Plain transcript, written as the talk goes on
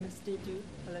Namaste to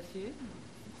all of you.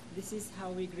 This is how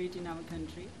we greet in our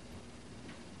country,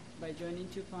 by joining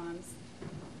two palms.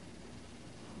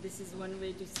 This is one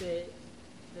way to say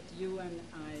that you and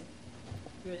I,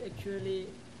 we are actually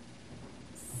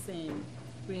same.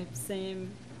 We have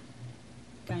same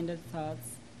kind of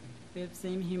thoughts. We have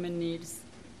same human needs.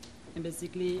 And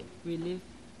basically, we live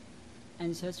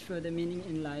and search for the meaning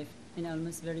in life in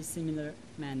almost very similar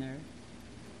manner,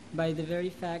 by the very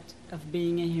fact of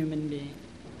being a human being.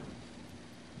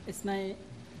 It's my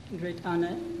great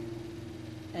honor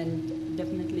and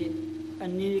definitely a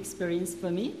new experience for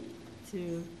me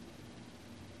to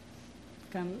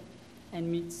come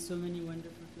and meet so many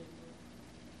wonderful people,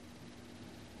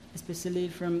 especially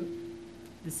from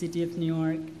the city of New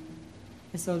York.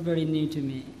 It's all very new to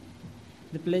me.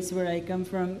 The place where I come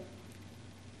from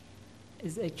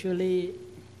is actually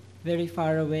very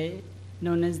far away,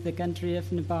 known as the country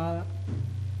of Nepal.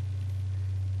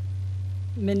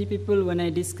 Many people, when I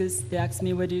discuss, they ask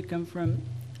me, where do you come from?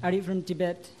 Are you from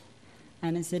Tibet?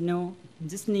 And I said, no,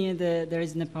 just near there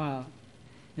is Nepal.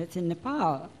 They said,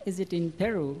 Nepal? Is it in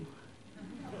Peru?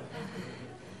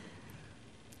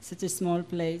 Such a small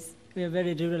place. We are a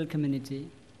very rural community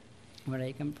where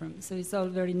I come from. So it's all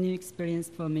very new experience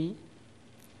for me.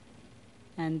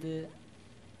 And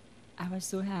I was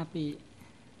so happy.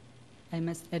 I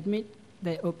must admit,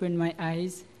 they opened my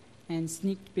eyes and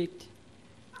sneak peeked.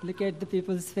 Look at the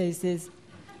people's faces.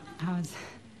 I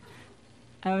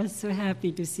was so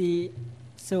happy to see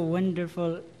so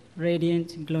wonderful,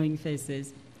 radiant, glowing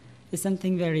faces. It's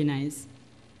something very nice.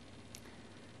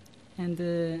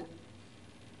 And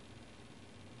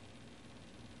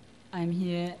I'm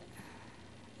here,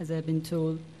 as I've been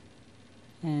told,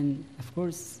 and of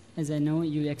course, as I know,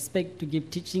 you expect to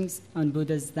give teachings on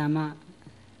Buddha's Dhamma,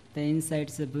 the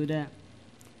insights of Buddha.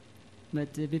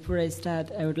 But before I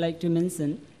start, I would like to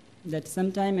mention that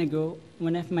some time ago,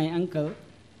 one of my uncle,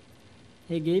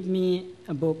 he gave me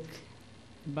a book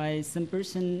by some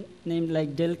person named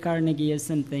like Dale Carnegie or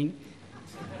something.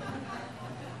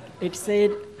 It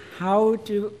said, how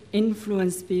to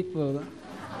influence people,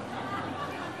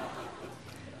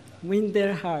 win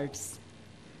their hearts.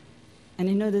 And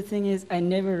you know, the thing is, I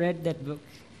never read that book.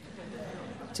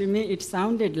 To me, it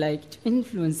sounded like to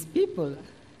influence people.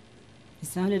 It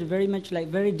sounded very much like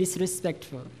very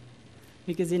disrespectful.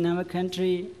 Because in our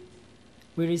country,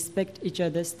 we respect each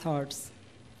other's thoughts.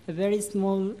 A very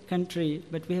small country,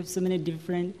 but we have so many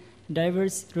different,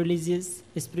 diverse, religious,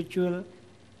 spiritual,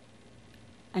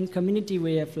 and community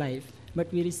way of life.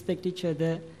 But we respect each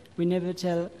other. We never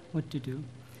tell what to do.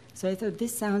 So I thought,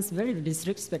 this sounds very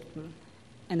disrespectful.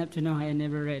 And up to now, I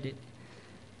never read it.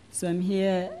 So I'm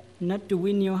here not to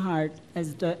win your heart,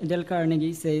 as Dale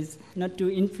Carnegie says, not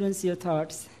to influence your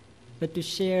thoughts, but to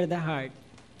share the heart,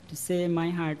 to share my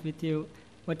heart with you,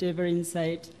 whatever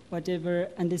insight, whatever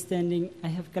understanding I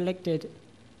have collected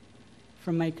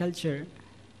from my culture,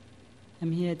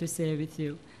 I'm here to share with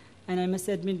you. And I must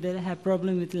admit that I have a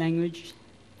problem with language.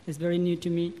 It's very new to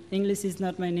me. English is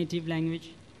not my native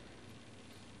language.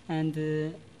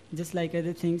 And just like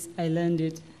other things, I learned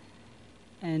it,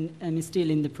 and I'm still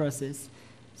in the process.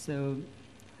 So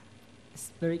it's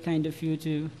very kind of you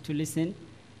to listen.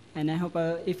 And I hope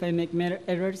if I make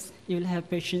errors, you will have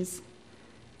patience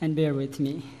and bear with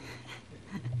me.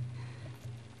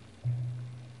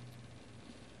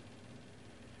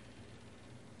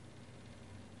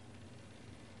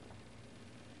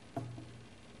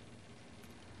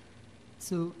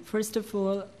 So first of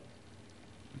all,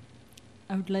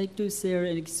 I would like to share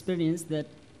an experience that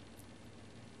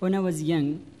when I was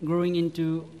young, growing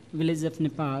into village of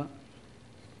Nepal,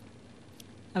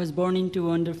 I was born into a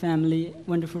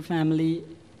wonderful family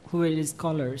who were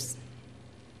scholars.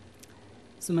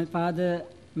 So my father,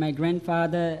 my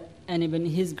grandfather, and even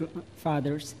his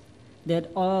fathers, they had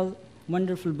all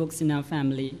wonderful books in our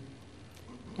family,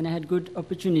 and I had good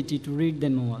opportunity to read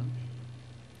them all.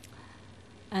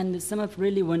 And some of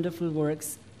really wonderful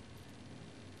works,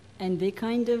 and they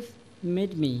kind of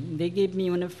made me, they gave me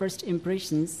one of the first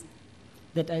impressions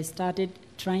that I started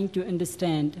trying to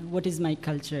understand what is my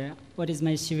culture, what is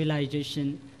my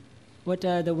civilization, what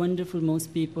are the wonderful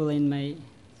most people in my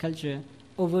culture.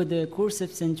 Over the course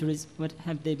of centuries, what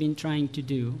have they been trying to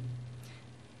do?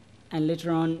 And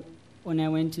later on, when I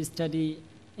went to study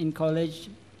in college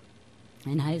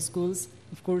and high schools,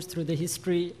 of course, through the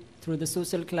history, through the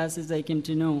social classes, I came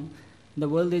to know the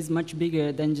world is much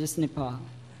bigger than just Nepal.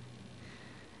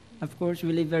 Of course,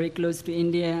 we live very close to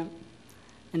India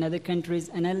and other countries,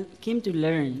 and I came to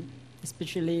learn,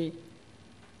 especially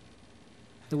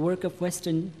the work of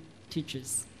Western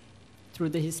teachers. Through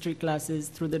the history classes,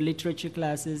 through the literature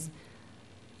classes,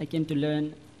 I came to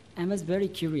learn I was very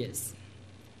curious.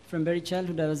 From very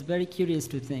childhood, I was very curious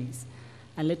to things.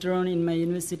 And later on in my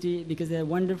university, because they had a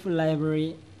wonderful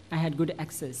library, I had good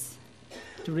access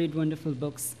to read wonderful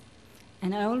books.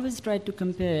 And I always tried to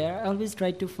compare, I always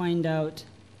tried to find out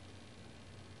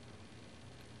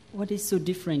what is so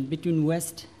different between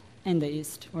West and the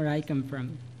East, where I come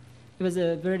from. It was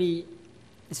a very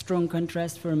strong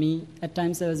contrast for me. At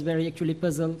times I was very actually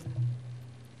puzzled.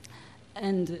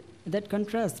 And that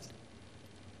contrast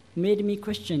made me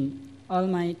question all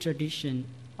my tradition,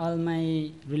 all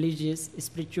my religious,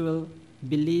 spiritual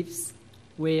beliefs,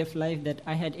 way of life that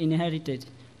I had inherited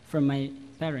from my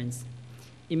parents.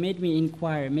 It made me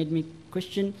inquire, made me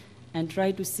question, and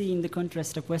try to see in the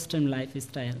contrast of Western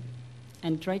lifestyle.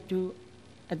 And try to,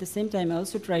 at the same time, I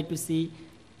also tried to see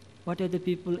what are the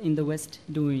people in the West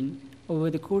doing over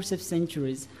the course of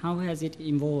centuries, how has it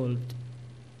evolved.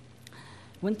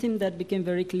 One thing that became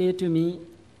very clear to me,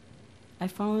 I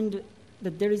found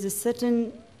that there is a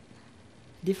certain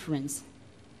difference,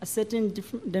 a certain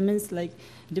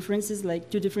differences like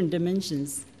two different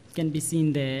dimensions can be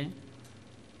seen there.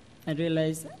 I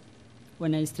realized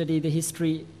when I study the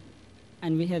history,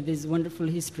 and we have this wonderful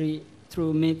history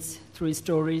through myths, through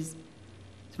stories,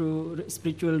 through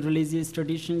spiritual religious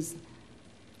traditions,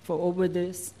 for over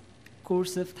this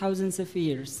course of thousands of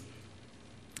years.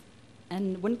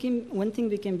 And one thing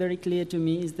became very clear to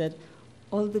me is that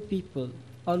all the people,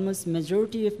 almost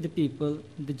majority of the people,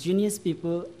 the genius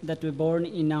people that were born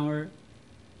in our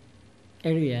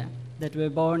area, that were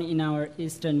born in our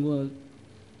Eastern world,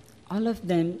 all of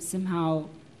them somehow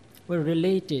were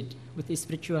related with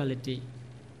spirituality.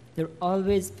 They're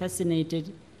always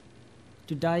fascinated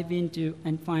to dive into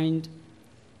and find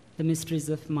the mysteries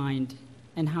of mind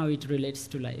and how it relates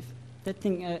to life. That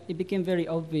thing, it became very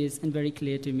obvious and very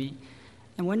clear to me.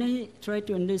 And when I tried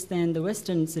to understand the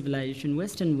Western civilization,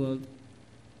 Western world,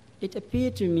 it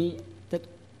appeared to me that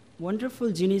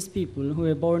wonderful genius people who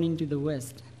were born into the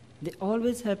West, they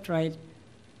always have tried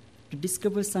to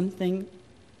discover something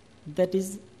that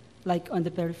is like on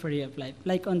the periphery of life,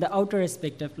 like on the outer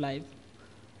aspect of life.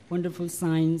 Wonderful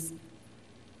science,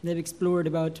 they've explored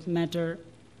about matter,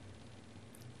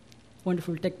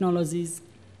 wonderful technologies,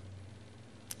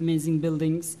 amazing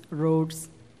buildings, roads,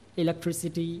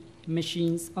 electricity,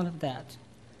 machines, all of that.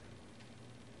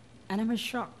 And I was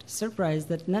shocked, surprised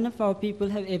that none of our people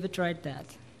have ever tried that.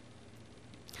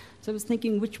 So I was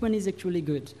thinking, which one is actually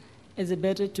good? Is it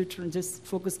better to just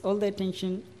focus all the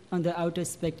attention on the outer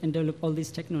aspect and develop all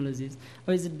these technologies?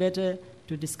 Or is it better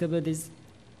to discover this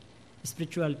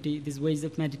spirituality, these ways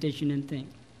of meditation and thing?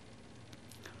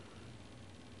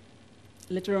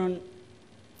 Later on,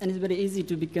 and it's very easy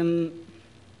to become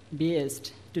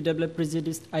biased, to develop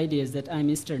prejudiced ideas that I'm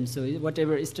Eastern, so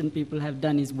whatever Eastern people have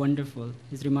done is wonderful,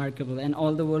 is remarkable, and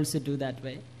all the world should do that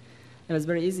way. It was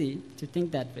very easy to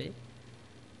think that way.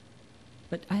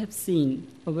 But I have seen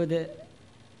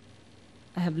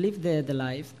I have lived there the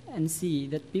life and see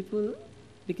that people,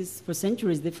 because for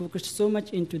centuries they focused so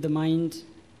much into the mind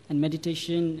and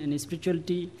meditation and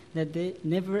spirituality that they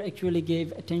never actually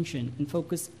gave attention and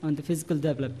focus on the physical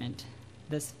development.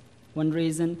 That's one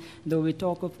reason, though we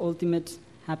talk of ultimate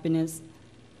happiness,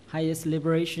 highest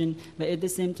liberation, but at the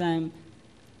same time,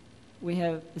 we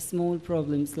have small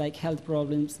problems like health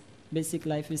problems, basic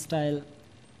lifestyle,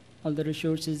 all the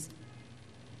resources,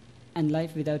 and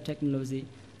life without technology.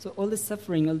 So all the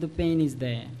suffering, all the pain is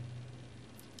there.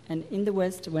 And in the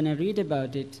West, when I read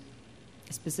about it,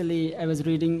 especially I was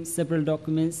reading several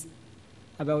documents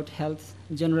about health,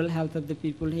 general health of the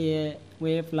people here,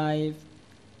 way of life,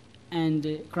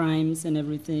 and crimes and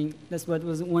everything. That's what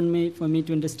was one way for me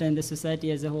to understand the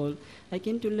society as a whole. I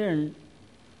came to learn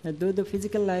that though the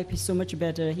physical life is so much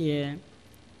better here,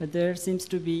 but there seems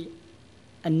to be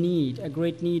a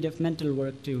great need of mental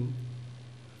work too.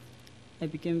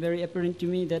 It became very apparent to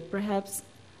me that perhaps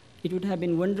it would have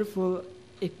been wonderful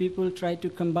if people tried to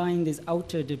combine these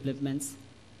outer developments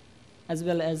as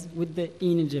well as with the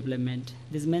inner development,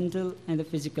 this mental and the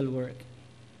physical work.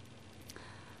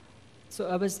 So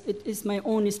it is my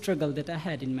own struggle that I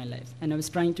had in my life, and I was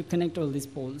trying to connect all these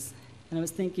poles. And I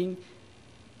was thinking,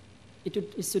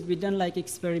 it should be done like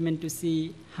experiment to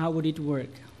see how would it work.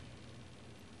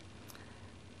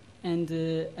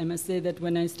 And I must say that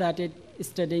when I started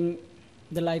studying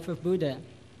the life of Buddha,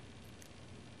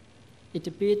 it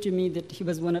appeared to me that he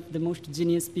was one of the most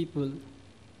genius people,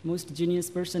 most genius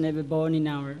person ever born in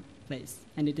our place.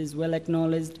 And it is well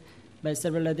acknowledged by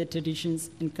several other traditions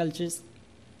and cultures.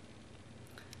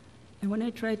 And when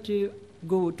I try to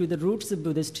go to the roots of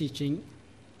Buddha's teaching,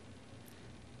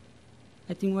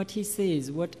 I think what he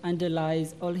says, what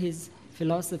underlies all his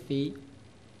philosophy,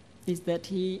 is that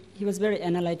he was a very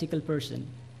analytical person,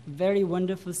 very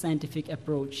wonderful scientific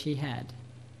approach he had.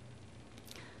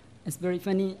 It's very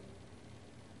funny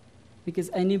because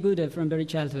I knew Buddha from very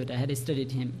childhood. I had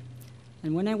studied him.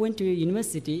 And when I went to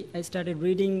university, I started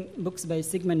reading books by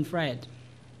Sigmund Freud.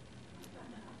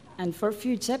 And for a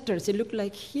few chapters, it looked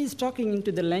like he's talking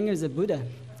into the language of Buddha.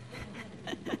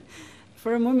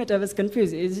 For a moment, I was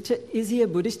confused. Is he a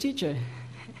Buddhist teacher?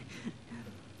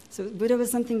 So Buddha was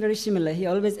something very similar. He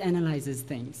always analyzes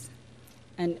things.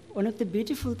 And one of the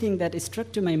beautiful things that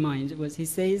struck to my mind was he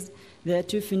says there are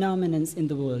two phenomena in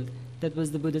the world. That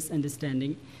was the Buddhist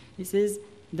understanding. He says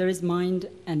there is mind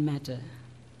and matter.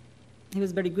 He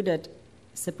was very good at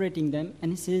separating them.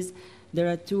 And he says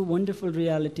there are two wonderful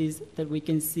realities that we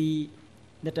can see,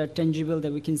 that are tangible,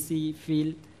 that we can see,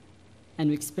 feel, and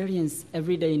we experience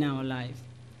every day in our life.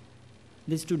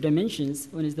 These two dimensions,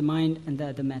 one is the mind and the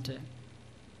other matter.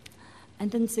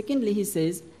 And then secondly, he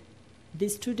says,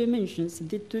 these two dimensions,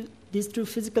 these two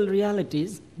physical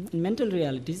realities, mental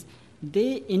realities,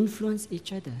 they influence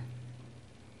each other.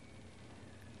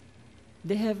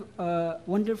 They have a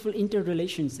wonderful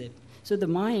interrelationship. So the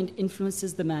mind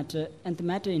influences the matter, and the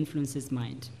matter influences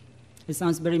mind. It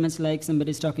sounds very much like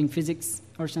somebody's talking physics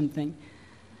or something.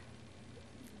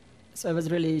 So I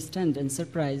was really stunned and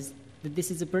surprised that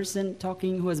this is a person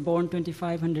talking who was born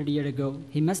 2,500 years ago.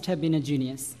 He must have been a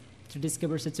genius to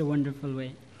discover such a wonderful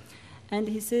way. And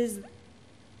he says,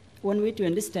 one way to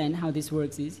understand how this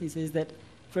works is, he says that,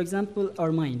 for example,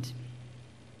 our mind,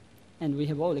 and we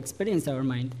have all experienced our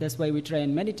mind. That's why we try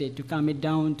and meditate, to calm it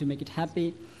down, to make it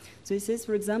happy. So he says,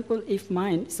 for example, if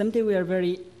mind, someday we are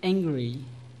very angry,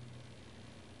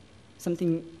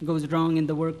 something goes wrong in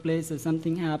the workplace, or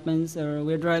something happens, or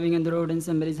we're driving on the road and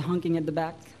somebody's honking at the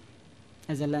back,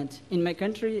 as I learned. In my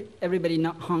country, everybody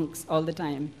honks all the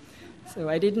time. So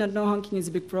I did not know honking is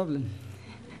a big problem.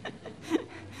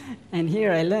 And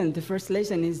here I learned the first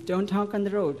lesson is don't honk on the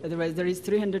road, otherwise there is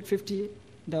 $350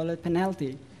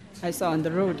 penalty I saw on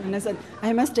the road. And I said,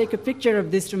 I must take a picture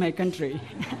of this to my country.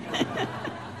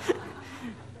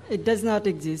 It does not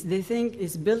exist. They think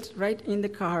it's built right in the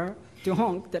car to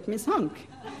honk, that means honk.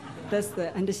 That's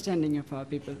the understanding of our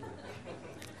people.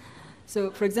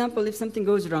 So, for example, if something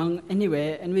goes wrong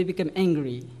anywhere and we become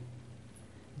angry,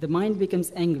 the mind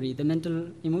becomes angry, the mental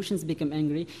emotions become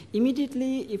angry,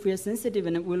 immediately, if we are sensitive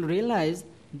enough, we'll realize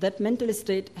that mental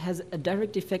state has a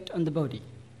direct effect on the body.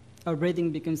 Our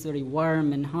breathing becomes very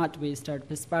warm and hot, we start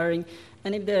perspiring,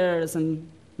 and if there are some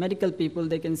medical people,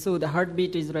 they can show the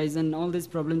heartbeat is rising, all these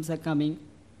problems are coming.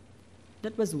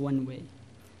 That was one way.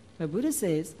 But Buddha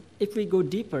says, if we go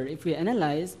deeper, if we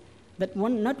analyze, that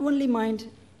not only mind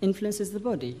influences the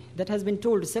body. That has been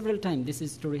told several times,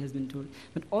 this story has been told.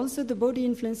 But also the body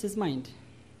influences mind.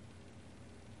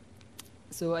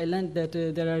 So I learned that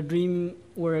there are dream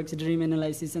works, dream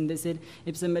analysis, and they said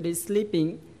if somebody is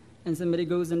sleeping and somebody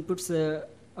goes and puts a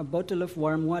bottle of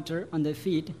warm water on their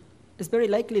feet, it's very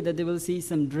likely that they will see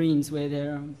some dreams where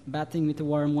they're bathing with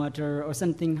warm water or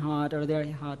something hot or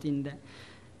they're hot in there.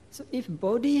 So if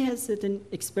body has certain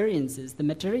experiences, the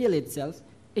material itself,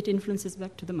 it influences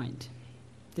back to the mind.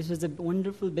 This was a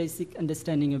wonderful basic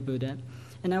understanding of Buddha.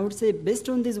 And I would say based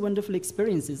on these wonderful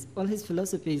experiences, all his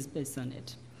philosophy is based on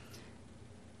it.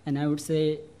 And I would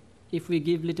say if we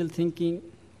give little thinking,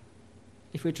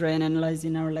 if we try and analyze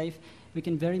in our life, we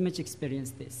can very much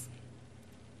experience this.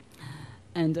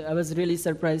 And I was really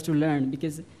surprised to learn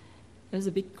because it was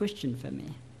a big question for me.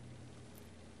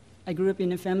 I grew up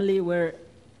in a family where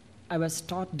I was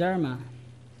taught Dharma,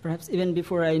 perhaps even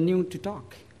before I knew to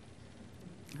talk.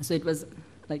 So it was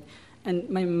like, and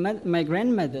my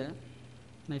grandmother,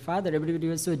 my father, everybody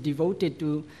was so devoted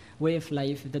to way of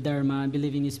life, the Dharma,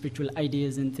 believing in spiritual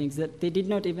ideas and things that they did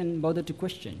not even bother to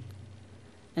question.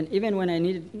 And even when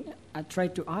I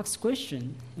tried to ask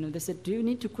questions, they said, do you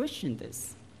need to question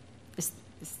this?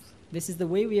 This is the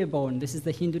way we are born. This is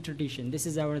the Hindu tradition. This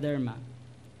is our Dharma.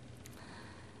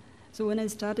 So when I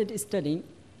started studying,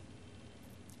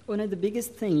 one of the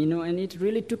biggest things, and it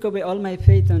really took away all my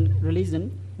faith on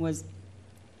religion, was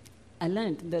I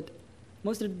learned that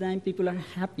most of the time people are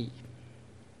happy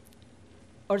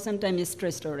or sometimes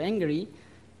stressed or angry.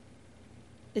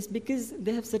 It's because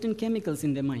they have certain chemicals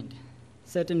in their mind.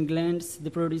 Certain glands, they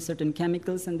produce certain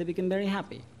chemicals and they become very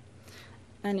happy.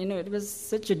 And, it was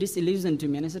such a disillusion to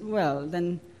me. And I said, well,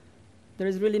 then there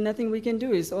is really nothing we can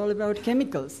do. It's all about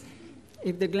chemicals.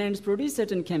 If the glands produce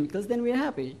certain chemicals, then we are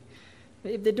happy.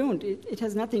 But if they don't, it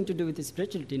has nothing to do with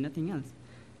spirituality, nothing else.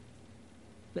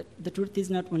 But the truth is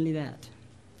not only that.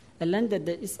 I learned that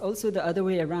there is also the other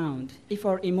way around. If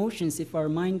our emotions, if our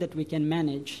mind that we can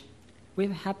manage, we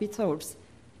have happy thoughts,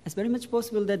 it's very much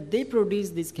possible that they produce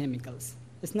these chemicals.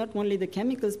 It's not only the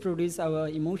chemicals produce our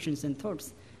emotions and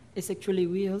thoughts, it's actually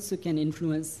we also can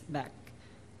influence back.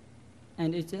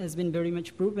 And it has been very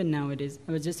much proven nowadays.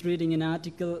 I was just reading an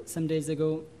article some days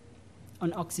ago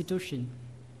on oxytocin.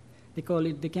 They call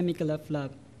it the chemical of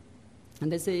love.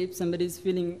 And they say if somebody is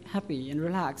feeling happy and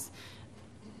relaxed,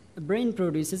 the brain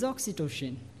produces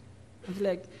oxytocin. It's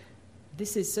like,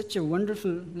 this is such a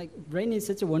wonderful, brain is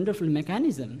such a wonderful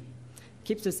mechanism.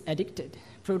 Keeps us addicted,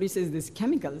 produces these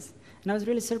chemicals. And I was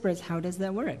really surprised, how does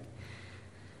that work?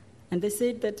 And they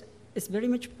said that it's very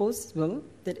much possible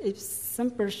that if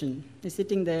some person is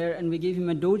sitting there and we give him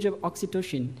a dose of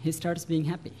oxytocin, he starts being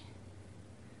happy.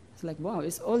 It's like, wow,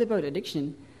 it's all about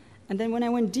addiction. And then when I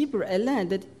went deeper, I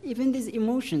learned that even these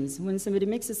emotions, when somebody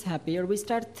makes us happy or we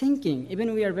start thinking, even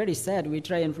when we are very sad, we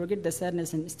try and forget the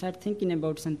sadness and start thinking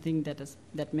about something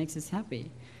that makes us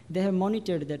happy. They have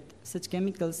monitored that such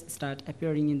chemicals start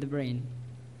appearing in the brain.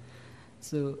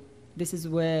 So this is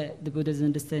where the Buddha's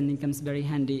understanding comes very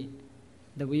handy,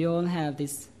 that we all have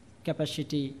this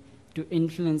capacity to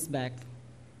influence back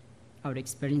our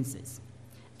experiences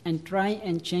and try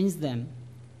and change them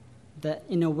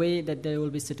in a way that they will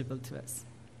be suitable to us.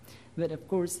 But of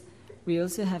course, we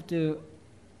also have to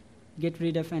get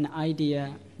rid of an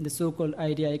idea, the so-called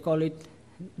idea. I call it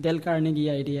Dale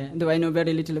Carnegie idea, though I know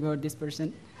very little about this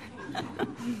person.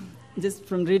 Just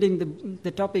from reading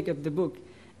the topic of the book,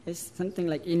 it's something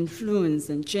like influence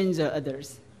and change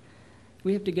others.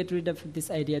 We have to get rid of this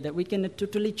idea that we cannot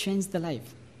totally change the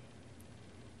life.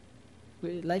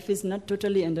 Life is not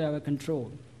totally under our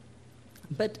control.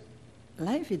 But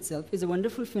life itself is a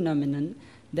wonderful phenomenon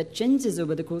that changes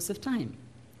over the course of time.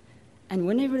 And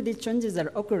whenever these changes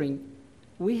are occurring,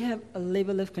 we have a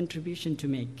level of contribution to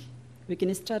make. We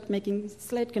can start making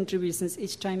slight contributions.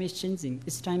 Each time is changing.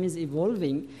 Each time is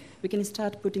evolving. We can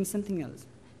start putting something else,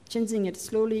 changing it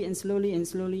slowly and slowly and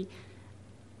slowly,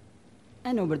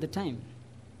 and over the time.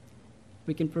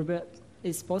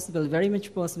 It's possible, very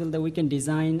much possible, that we can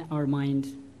design our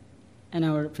mind and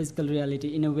our physical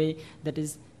reality in a way that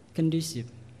is conducive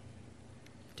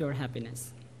to our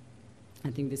happiness.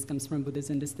 I think this comes from Buddha's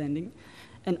understanding.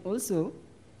 And also,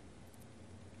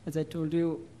 as I told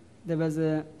you, there was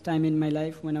a time in my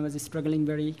life when I was struggling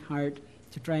very hard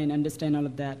to try and understand all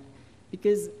of that,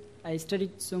 because I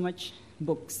studied so much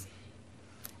books.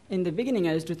 In the beginning,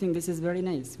 I used to think this is very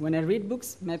nice. When I read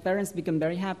books, my parents become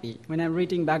very happy. When I'm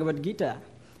reading Bhagavad Gita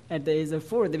at the age of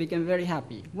 4, they become very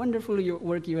happy. Wonderful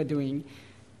work you are doing.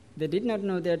 They did not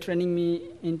know they are training me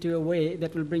into a way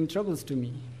that will bring troubles to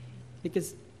me.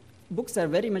 Because books are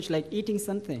very much like eating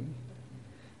something.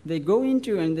 They go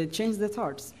into and they change the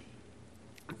thoughts.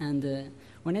 And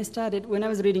when I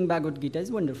was reading Bhagavad Gita, it's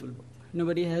a wonderful book.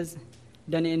 Nobody has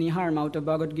done any harm out of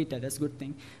Bhagavad Gita, that's a good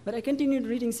thing. But I continued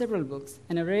reading several books,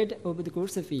 and I read over the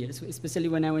course of years, especially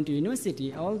when I went to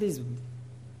university, all these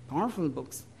powerful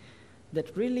books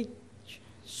that really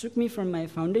shook me from my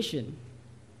foundation,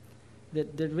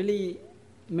 that really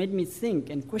made me think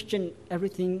and question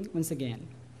everything once again.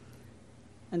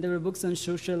 And there were books on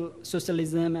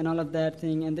socialism and all of that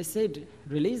thing, and they said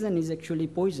religion is actually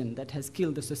poison that has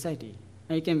killed the society.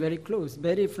 I came very close,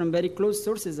 from very close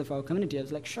sources of our community. I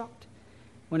was like shocked.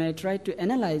 When I tried to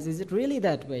analyze, is it really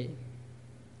that way?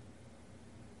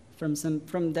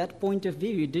 From that point of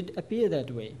view, it did appear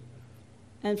that way.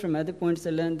 And from other points I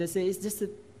learned, they say it's just a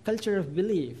culture of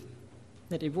belief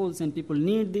that evolves, and people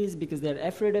need this because they're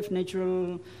afraid of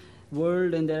natural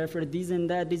world and they're afraid of this and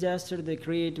that disaster. They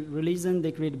create religion,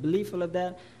 they create belief, all of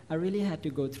that. I really had to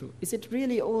go through. Is it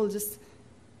really all just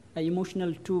an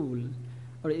emotional tool?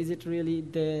 Or is it really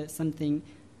something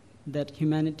that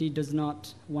humanity does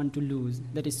not want to lose,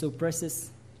 that is so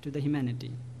precious to the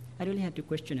humanity? I really had to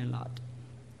question a lot.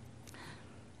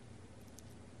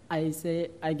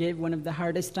 I gave one of the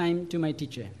hardest time to my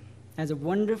teacher. As a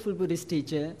wonderful Buddhist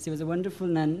teacher, she was a wonderful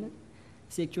nun.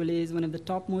 She actually is one of the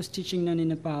topmost teaching nun in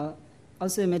Nepal,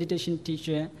 also a meditation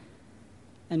teacher.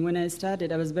 And when I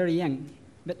started, I was very young.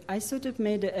 But I sort of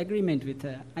made an agreement with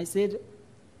her. I said,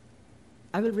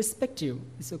 I will respect you.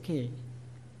 It's okay.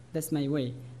 That's my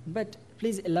way. But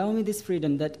please allow me this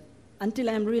freedom that until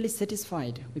I am really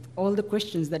satisfied with all the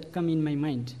questions that come in my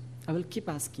mind, I will keep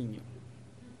asking you.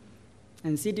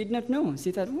 And she did not know.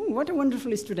 She thought, oh, what a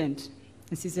wonderful student.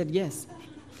 And she said, yes.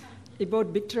 It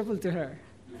brought big trouble to her.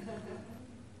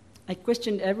 I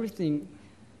questioned everything.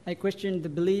 I questioned the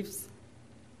beliefs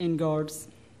in gods,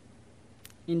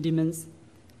 in demons.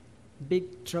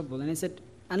 Big trouble. And I said,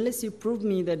 unless you prove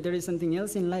me that there is something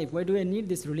else in life, why do I need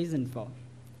this religion for?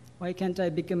 Why can't I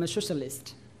become a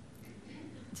socialist?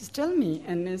 Just tell me.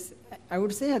 And I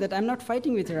would say that I'm not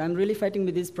fighting with her. I'm really fighting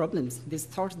with these problems, these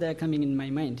thoughts that are coming in my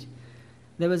mind.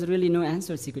 There was really no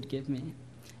answers she could give me.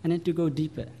 I had to go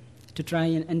deeper to try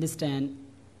and understand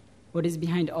what is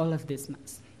behind all of this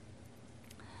mess.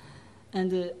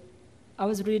 And I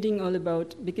was reading all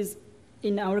about, because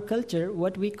in our culture,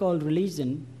 what we call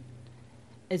religion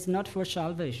is not for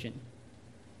salvation.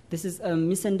 This is a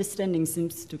misunderstanding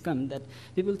seems to come, that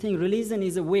people think religion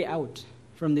is a way out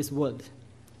from this world.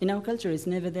 In our culture, it's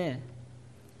never there.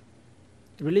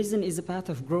 Religion is a path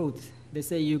of growth. They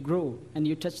say you grow and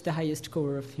you touch the highest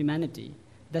core of humanity.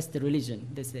 That's the religion,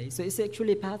 they say. So it's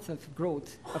actually a path of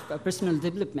growth, of personal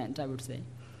development, I would say.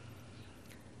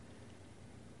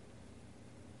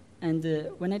 And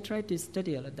when I tried to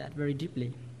study all of that very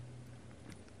deeply,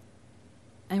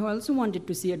 I also wanted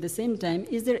to see at the same time,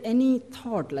 is there any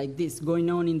thought like this going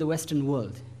on in the Western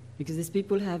world? Because these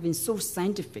people have been so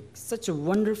scientific, such a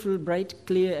wonderful, bright,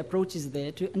 clear approaches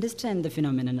there to understand the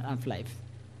phenomenon of life.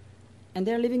 And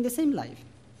they are living the same life.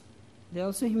 They're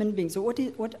also human beings. So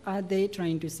what are they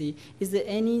trying to see? Is there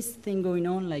anything going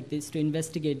on like this to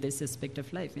investigate this aspect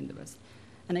of life in the West?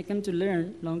 And I come to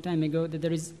learn a long time ago that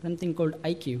there is something called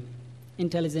IQ,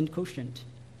 intelligent quotient.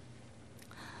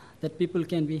 That people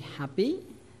can be happy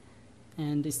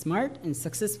and smart and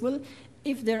successful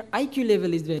if their IQ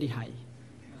level is very high.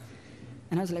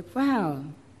 And I was like, wow,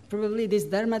 probably this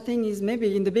Dharma thing is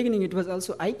maybe in the beginning it was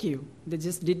also IQ. They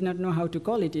just did not know how to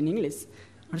call it in English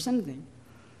or something.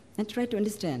 I tried to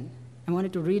understand. I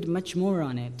wanted to read much more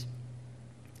on it.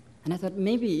 And I thought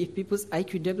maybe if people's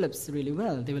IQ develops really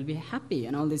well, they will be happy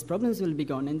and all these problems will be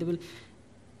gone. And they will.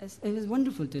 It was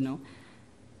wonderful to know.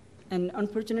 And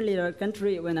unfortunately, in our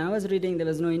country, when I was reading, there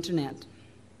was no internet.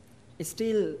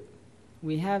 Still,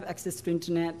 we have access to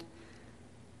internet,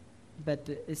 but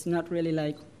it's not really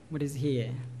like what is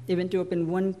here. Even to open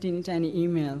one tiny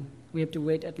email, we have to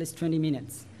wait at least 20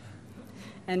 minutes.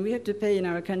 And we have to pay in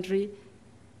our country,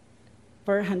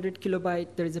 per 100 kilobyte,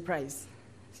 there is a price.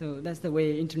 So that's the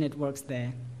way internet works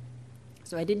there.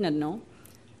 So I did not know.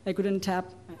 I couldn't tap.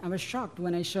 I was shocked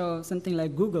when I saw something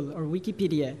like Google or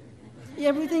Wikipedia.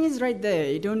 Everything is right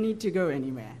there. You don't need to go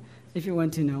anywhere if you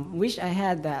want to know. Wish I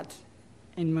had that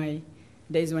in my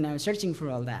days when I was searching for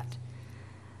all that.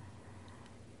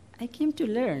 I came to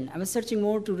learn. I was searching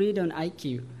more to read on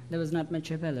IQ. There was not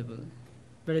much available.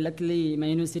 Very luckily, my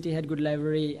university had good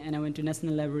library, and I went to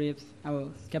National Library of our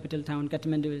capital town,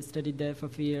 Kathmandu. Studied there for a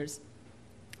few years.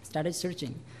 Started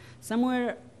searching.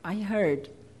 Somewhere I heard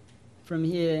from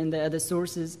here and the other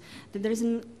sources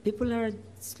that people are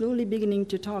slowly beginning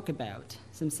to talk about,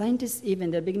 some scientists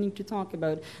even, they're beginning to talk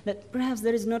about that perhaps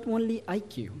there is not only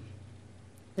IQ.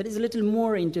 There is a little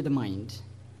more into the mind.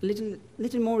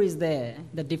 Little more is there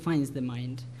that defines the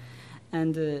mind.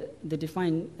 And they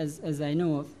define, as I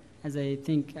know of, as I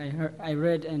think I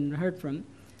read and heard from,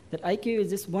 that IQ is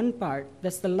just one part,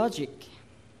 that's the logic,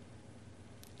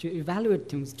 to evaluate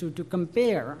things, to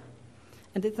compare.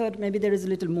 And they thought maybe there is a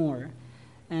little more.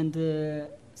 And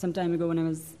some time ago when I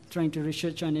was trying to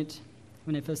research on it,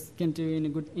 when I first came to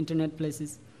good internet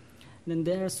places, then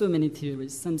there are so many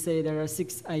theories. Some say there are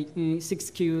six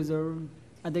Qs or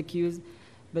other Qs.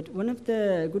 But one of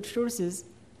the good sources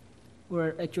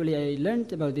where actually I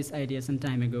learned about this idea some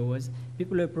time ago was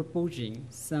people are proposing,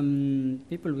 some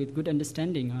people with good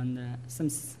understanding on some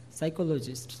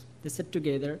psychologists. They sat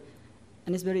together,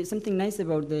 and it's something nice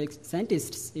about the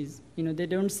scientists is, they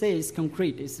don't say it's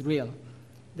concrete, it's real.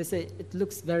 They say it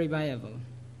looks very viable.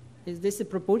 This is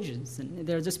propositions, and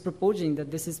they're just proposing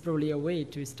that this is probably a way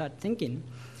to start thinking.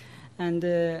 And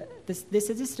they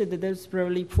suggested that there's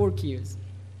probably 4 Qs.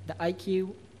 The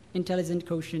IQ, intelligent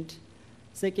quotient.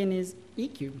 Second is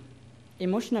EQ,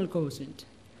 emotional quotient.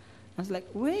 I was like,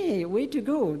 way to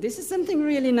go. This is something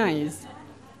really nice.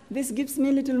 This gives me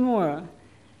a little more.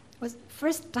 It was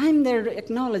first time they're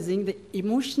acknowledging the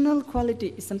emotional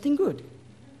quality is something good.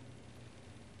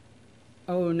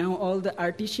 Oh, now all the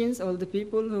artisans, all the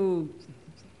people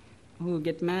who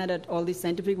get mad at all the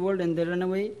scientific world and they run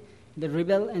away, they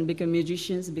rebel and become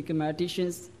musicians, become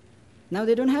artisans. Now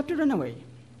they don't have to run away.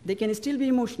 They can still be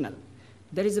emotional.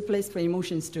 There is a place for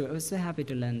emotions too. I was so happy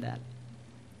to learn that.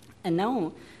 And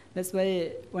now, that's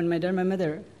why when my Dharma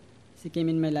mother, she came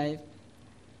in my life,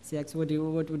 she asked, what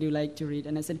would you like to read?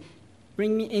 And I said,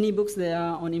 bring me any books that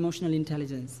are on emotional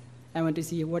intelligence. I want to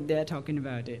see what they are talking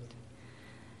about it.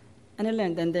 And I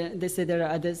learned, and they say there are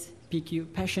others,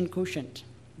 PQ, passion quotient,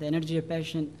 the energy of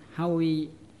passion, how we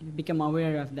become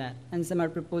aware of that. And some are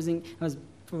proposing, it was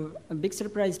for a big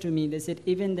surprise to me, they said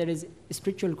even there is a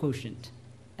spiritual quotient,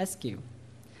 SQ,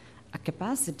 a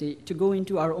capacity to go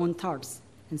into our own thoughts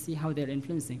and see how they're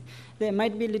influencing. There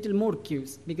might be a little more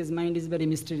cues because mind is very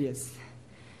mysterious.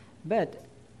 But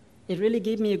it really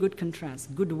gave me a good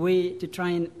contrast, good way to try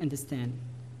and understand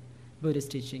Buddha's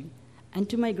teaching. And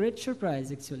to my great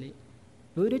surprise, actually,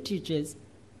 Buddha teaches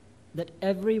that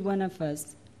every one of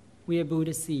us, we are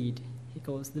Buddha seed. He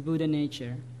calls the Buddha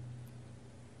nature.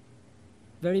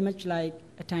 Very much like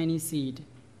a tiny seed,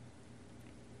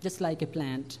 just like a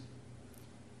plant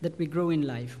that we grow in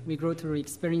life. We grow through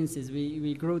experiences.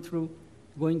 We grow through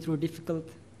going through difficult,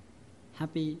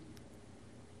 happy,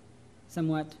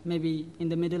 somewhat, maybe in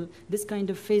the middle, this kind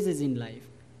of phases in life.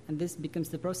 And this becomes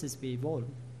the process we evolve.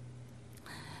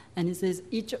 And he says,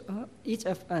 each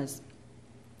of us,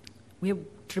 we have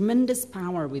tremendous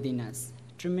power within us,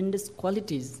 tremendous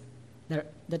qualities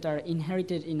that are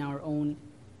inherited in our own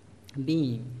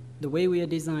being, the way we are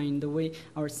designed, the way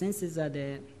our senses are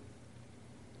there.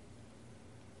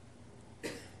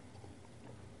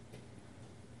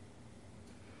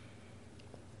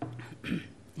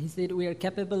 He said we are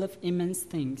capable of immense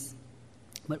things,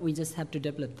 but we just have to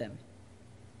develop them.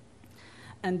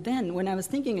 And then when I was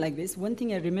thinking like this, one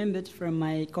thing I remembered from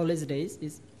my college days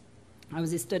is I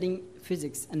was studying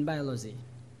physics and biology.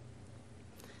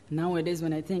 Nowadays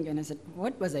when I think, and I said,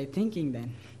 what was I thinking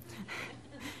then?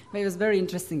 But it was very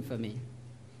interesting for me.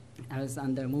 I was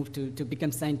on the move to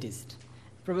become scientist,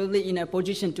 probably in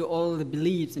opposition to all the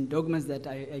beliefs and dogmas that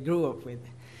I grew up with.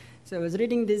 So I was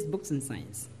reading these books on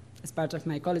science as part of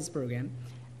my college program.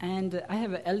 And I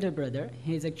have an elder brother.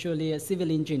 He's actually a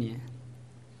civil engineer.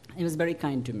 He was very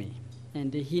kind to me.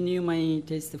 And he knew my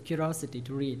taste of curiosity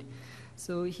to read.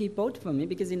 So he bought for me,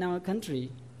 because in our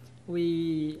country,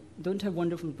 we don't have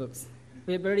wonderful books.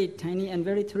 We're very tiny and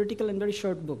very theoretical and very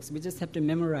short books. We just have to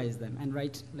memorize them and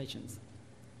write lessons.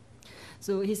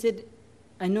 So he said,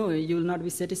 I know you will not be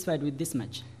satisfied with this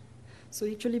much. So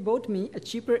he actually bought me a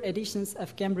cheaper editions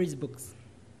of Cambridge books,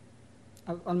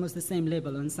 of almost the same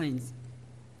level on science.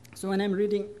 So when I'm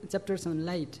reading chapters on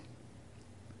light,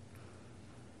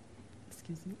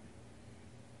 excuse me.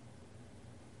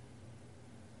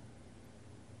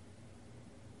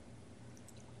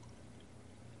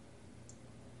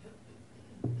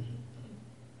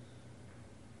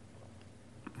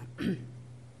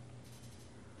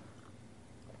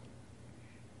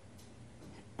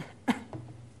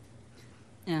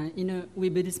 We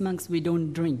Buddhist monks, we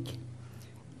don't drink.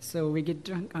 So we get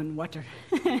drunk on water.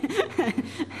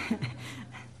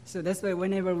 So that's why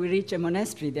whenever we reach a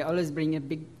monastery, they always bring a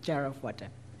big jar of water.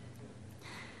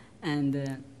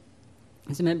 And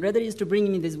so my brother used to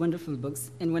bring me these wonderful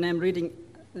books. And when I'm reading,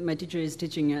 my teacher is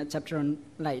teaching a chapter on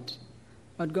light.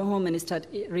 I'd go home and start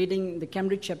reading the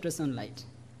Cambridge chapters on light.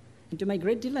 And to my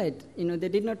great delight, they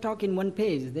did not talk in one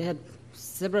page. They had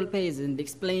several pages and they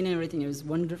explained everything. It was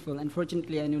wonderful.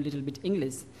 Unfortunately, I knew a little bit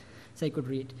English, so I could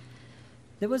read.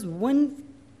 There was one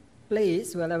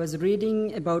place while I was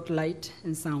reading about light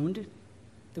and sound.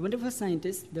 The wonderful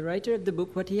scientist, the writer of the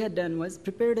book, what he had done was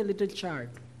prepared a little chart.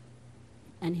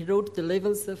 And he wrote the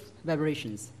levels of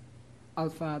vibrations,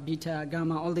 alpha, beta,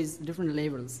 gamma, all these different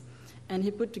levels. And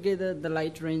he put together the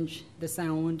light range, the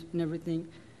sound, and everything.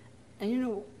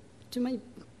 And to my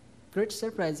great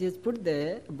surprise, he has put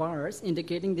there bars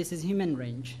indicating this is human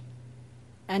range,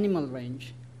 animal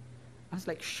range. I was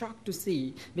like shocked to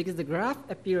see, because the graph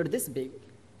appeared this big,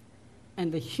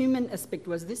 and the human aspect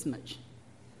was this much.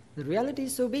 The reality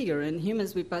is so bigger, and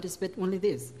humans, we participate only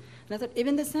this. And I thought,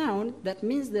 even the sound, that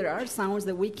means there are sounds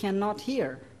that we cannot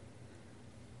hear.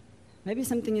 Maybe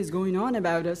something is going on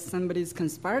about us, somebody is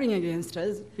conspiring against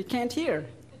us, we can't hear.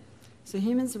 So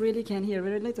humans really can hear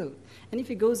very little. And if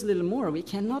it goes a little more, we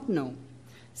cannot know.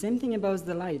 Same thing about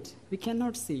the light. We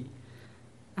cannot see.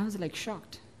 I was like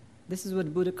shocked. This is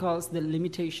what Buddha calls the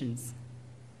limitations.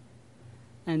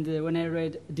 And when I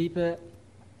read deeper,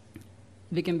 it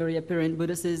became very apparent.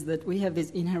 Buddha says that we have these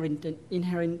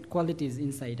inherent qualities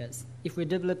inside us. If we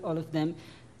develop all of them,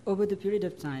 over the period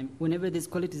of time, whenever these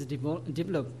qualities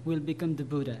develop, we'll become the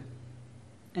Buddha.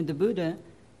 And the Buddha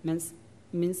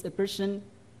means a person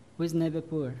who is never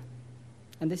poor.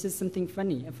 And this is something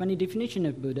funny, a funny definition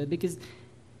of Buddha, because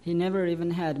he never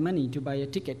even had money to buy a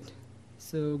ticket.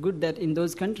 So good that in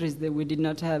those countries that we did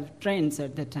not have trains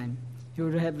at that time. He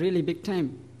would have really big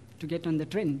time to get on the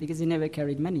train because he never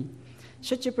carried money.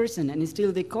 Such a person, and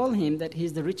still they call him that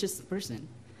he's the richest person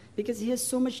because he has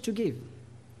so much to give.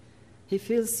 He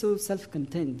feels so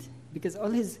self-content because all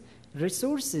his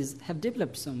resources have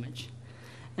developed so much.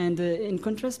 And in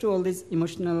contrast to all this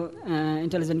emotional,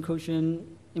 intelligent quotient,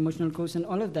 emotional quotient,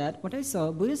 all of that, what I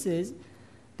saw, Buddha says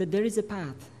that there is a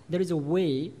path, there is a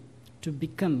way to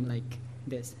become like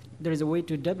this. There is a way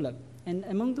to develop. And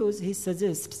among those, he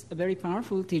suggests a very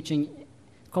powerful teaching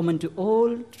common to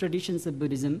all traditions of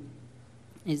Buddhism,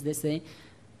 is they say,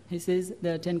 he says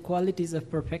there are 10 qualities of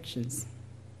perfections,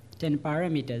 10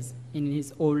 paramitas. In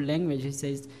his old language, he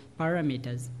says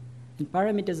paramitas. And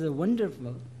paramitas is a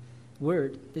wonderful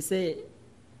word. They say,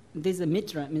 this is a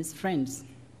mitra, means friends.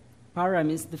 Para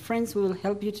means the friends who will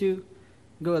help you to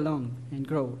go along and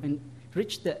grow and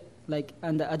reach the, like,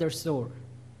 on the other shore.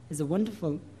 It's a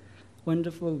wonderful,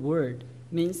 wonderful word.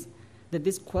 Means that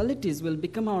these qualities will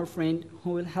become our friend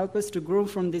who will help us to grow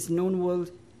from this known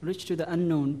world, reach to the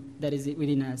unknown that is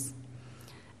within us.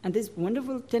 And these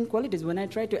wonderful 10 qualities, when I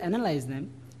try to analyze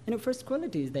them, first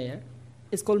quality is there.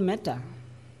 It's called metta,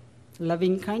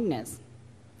 loving kindness.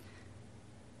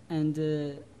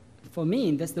 And for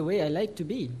me, that's the way I like to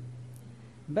be.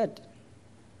 But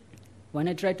when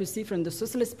I try to see from the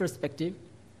socialist perspective,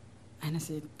 and I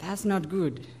say, that's not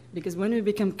good. Because when we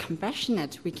become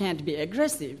compassionate, we can't be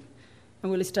aggressive.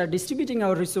 And we'll start distributing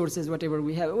our resources, whatever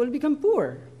we have, we'll become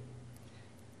poor.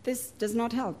 This does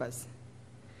not help us.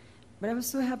 But I was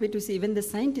so happy to see even the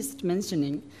scientists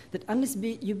mentioning that unless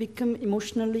you become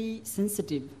emotionally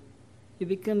sensitive, you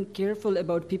become careful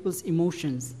about people's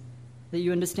emotions, that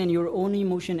you understand your own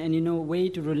emotion and you know a way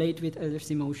to relate with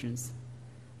others' emotions.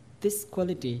 This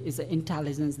quality is an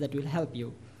intelligence that will help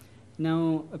you.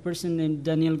 Now, a person named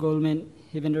Daniel Goleman,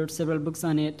 he even wrote several books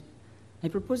on it. I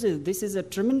propose this is a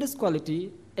tremendous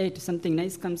quality. Something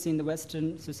nice comes in the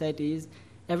Western societies.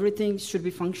 Everything should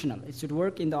be functional. It should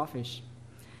work in the office.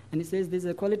 And he says these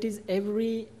are qualities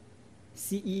every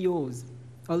CEOs,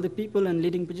 all the people in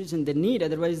leading positions, they need.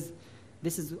 Otherwise,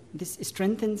 this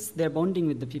strengthens their bonding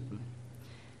with the people.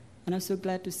 And I'm so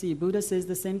glad to see Buddha says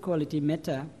the same quality,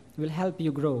 metta, will help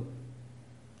you grow.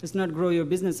 It's not grow your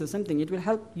business or something. It will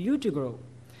help you to grow.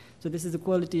 So this is the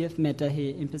quality of metta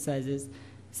he emphasizes.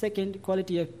 Second,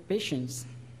 quality of patience.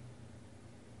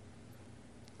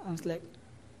 I was like,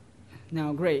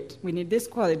 now great, we need this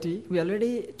quality. We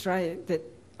already tried that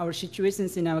our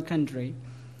situations in our country.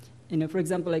 For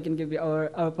example, I can give you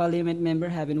our parliament member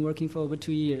have been working for over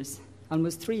 2 years,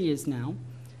 almost 3 years now,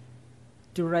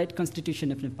 to write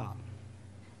Constitution of Nepal.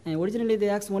 And originally they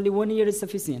asked only 1 year is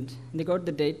sufficient. They got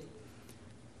the date.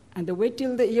 And they wait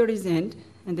till the year is end,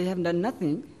 and they have done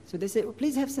nothing. So they say, oh,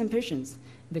 please have some patience.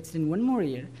 They extend 1 more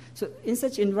year. So in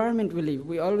such environment we live,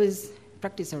 we always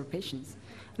practice our patience.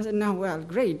 I said, now, well,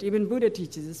 great. Even Buddha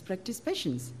teaches us practice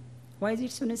patience. Why is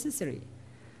it so necessary?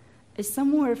 It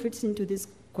somewhere fits into these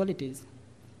qualities.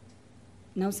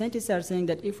 Now scientists are saying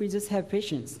that if we just have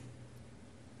patience,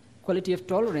 quality of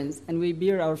tolerance, and we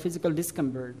bear our physical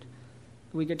discomfort,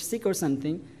 we get sick or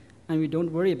something, and we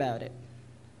don't worry about it.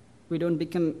 We don't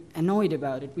become annoyed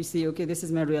about it. We say, okay, this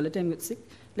is my reality, I'm sick,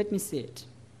 let me see it.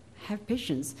 Have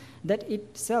patience. That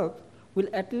itself will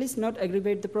at least not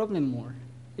aggravate the problem more.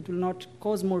 It will not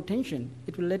cause more tension.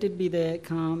 It will let it be the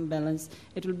calm, balance.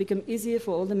 It will become easier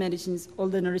for all the medicines, all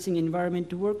the nourishing environment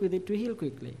to work with it to heal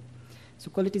quickly.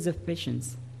 So qualities of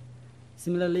patience.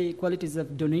 Similarly, qualities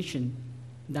of donation,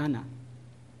 dana.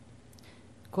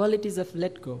 Qualities of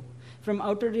let go. From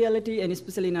outer reality, and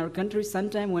especially in our country,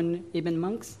 sometimes when even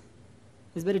monks,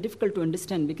 it's very difficult to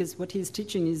understand because what he's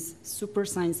teaching is super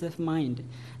science of mind.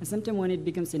 And sometimes when it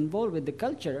becomes involved with the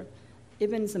culture,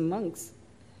 even some monks,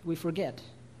 we forget.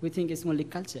 We think it's only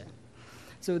culture.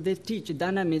 So they teach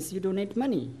dana means you donate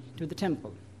money to the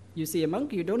temple. You see a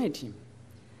monk, you donate him.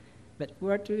 But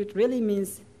what it really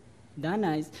means,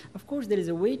 dana is, of course, there is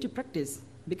a way to practice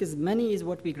because money is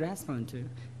what we grasp onto.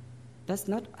 That's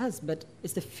not us, but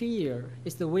it's the fear,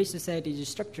 it's the way society is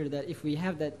structured that if we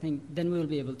have that thing, then we will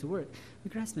be able to work.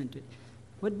 We grasp onto it.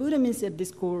 What Buddha means at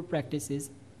this core practice is,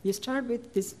 you start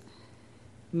with this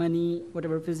money,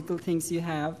 whatever physical things you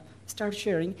have, start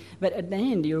sharing, but at the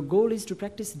end, your goal is to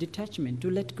practice detachment, to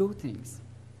let go things.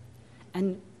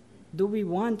 And though we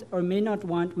want or may not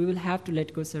want, we will have to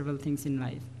let go several things in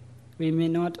life. We may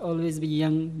not always be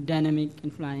young, dynamic,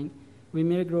 and flying. We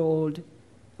may grow old.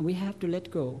 We have to let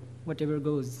go whatever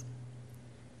goes.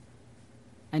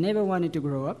 I never wanted to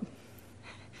grow up.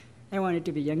 I wanted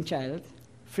to be a young child,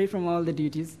 free from all the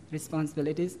duties,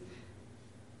 responsibilities.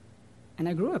 And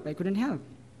I grew up. I couldn't help.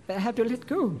 I had to let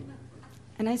go.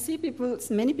 And I see people,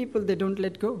 many people, they don't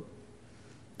let go.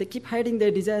 They keep hiding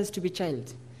their desires to be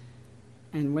child.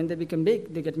 And when they become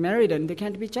big, they get married and they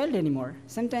can't be child anymore.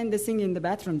 Sometimes they sing in the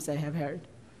bathrooms, I have heard.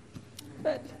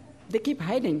 But they keep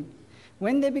hiding.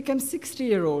 When they become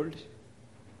 60-year-old,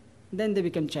 then they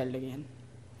become child again.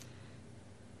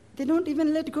 They don't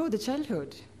even let go the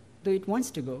childhood, though it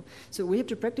wants to go. So we have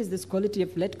to practice this quality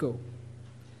of let go.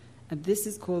 And this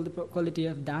is called the quality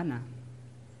of dana.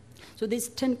 So these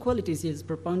 10 qualities he has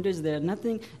propounded, they are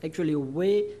nothing, actually a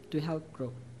way to help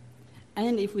grow.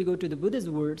 And if we go to the Buddha's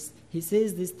words, he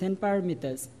says these 10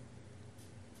 paramitas,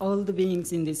 all the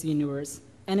beings in this universe,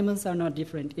 animals are not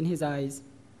different in his eyes.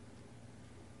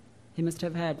 He must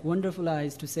have had wonderful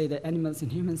eyes to say that animals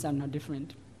and humans are not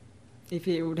different. If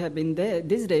he would have been there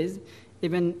these days,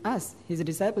 even us, his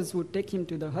disciples, would take him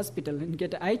to the hospital and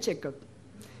get an eye checkup.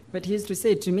 But he used to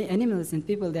say, to me, animals and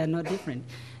people, they are not different.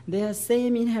 They have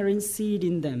same inherent seed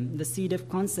in them, the seed of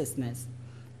consciousness.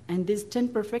 And these 10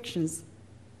 perfections,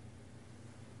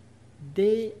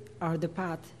 they are the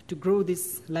path to grow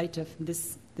this light of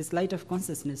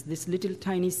consciousness, this little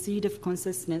tiny seed of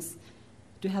consciousness,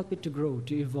 to help it to grow,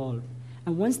 to evolve.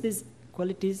 And once these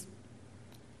qualities,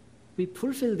 we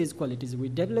fulfill these qualities, we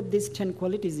develop these 10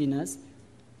 qualities in us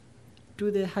to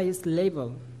the highest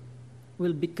level,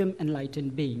 we'll become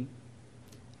enlightened being.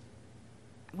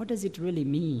 What does it really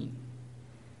mean?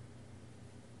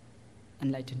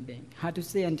 Enlightened being. Hard to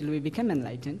say until we become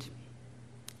enlightened,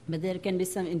 but there can be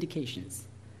some indications.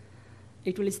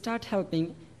 It will start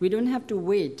helping. We don't have to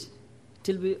wait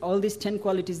till all these 10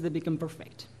 qualities, they become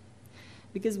perfect.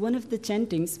 Because one of the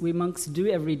chantings we monks do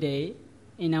every day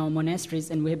in our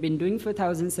monasteries, and we have been doing for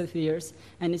thousands of years,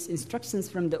 and it's instructions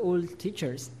from the old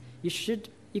teachers.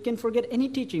 You can forget any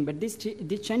teaching, but these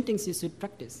chantings you should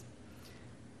practice.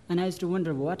 And I used to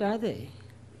wonder, what are they?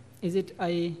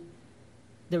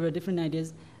 There were different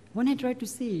ideas. When I tried to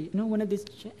see, one of these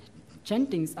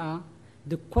chantings are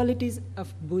the qualities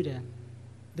of Buddha,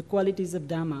 the qualities of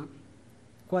Dhamma,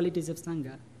 qualities of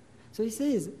Sangha. So he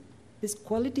says, these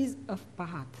qualities of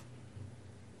path.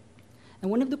 And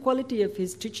one of the quality of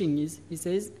his teaching is, he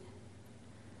says,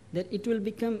 that it will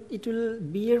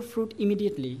bear fruit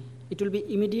immediately. It will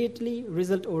be immediately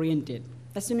result-oriented.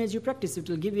 As soon as you practice, it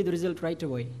will give you the result right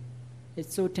away.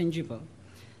 It's so tangible.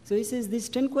 So he says these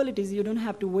 10 qualities, you don't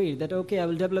have to wait that, okay, I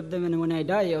will develop them and when I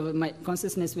die, my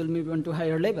consciousness will move on to a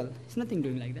higher level. It's nothing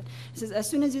doing like that. He says as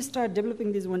soon as you start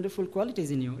developing these wonderful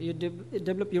qualities in you, you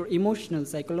develop your emotional,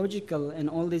 psychological, and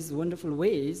all these wonderful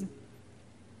ways,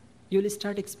 you will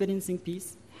start experiencing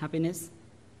peace, happiness,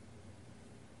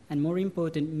 and more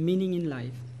important, meaning in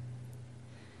life.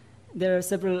 There are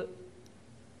several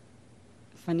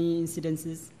funny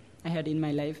incidences I had in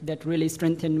my life that really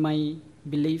strengthened my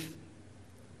belief,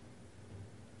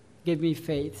 gave me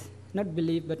faith, not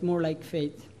belief, but more like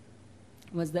faith,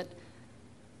 was that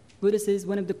Buddha says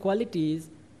one of the qualities,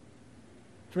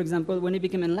 for example, when you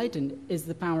become enlightened, is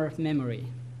the power of memory.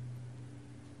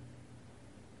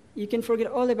 You can forget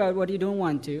all about what you don't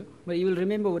want to, but you will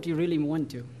remember what you really want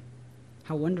to.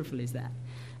 How wonderful is that?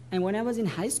 And when I was in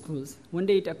high schools, one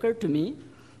day it occurred to me,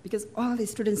 because all the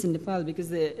students in Nepal, because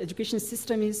the education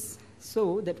system is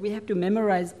so that we have to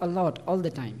memorize a lot all the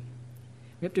time.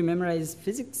 We have to memorize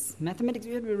physics, mathematics,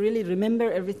 we have to really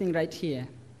remember everything right here.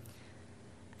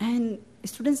 And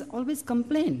students always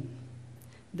complain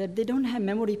that they don't have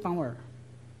memory power.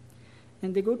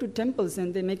 And they go to temples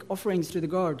and they make offerings to the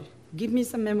god. Give me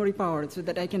some memory power so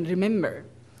that I can remember.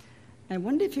 And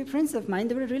one day a few friends of mine,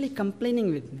 they were really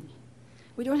complaining with me.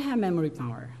 We don't have memory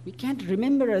power. We can't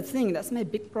remember a thing. That's my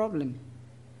big problem.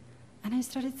 And I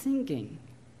started thinking,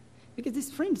 because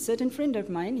this certain friend of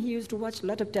mine, he used to watch a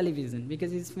lot of television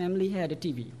because his family had a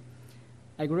TV.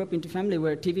 I grew up into a family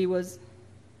where TV was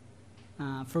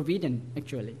forbidden,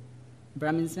 actually.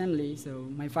 Brahmin family, so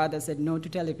my father said no to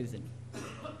television.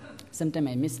 Sometime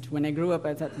I missed. When I grew up,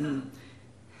 I thought,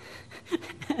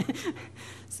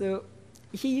 So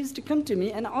he used to come to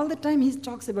me, and all the time he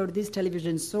talks about this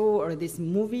television show or this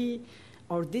movie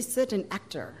or this certain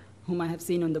actor whom I have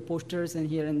seen on the posters and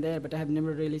here and there, but I have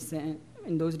never really seen,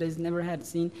 in those days, never had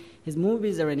seen his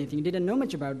movies or anything, didn't know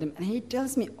much about them, and he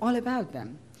tells me all about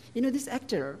them. This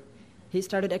actor, he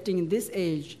started acting in this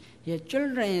age, he had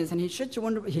children, and he's such a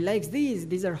wonderful, he likes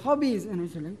these are hobbies, and I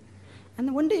said, like, and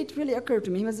then one day it really occurred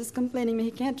to me, he was just complaining he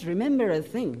can't remember a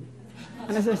thing.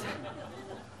 And I said,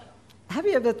 have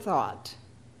you ever thought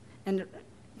and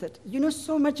that you know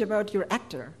so much about your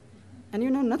actor and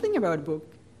you know nothing about book?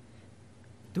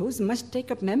 Those must take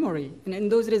up memory. And in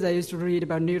those days I used to read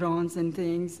about neurons and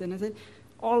things, and I said,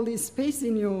 all this space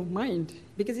in your mind,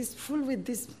 because it's full with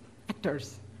these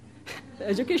actors. The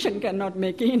education cannot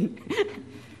make in.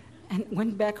 And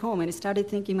went back home and started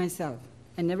thinking myself.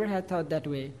 I never had thought that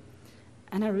way.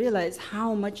 And I realized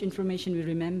how much information we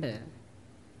remember.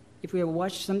 If we have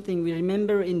watched something, we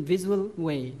remember in visual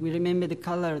way. We remember the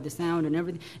color, the sound, and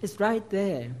everything. It's right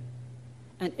there.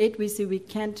 And yet we see we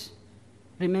can't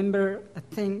remember a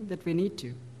thing that we need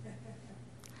to.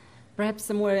 Perhaps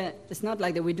somewhere, it's not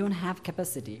like that we don't have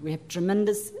capacity. We have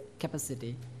tremendous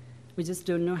capacity. We just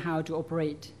don't know how to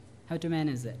operate, how to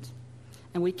manage that.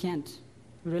 And we can't,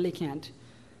 we really can't,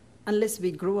 unless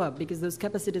we grow up, because those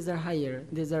capacities are higher,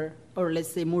 these are, or let's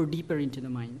say more deeper into the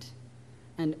mind.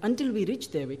 And until we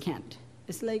reach there, we can't.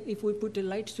 It's like if we put a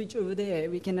light switch over there,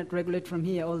 we cannot regulate from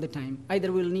here all the time.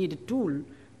 Either we'll need a tool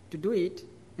to do it,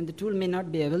 and the tool may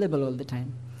not be available all the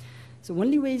time. So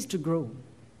only way is to grow.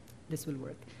 This will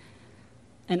work.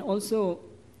 And also,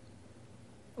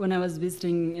 when I was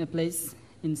visiting a place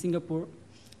in Singapore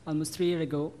almost 3 years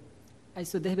ago, I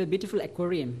saw they have a beautiful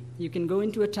aquarium. You can go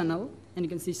into a tunnel, and you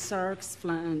can see sharks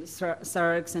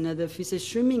and other fishes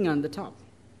swimming on the top.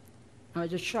 I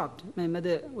was just shocked. My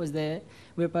mother was there.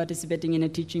 We were participating in a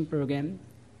teaching program,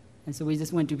 and so we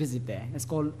just went to visit there. It's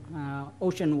called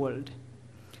Ocean World.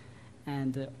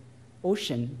 And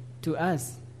ocean, to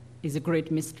us, is a great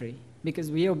mystery,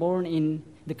 because we are born in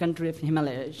the country of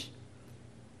Himalayas.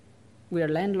 We are a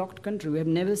landlocked country. We have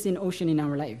never seen ocean in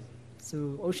our life.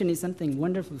 So ocean is something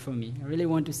wonderful for me. I really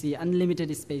want to see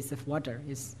unlimited space of water.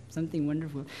 It's something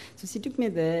wonderful. So she took me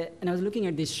there, and I was looking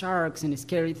at these sharks and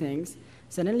scary things.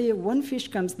 Suddenly, one fish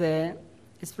comes there.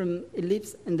 It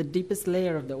lives in the deepest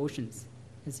layer of the oceans,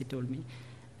 as he told me.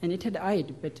 And it had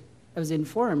eyed, but I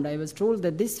was told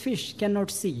that this fish cannot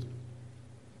see.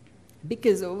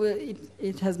 Because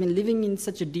it has been living in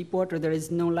such a deep water, there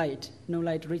is no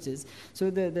light reaches.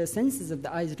 So the senses of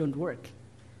the eyes don't work.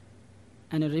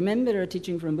 And I remember a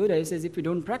teaching from Buddha, he says, if you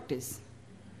don't practice,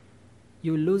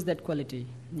 you will lose that quality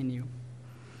in you.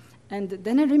 And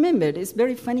then I remembered, it's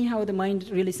very funny how the mind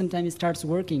really sometimes starts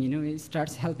working, it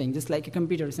starts helping, just like a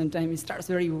computer. Sometimes it starts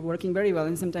working very well,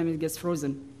 and sometimes it gets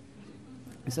frozen.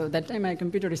 So that time my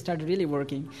computer started really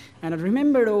working. And I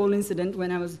remember the whole incident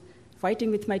when I was fighting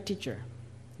with my teacher.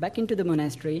 Back into the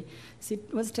monastery, she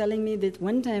was telling me that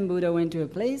one time Buddha went to a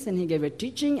place and he gave a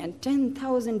teaching, and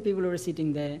 10,000 people were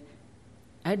sitting there.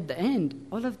 At the end,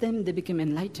 all of them, they became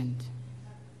enlightened.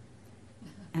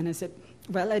 And I said,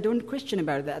 well, I don't question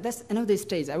about that. That's another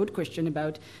stage. I would question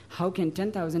about how can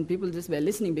 10,000 people just by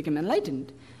listening become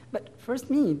enlightened. But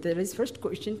there is first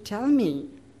question, tell me,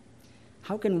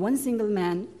 how can one single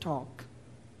man talk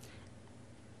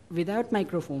without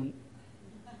microphone?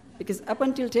 Because up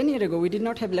until 10 years ago, we did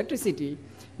not have electricity,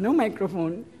 no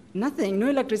microphone, nothing, no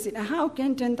electricity. How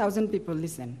can 10,000 people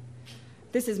listen?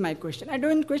 This is my question. I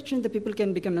don't question the people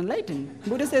can become enlightened.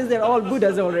 Buddha says they're all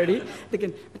Buddhas already. They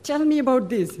can, tell me about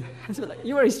this. I said,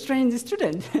 you are a strange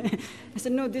student. I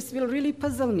said, no, this will really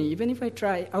puzzle me. Even if I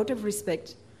try, out of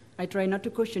respect, I try not to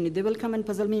question it. They will come and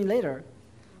puzzle me later.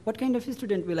 What kind of a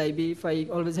student will I be if I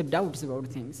always have doubts about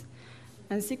things?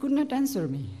 And she could not answer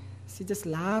me. She just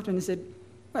laughed and said,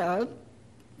 well,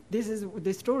 this is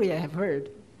the story I have heard.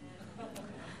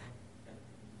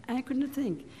 I could not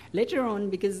think. Later on,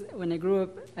 because when I grew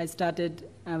up, I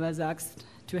was asked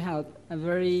to help a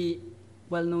very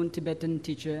well-known Tibetan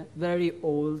teacher, very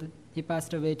old. He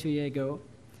passed away 2 years ago.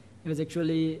 He was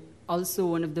actually also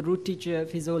one of the root teachers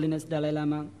of His Holiness Dalai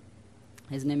Lama.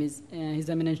 His name is His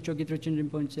Eminence Chogit Rinchen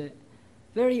Rinpoche.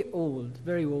 Very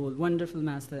old, wonderful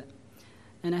master.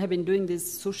 And I have been doing these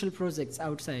social projects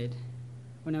outside.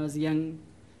 When I was young,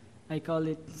 I call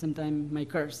it sometimes my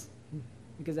curse,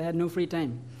 because I had no free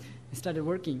time. I started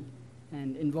working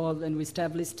and involved, and we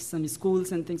established some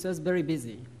schools and things, so I was very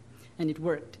busy, and it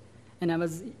worked. And I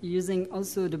was using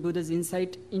also the Buddha's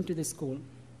insight into the school,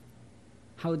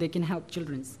 how they can help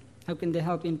children, how can they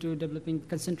help into developing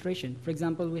concentration. For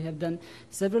example, we have done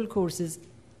several courses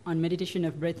on meditation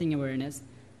of breathing awareness,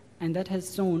 and that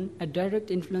has shown a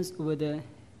direct influence over the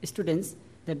students,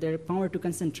 that their power to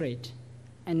concentrate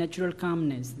and natural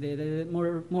calmness, they're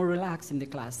more relaxed in the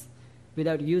class,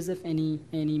 without use of any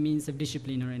means of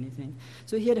discipline or anything.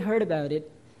 So he had heard about it,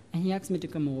 and he asked me to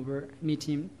come over, meet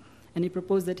him, and he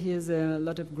proposed that he has a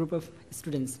lot of group of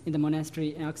students in the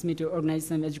monastery, and asked me to organize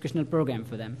some educational program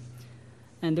for them.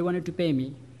 And they wanted to pay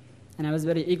me, and I was a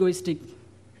very egoistic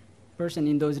person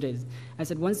in those days. I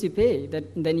said, once you pay,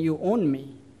 then you own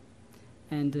me.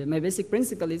 And my basic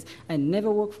principle is, I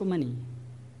never work for money.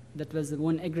 That was the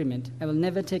one agreement. I will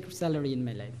never take salary in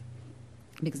my life.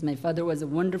 Because my father was a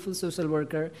wonderful social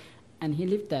worker, and he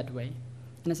lived that way.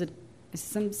 And I said,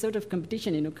 some sort of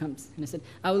competition, comes. And I said,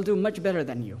 I will do much better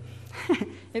than you.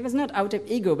 It was not out of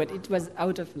ego, but it was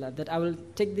out of love, that I will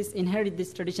inherit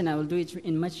this tradition, I will do it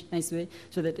in much nice way,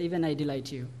 so that even I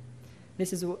delight you.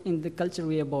 This is in the culture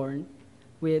we are born.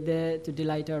 We are there to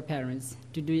delight our parents,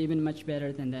 to do even much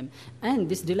better than them. And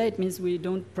this delight means we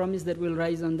don't promise that we'll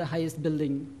rise on the highest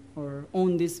building or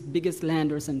own this biggest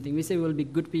land or something. We say we'll be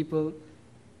good people,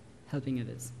 helping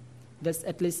others. That's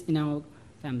at least in our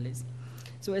families.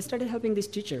 So I started helping this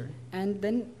teacher, and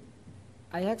then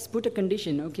I asked, put a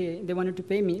condition. Okay, they wanted to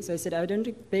pay me. So I said, I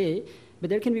don't pay, but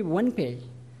there can be one pay,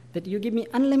 that you give me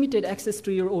unlimited access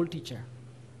to your old teacher,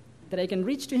 that I can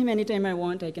reach to him anytime I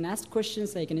want, I can ask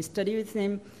questions, I can study with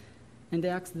him. And they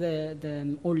asked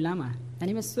the old Lama, and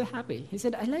he was so happy. He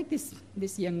said, I like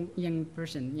this young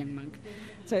person, young monk.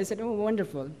 So I said, oh,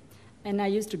 wonderful. And I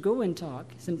used to go and talk,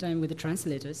 sometime with the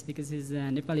translators, because his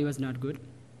Nepali was not good.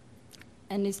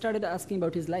 And he started asking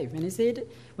about his life. And he said,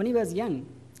 when he was young,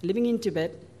 living in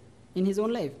Tibet, in his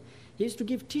own life, he used to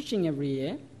give teaching every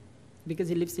year, because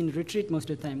he lives in retreat most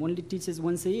of the time, only teaches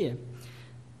once a year.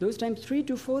 Those times, 3,000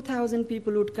 to 4,000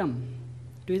 people would come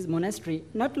to his monastery,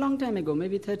 not long time ago,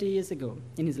 maybe 30 years ago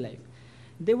in his life.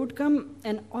 They would come,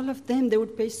 and all of them, they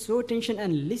would pay so attention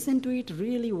and listen to it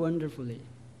really wonderfully.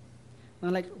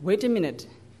 I'm like, wait a minute.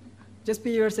 Just a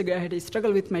few years ago, I had a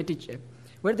struggle with my teacher.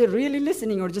 Were they really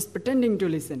listening or just pretending to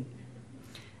listen?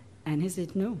 And he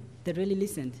said, no, they really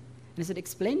listened. And I said,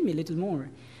 explain me a little more.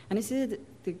 And he said,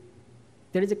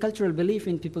 there is a cultural belief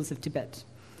in peoples of Tibet.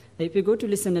 If you go to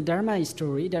listen to Dharma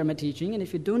story, Dharma teaching, and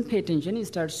if you don't pay attention, you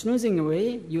start snoozing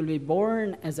away, you'll be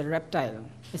born as a reptile,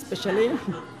 especially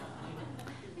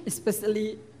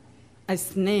a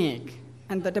snake,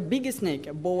 and that a big snake,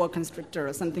 a boa constrictor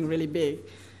or something really big.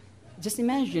 Just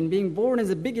imagine being born as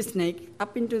a big snake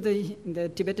up into the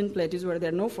Tibetan plateaus where there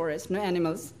are no forests, no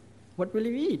animals. What will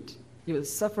you eat? You will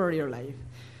suffer your life.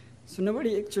 So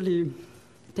nobody actually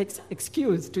takes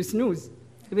excuse to snooze.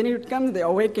 When it comes, they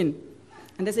awaken.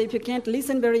 And they say, if you can't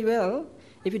listen very well,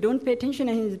 if you don't pay attention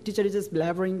and the teacher is just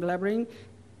blabbering,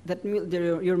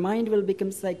 your mind will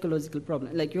become psychological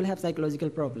problem. Like you'll have psychological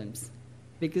problems.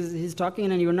 Because he's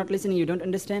talking and you're not listening, you don't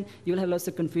understand, you'll have lots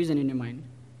of confusion in your mind.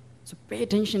 So pay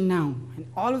attention now. And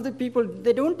all of the people,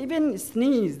 they don't even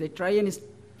sneeze. They try and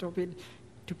stop it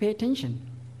to pay attention.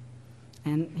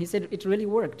 And he said it really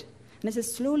worked. And I said,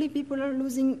 slowly people are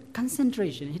losing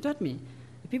concentration. He taught me.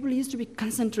 People used to be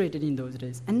concentrated in those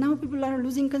days. And now people are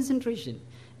losing concentration.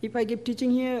 If I give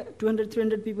teaching here, 200,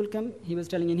 300 people come, he was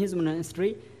telling in his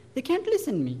monastery, they can't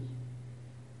listen to me.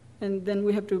 And then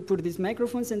we have to put these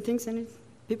microphones and things, and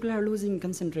people are losing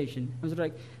concentration. I was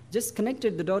like, just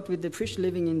connected the dot with the fish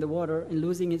living in the water and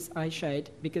losing its eyesight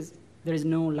because there is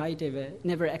no light ever,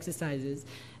 never exercises.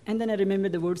 And then I remember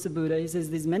the words of Buddha. He says,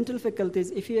 these mental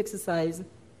faculties, if you exercise,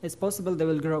 it's possible they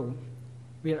will grow.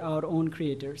 We are our own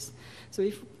creators. So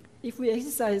if we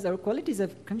exercise our qualities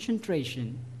of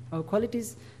concentration, our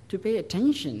qualities to pay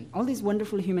attention, all these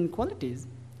wonderful human qualities,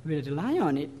 we rely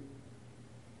on it,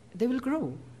 they will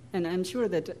grow. And I'm sure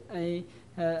that I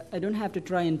don't have to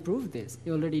try and prove this.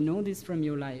 You already know this from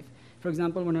your life. For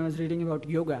example, when I was reading about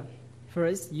yoga,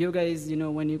 first, yoga is,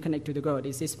 when you connect to the God,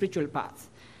 it's a spiritual path.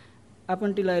 Up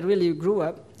until I really grew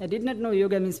up, I did not know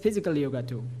yoga means physical yoga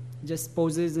too, just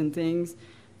poses and things.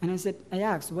 And I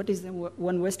asked, what is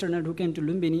one Westerner who came to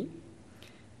Lumbini?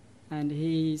 And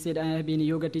he said, I have been a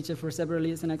yoga teacher for several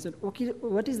years. And I said, okay,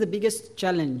 what is the biggest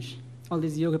challenge all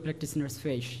these yoga practitioners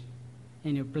face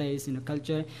in your place, in your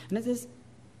culture? And I said,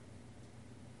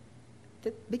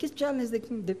 the biggest challenge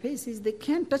they face is they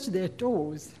can't touch their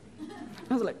toes.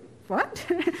 I was like, what?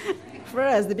 For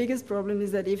us, the biggest problem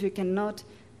is that if you cannot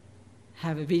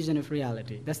have a vision of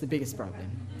reality, that's the biggest problem.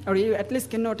 Or you at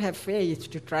least cannot have faith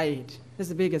to try it. That's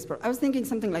the biggest problem. I was thinking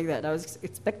something like that. I was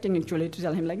expecting actually to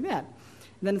tell him like that.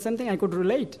 Then something I could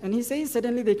relate. And he says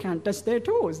suddenly they can't touch their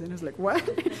toes. And I was like, what?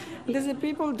 And they said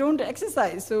people don't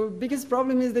exercise. So biggest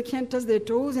problem is they can't touch their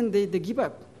toes and they give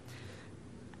up.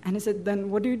 And I said, then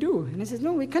what do you do? And he says,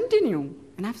 no, we continue.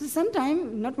 And after some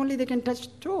time, not only they can touch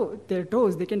their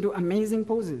toes, they can do amazing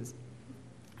poses,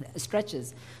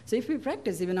 stretches. So if we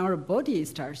practice, even our body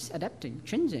starts adapting,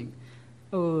 changing.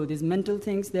 Oh, these mental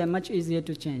things, they are much easier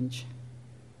to change.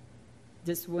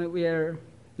 Just when we are,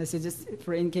 let's say just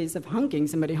for in case of honking,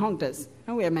 somebody honked us.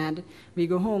 Oh, we are mad. We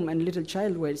go home and a little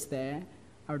child waits there,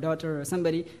 our daughter or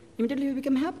somebody, immediately we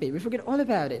become happy. We forget all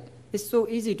about it. It's so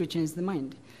easy to change the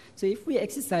mind. So if we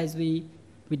exercise, we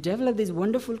develop these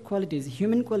wonderful qualities,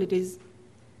 human qualities,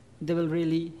 they will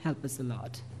really help us a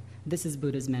lot. This is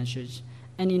Buddha's message.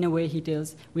 And in a way, he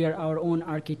tells, we are our own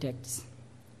architects.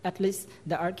 At least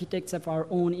the architects of our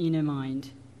own inner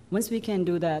mind. Once we can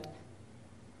do that,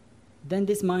 then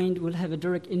this mind will have a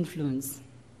direct influence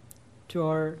to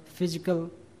our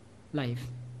physical life,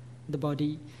 the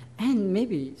body, and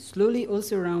maybe slowly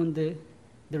also around the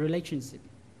relationship,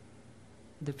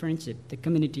 the friendship, the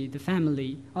community, the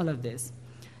family, all of this.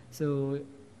 So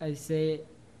I say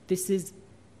this is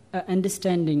an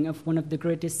understanding of one of the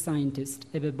greatest scientists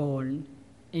ever born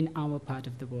in our part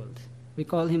of the world. We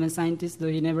call him a scientist, though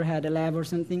he never had a lab or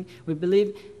something. We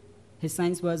believe his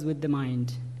science was with the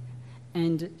mind.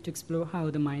 and to explore how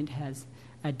the mind has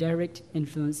a direct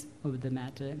influence over the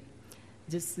matter.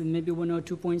 Just maybe 1 or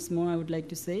 2 points more I would like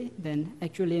to say, then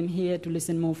actually I'm here to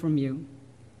listen more from you,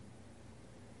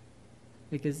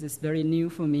 because it's very new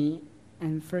for me,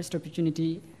 and first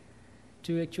opportunity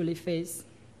to actually face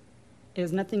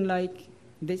is nothing like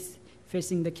this,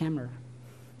 facing the camera.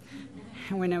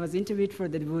 When I was interviewed for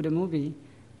the Buddha movie,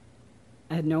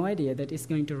 I had no idea that it's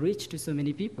going to reach to so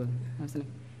many people. I was like,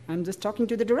 I'm just talking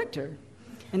to the director,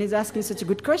 and he's asking such a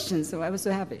good question, so I was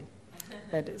so happy.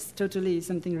 That it's totally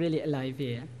something really alive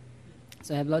here.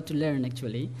 So I have a lot to learn,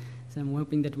 actually. So I'm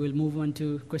hoping that we'll move on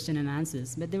to question and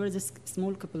answers. But there were just a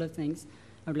small couple of things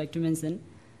I would like to mention,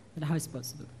 that how it's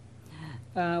possible.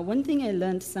 One thing I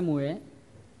learned somewhere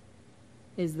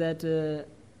is that a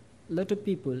lot of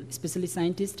people, especially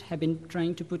scientists, have been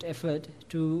trying to put effort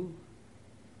to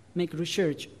make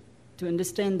research to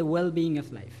understand the well-being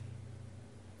of life.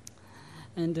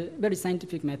 And a very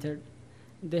scientific method.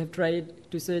 They have tried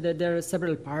to say that there are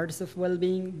several parts of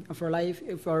well-being of our life.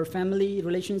 If our family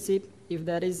relationship, if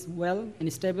that is well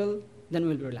and stable, then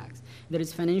we'll relax. There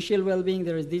is financial well-being,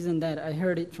 there is this and that. I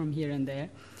heard it from here and there.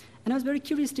 And I was very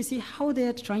curious to see how they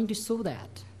are trying to show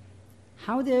that,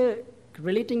 how they're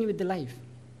relating with the life.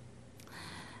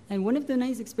 And one of the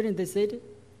nice experience they said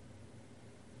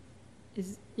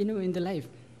is, in the life,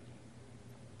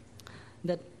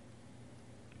 that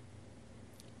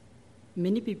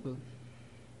many people,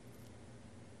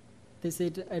 they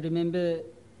said, I remember,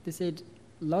 they said,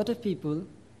 a lot of people,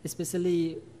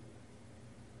 especially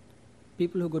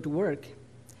people who go to work,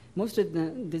 most of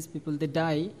these people, they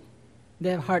die,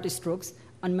 they have heart strokes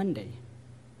on Monday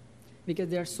because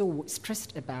they are so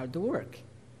stressed about the work.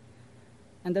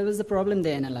 And that was the problem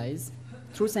they analyzed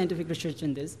through scientific research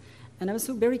in this. And I was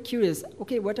so very curious,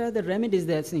 okay, what are the remedies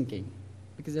they're thinking?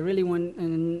 Because I really want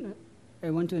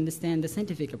to understand the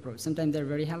scientific approach. Sometimes they're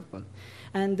very helpful.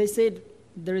 And they said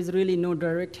there is really no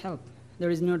direct help. There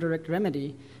is no direct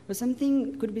remedy. But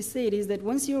something could be said is that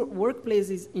once your workplace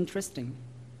is interesting,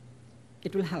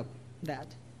 it will help that.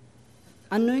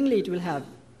 Unknowingly, it will have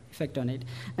effect on it.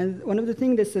 And one of the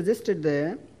things they suggested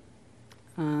there,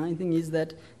 I think, is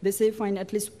that they say find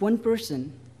at least one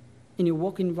person in your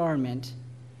work environment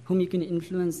whom you can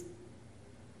influence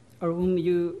or whom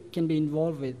you can be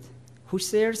involved with, who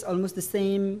shares almost the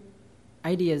same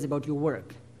ideas about your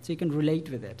work, so you can relate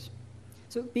with it.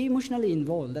 So be emotionally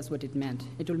involved, that's what it meant.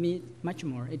 It will mean much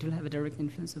more. It will have a direct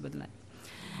influence over the life.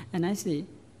 And I see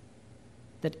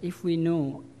that if we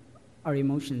know our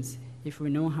emotions, if we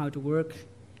know how to work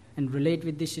and relate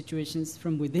with these situations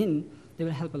from within, they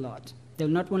will help a lot. They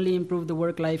will not only improve the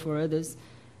work life for others,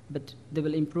 but they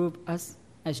will improve us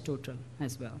as total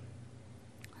as well.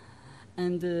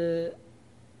 And a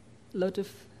lot of,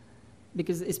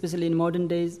 because especially in modern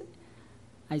days,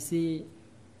 I see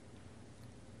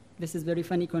this is very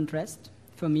funny contrast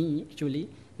for me, actually,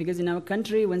 because in our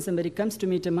country, when somebody comes to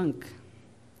meet a monk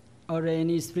or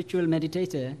any spiritual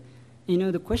meditator,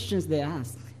 the questions they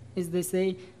ask is they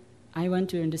say, I want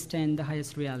to understand the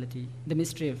highest reality, the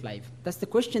mystery of life. That's the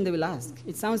question they will ask.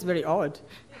 It sounds very odd,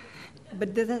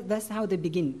 but that's how they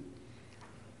begin.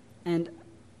 And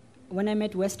when I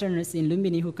met Westerners in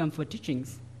Lumbini who come for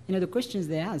teachings, the questions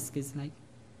they ask is like,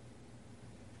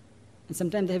 and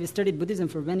sometimes they have studied Buddhism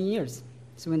for many years.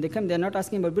 So when they come, they're not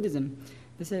asking about Buddhism.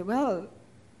 They say, well,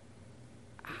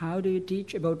 how do you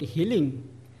teach about healing?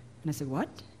 And I said, what?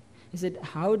 He said,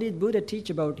 how did Buddha teach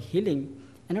about healing?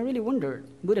 And I really wondered.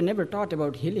 Buddha never taught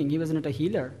about healing. He was not a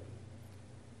healer.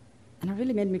 And it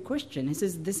really made me question. He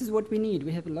says, this is what we need.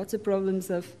 We have lots of problems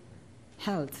of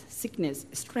health, sickness,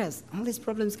 stress, all these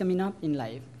problems coming up in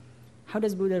life. How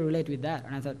does Buddha relate with that?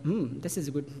 And I thought, this is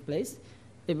a good place.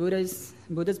 If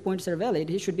Buddha's points are valid,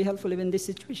 he should be helpful even in this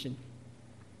situation.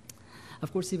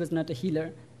 Of course, he was not a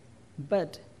healer,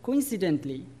 but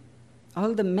coincidentally,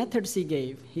 all the methods he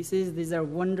gave, he says these are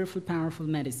wonderful, powerful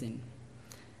medicine.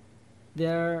 They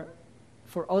are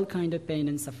for all kind of pain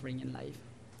and suffering in life.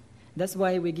 That's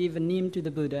why we give a name to the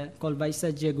Buddha called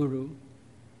Vaisajya Guru,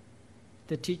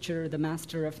 the teacher, the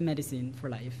master of medicine for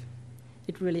life.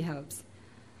 It really helps.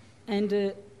 And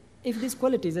if these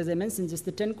qualities, as I mentioned, just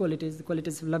the 10 qualities, the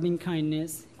qualities of loving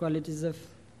kindness, qualities of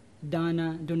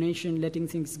dana, donation, letting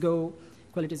things go,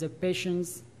 qualities of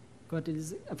patience,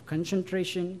 qualities of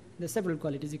concentration. There are several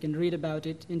qualities. You can read about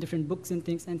it in different books and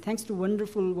things. And thanks to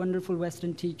wonderful, wonderful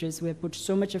Western teachers who have put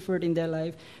so much effort in their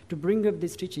life to bring up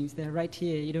these teachings. They're right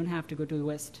here. You don't have to go to the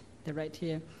West. They're right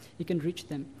here. You can reach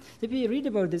them. So if you read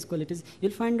about these qualities,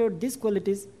 you'll find out these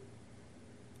qualities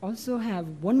also have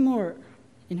one more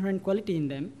inherent quality in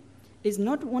them, is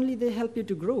not only they help you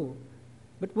to grow,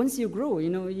 but once you grow,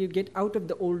 you get out of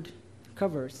the old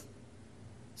covers.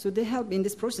 So they help in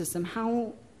this process. Somehow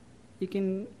you can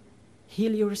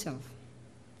heal yourself.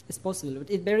 It's possible, but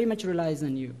it very much relies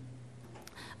on you.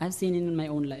 I've seen it in my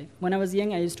own life. When I was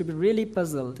young, I used to be really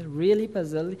puzzled,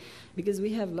 because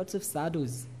we have lots of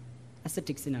sadhus,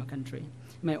 ascetics in our country.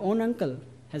 My own uncle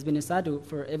has been a sadhu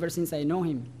ever since I know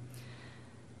him.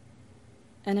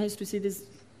 And I used to see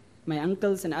my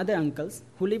uncles and other uncles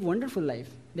who live wonderful life.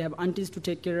 They have aunties to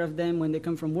take care of them. When they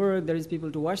come from work, there is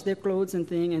people to wash their clothes and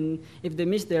thing. And if they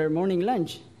miss their morning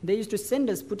lunch, they used to send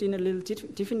us, put in a little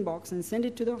tiffin box and send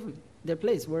it to their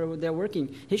place where they're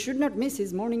working. He should not miss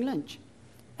his morning lunch.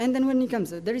 And then when he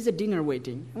comes, there is a dinner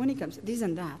waiting. When he comes, this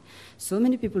and that. So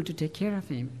many people to take care of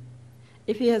him.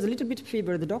 If he has a little bit of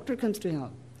fever, the doctor comes to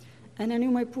help. And I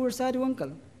knew my poor sadhu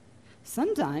uncle.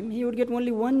 Sometimes he would get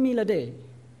only one meal a day.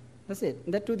 That's it.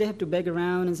 That too, they have to beg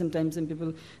around, and sometimes some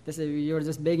people, they say, you're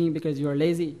just begging because you are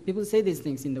lazy. People say these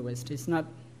things in the West. It's not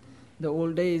the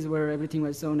old days where everything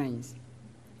was so nice.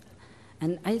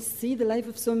 And I see the life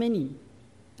of so many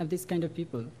of this kind of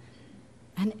people.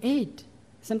 And 8.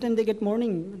 Sometimes they get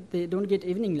morning, they don't get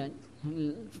evening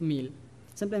meal.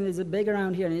 Sometimes there's a beg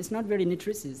around here, and it's not very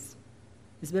nutritious.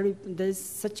 There's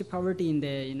such a poverty in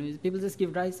there, people just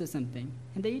give rice or something,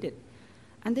 and they eat it.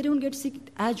 And they don't get sick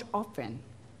as often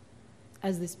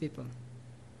as these people.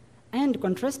 And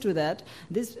contrast to that,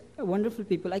 these wonderful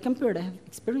people, I have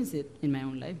experienced it in my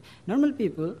own life. Normal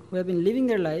people who have been living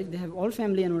their life, they have all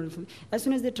family and wonderful, as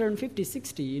soon as they turn 50,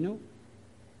 60,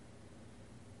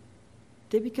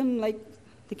 they become like,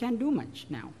 they can't do much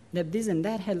now. They have this and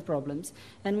that health problems.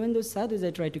 And when those sadhus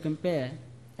I try to compare,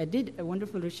 I did a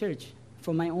wonderful research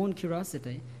for my own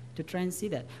curiosity to try and see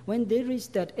that. When they reach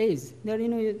that age,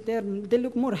 they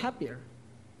look more happier.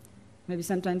 Maybe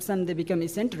sometimes some they become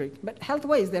eccentric, but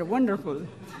health-wise they're wonderful.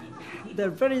 They're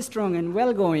very strong and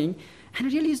well-going. And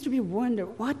it really used to be wonder,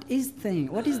 what is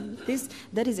this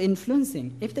that is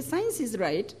influencing? If the science is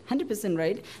right, 100%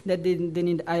 right, that they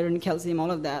need iron, calcium, all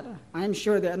of that, I'm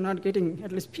sure they are not getting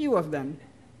at least few of them.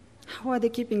 How are they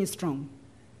keeping it strong?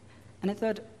 And I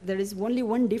thought there is only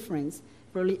one difference,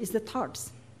 probably, is the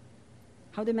thoughts,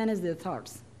 how they manage their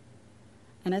thoughts.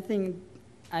 And I think,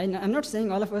 I'm not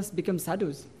saying all of us become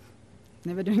sadhus.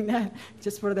 Never doing that.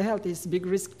 Just for the health, it's big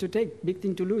risk to take, big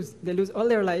thing to lose. They lose all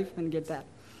their life and get that.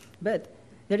 But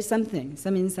there is some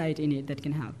insight in it that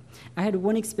can help. I had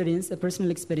one experience, a personal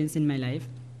experience in my life.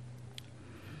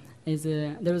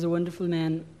 There was a wonderful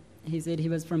man, he said he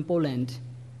was from Poland,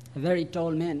 a very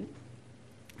tall man.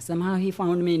 Somehow he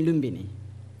found me in Lumbini.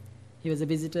 He was a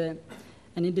visitor,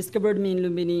 and he discovered me in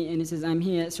Lumbini, and he says, I'm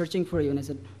here searching for you. And I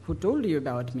said, who told you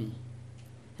about me?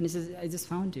 And he says, I just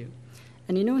found you.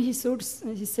 And he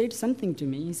said something to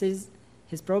me. He says,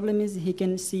 his problem is he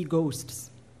can see ghosts.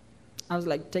 I was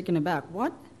like taken aback.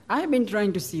 What? I have been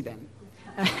trying to see them.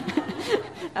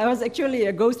 I was actually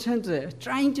a ghost hunter,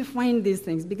 trying to find these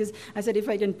things, because I said, if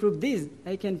I can prove this,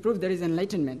 I can prove there is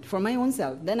enlightenment for my own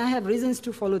self. Then I have reasons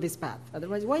to follow this path.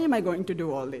 Otherwise, why am I going to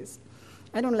do all this?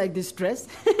 I don't like this stress.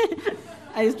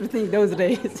 I used to think those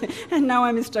days, and now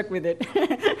I'm stuck with it.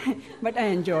 But I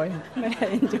enjoy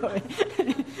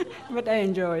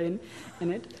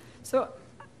in it. So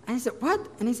I said, what?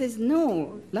 And he says,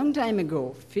 no, long time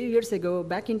ago, a few years ago,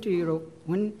 back into Europe,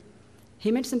 when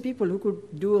he met some people who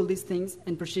could do all these things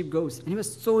and perceive ghosts. And he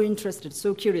was so interested,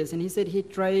 so curious. And he said he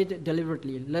tried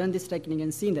deliberately, learned this technique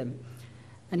and seen them.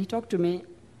 And he talked to me,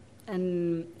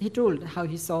 and he told how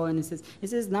he saw, and he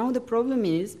says, now the problem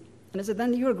is, and I said,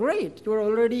 then you're great. You're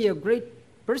already a great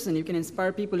person. You can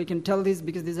inspire people. You can tell this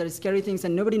because these are scary things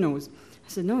and nobody knows. I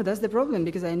said, no, that's the problem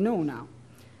because I know now.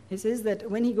 He says that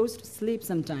when he goes to sleep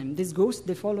sometime, these ghosts,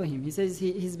 they follow him. He says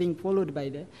he's being followed by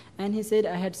them. And he said,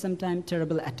 I had sometimes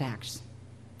terrible attacks.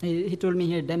 He told me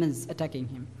he had demons attacking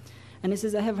him. And he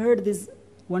says, I have heard these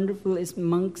wonderful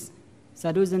monks,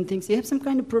 sadhus and things. You have some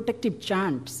kind of protective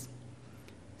chants,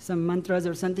 some mantras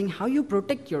or something, how you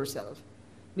protect yourself.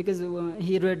 Because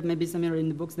he read maybe somewhere in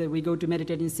the books that we go to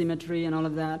meditate in cemetery and all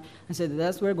of that. I said,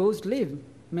 that's where ghosts live,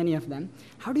 many of them.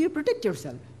 How do you protect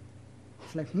yourself?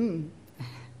 It's like,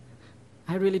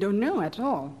 I really don't know at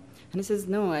all. And he says,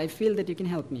 no, I feel that you can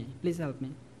help me. Please help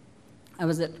me. I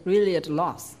was really at a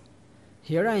loss.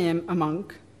 Here I am, a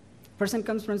monk. Person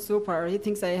comes from so far. He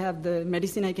thinks I have the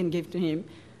medicine I can give to him,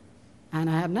 and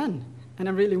I have none. And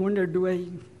I really wondered, do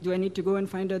I need to go and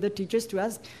find other teachers to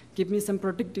ask, give me some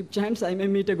protective chants, I may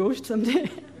meet a ghost someday.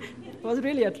 I was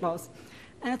really at loss.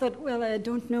 And I thought, well, I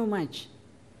don't know much.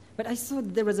 But I saw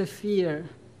there was a fear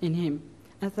in him.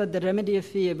 I thought the remedy of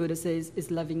fear, Buddha says,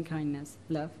 is loving kindness,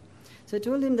 love. So I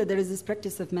told him that there is this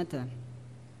practice of metta.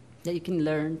 that you can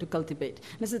learn to cultivate.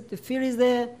 And I said, the fear is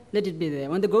there, let it be there.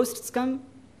 When the ghosts come,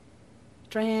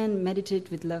 try and meditate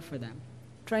with love for them.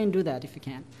 Try and do that if you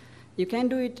can. You can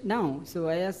do it now. So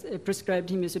I prescribed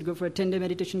him, you should go for a 10-day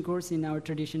meditation course in our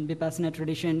tradition, Vipassana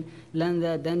tradition, learn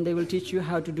that, then they will teach you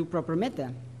how to do proper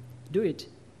metta. Do it.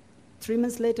 3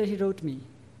 months later, he wrote me.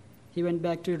 He went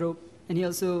back to Europe, and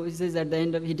he says at the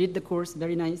end he did the course,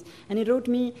 very nice, and he wrote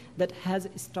me that has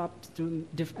stopped through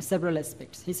several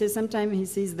aspects. He says sometimes he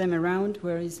sees them around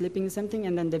where he's sleeping something,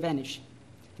 and then they vanish.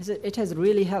 He said, it has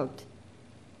really helped.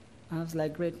 I was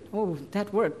like, great, oh,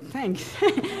 that worked, thanks.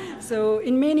 So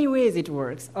in many ways it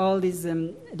works. All these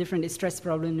different stress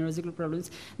problems, neurological problems,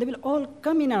 they will all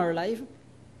come in our life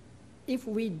if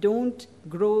we don't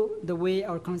grow the way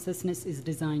our consciousness is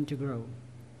designed to grow,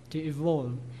 to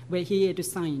evolve. We're here to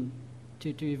shine,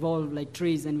 to evolve like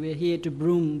trees, and we're here to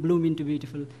bloom into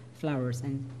beautiful flowers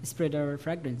and spread our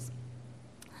fragrance.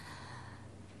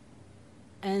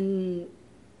 And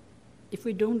if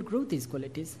we don't grow these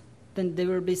qualities, then there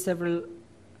will be several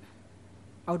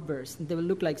outbursts. They will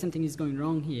look like something is going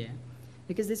wrong here.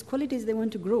 Because these qualities, they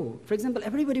want to grow. For example,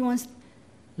 everybody wants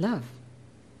love.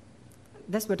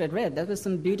 That's what I read. That was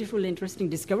some beautiful, interesting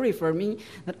discovery for me,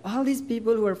 that all these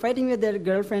people who are fighting with their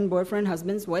girlfriend, boyfriend,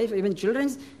 husbands, wife, even children,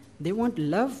 they want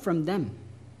love from them.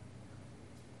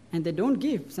 And they don't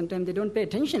give. Sometimes they don't pay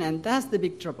attention, and that's the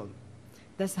big trouble.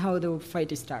 That's how the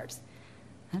fight starts.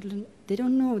 And they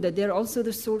don't know that they're also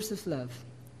the source of love.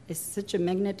 It's such a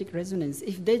magnetic resonance.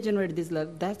 If they generate this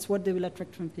love, that's what they will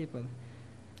attract from people.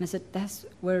 And I said, that's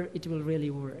where it will really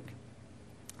work.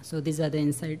 So these are the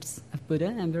insights of Buddha.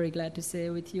 I'm very glad to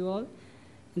share with you all.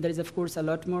 And there is, of course, a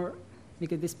lot more,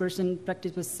 because this person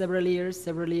practiced for several years,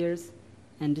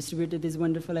 and distributed these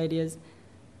wonderful ideas.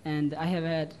 And I have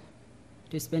had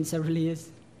to spend several years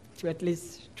to at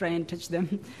least try and touch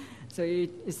them. So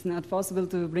it's not possible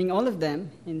to bring all of them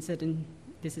in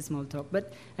this is small talk,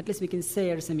 but at least we can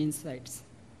share some insights.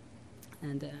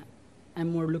 And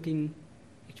I'm more looking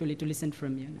actually to listen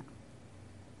from you now.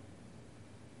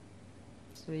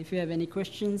 So if you have any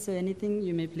questions or anything,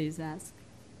 you may please ask.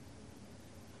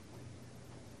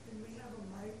 Can we have a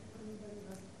mic for anybody who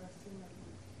has a question? That'd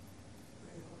be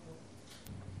very helpful.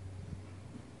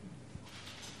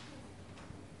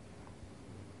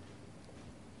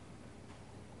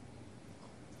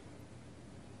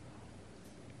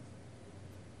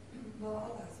 Well,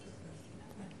 I'll ask a question.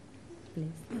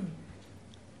 Please.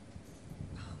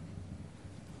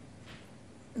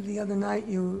 The other night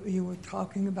you were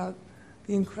talking about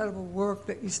the incredible work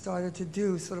that you started to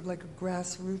do, sort of like a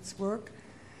grassroots work.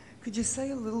 Could you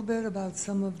say a little bit about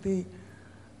some of the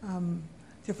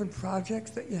different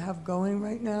projects that you have going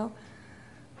right now?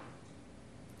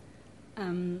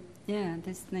 Yeah,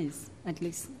 that's nice. At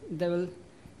least they will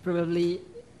probably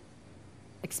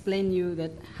explain you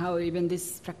that how even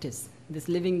this practice, this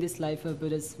living this life of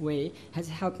Buddha's way, has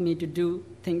helped me to do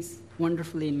things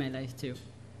wonderfully in my life too.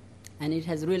 And it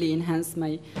has really enhanced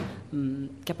my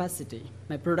capacity,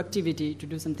 my productivity to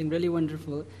do something really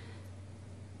wonderful.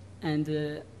 And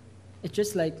it's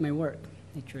just like my work,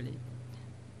 actually.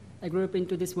 I grew up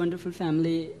into this wonderful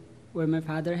family where my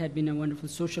father had been a wonderful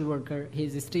social worker.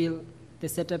 They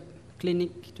set up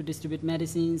clinic to distribute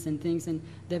medicines and things, and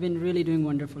they've been really doing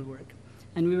wonderful work.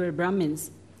 And we were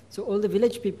Brahmins, so all the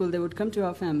village people, they would come to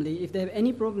our family. If they have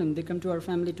any problem, they come to our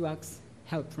family to ask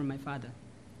help from my father.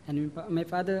 And my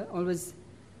father always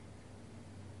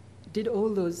did all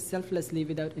those selflessly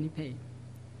without any pay.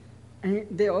 And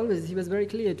he was very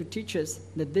clear to teach us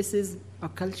that this is our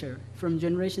culture. From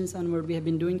generations onward we have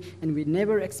been doing, and we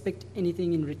never expect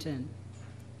anything in return.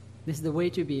 This is the way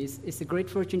to be. It's a great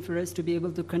fortune for us to be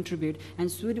able to contribute,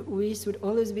 and we should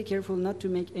always be careful not to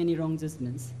make any wrong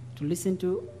judgments, to listen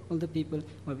to all the people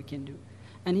what we can do.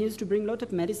 And he used to bring a lot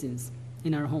of medicines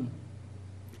in our home.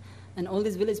 And all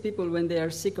these village people, when they are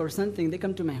sick or something, they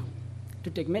come to my home to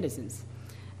take medicines.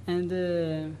 And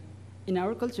in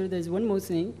our culture, there's one more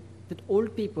thing, that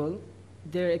old people,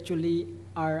 they actually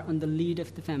are on the lead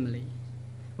of the family.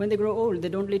 When they grow old, they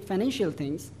don't lead financial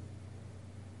things,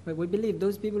 but we believe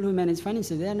those people who manage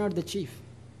finances, they are not the chief.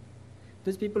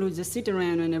 Those people who just sit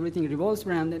around and everything revolves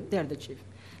around them, they are the chief.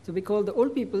 So we call the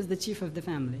old people the chief of the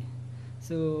family.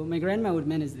 So my grandma would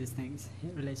manage these things,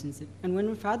 relationship. And when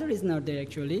my father is not there,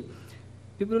 actually,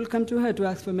 people will come to her to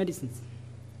ask for medicines.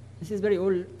 She's a very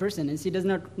old person, and she does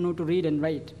not know to read and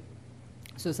write.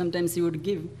 So sometimes she would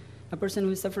give a person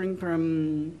who is suffering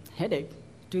from headache,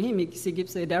 to him she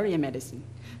gives a diarrhea medicine.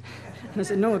 I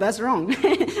said, no, that's wrong.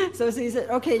 So she said,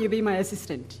 okay, you be my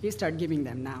assistant. You start giving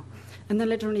them now. And then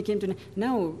later on he came to,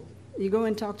 now you go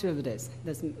and talk to Avades.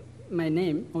 That's my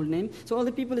name, old name. So all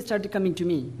the people started coming to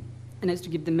me. And I used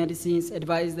to give them medicines,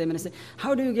 advise them, and I said,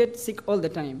 how do you get sick all the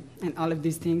time? And all of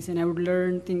these things. And I would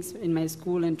learn things in my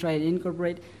school and try to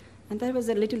incorporate. And that was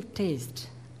a little taste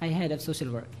I had of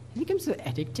social work. It became so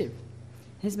addictive.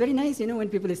 It's very nice, when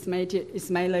people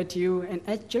smile at you. And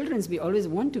as children, we always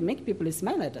want to make people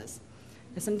smile at us.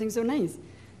 That's something so nice.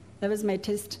 That was my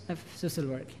taste of social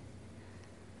work.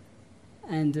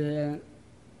 And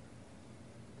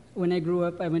when I grew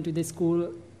up, I went to this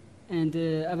school. And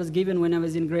I was given, when I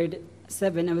was in grade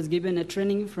 7, I was given a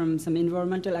training from some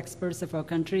environmental experts of our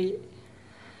country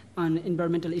on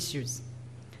environmental issues.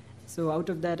 So out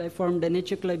of that, I formed a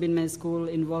nature club in my school,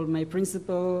 involved my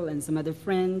principal and some other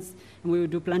friends, and we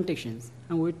would do plantations.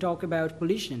 And we would talk about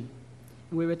pollution.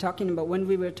 And when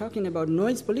we were talking about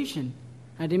noise pollution,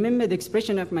 I remember the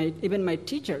expression of even my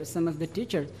teachers, some of the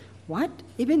teachers, what?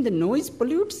 Even the noise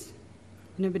pollutes?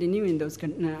 Nobody knew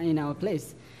in our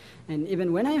place. And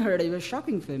even when I heard it was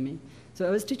shocking for me. So I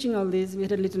was teaching all this. We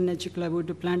had a little nature club. We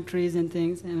would plant trees and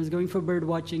things. And I was going for bird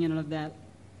watching and all of that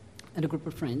at a group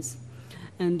of friends.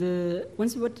 And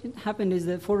once what happened is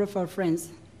that 4 of our friends,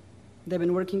 they've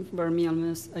been working for me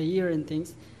almost a year and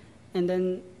things. And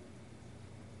then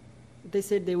they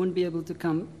said they won't be able to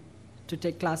come to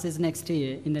take classes next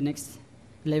year in the next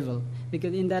level.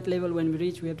 Because in that level, when we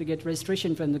reach, we have to get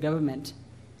registration from the government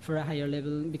for a higher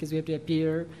level because we have to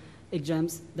appear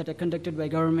exams that are conducted by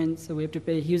government, so we have to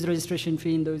pay a huge registration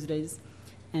fee in those days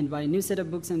and buy a new set of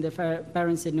books, and their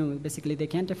parents said no, basically they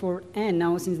can't afford, and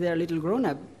now since they are a little grown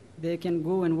up, they can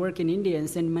go and work in India and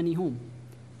send money home.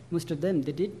 Most of them,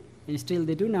 they did, and still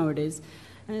they do nowadays.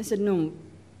 And I said, no,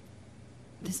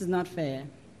 this is not fair.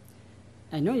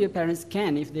 I know your parents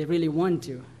can if they really want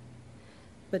to,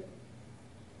 but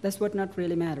that's what not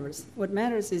really matters. What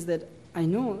matters is that I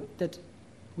know that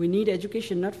we need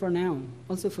education not for now,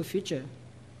 also for future.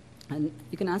 And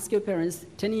you can ask your parents,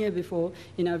 10 years before,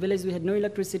 in our village we had no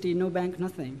electricity, no bank,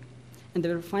 nothing. And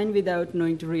they were fine without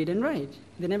knowing to read and write.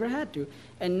 They never had to.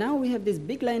 And now we have this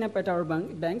big lineup at our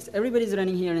banks. Everybody's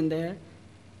running here and there.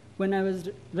 When I was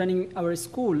running our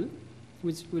school,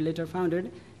 which we later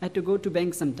founded, I had to go to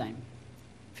bank sometime.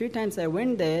 A few times I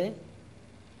went there,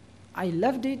 I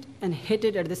loved it and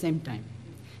hated it at the same time.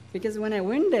 Because when I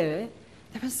went there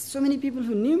were so many people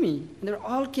who knew me. And they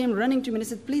all came running to me and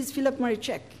said, please fill up my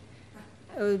check.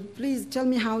 Please tell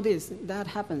me how that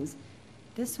happens.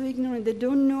 They're so ignorant. They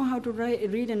don't know how to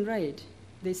read and write.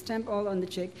 They stamp all on the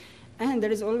check. And there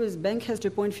is always, bank has to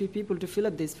appoint few people to fill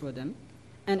up this for them.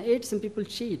 And 8, some people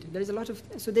cheat. There is a lot of,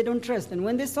 so they don't trust. And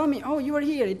when they saw me, oh, you are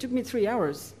here. It took me 3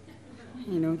 hours,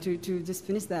 to just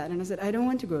finish that. And I said, I don't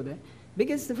want to go there.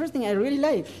 Because the first thing I really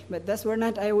like, but that's where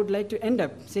not I would like to end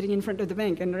up, sitting in front of the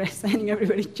bank and signing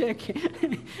everybody's check,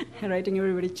 writing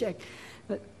everybody's check.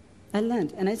 But I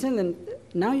learned, and I tell them,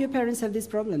 now your parents have this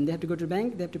problem. They have to go to the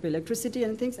bank, they have to pay electricity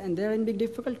and things, and they're in big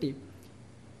difficulty.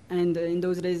 And in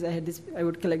those days, I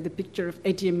would collect the picture of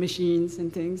ATM machines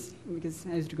and things, because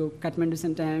I used to go Kathmandu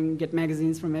sometime, get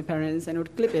magazines from my parents, and I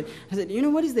would clip it. I said,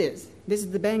 what is this? This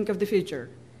is the bank of the future,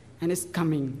 and it's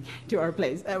coming to our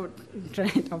place. I would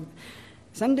try it out.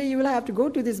 Someday you will have to go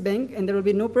to this bank and there will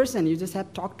be no person. You just have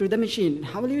to talk to the machine.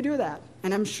 How will you do that?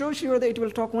 And I'm sure that it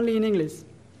will talk only in English.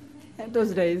 At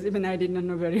those days, even I did not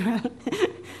know very well.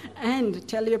 And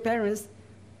tell your parents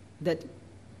that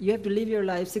you have to live your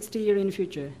life 60 years in the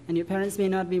future, and your parents may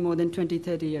not be more than 20,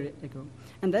 30 years ago.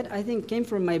 And that, I think, came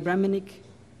from my Brahminic,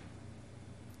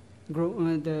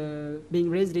 being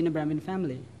raised in a Brahmin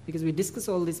family, because we discuss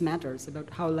all these matters about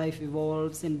how life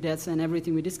evolves and deaths and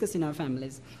everything we discuss in our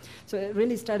families. So I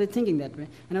really started thinking that way.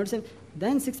 And I would say,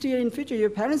 then 60 years in the future, your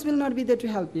parents will not be there to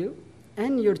help you,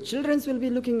 and your children will be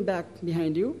looking back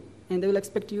behind you, and they will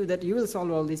expect you that you will solve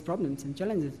all these problems and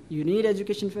challenges. You need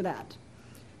education for that.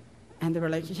 And they were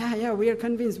like, yeah, we are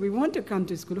convinced. We want to come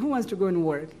to school. Who wants to go and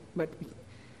work? And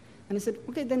I said,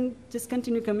 okay, then just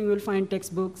continue coming. We'll find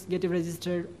textbooks, get you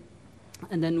registered.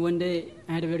 And then one day,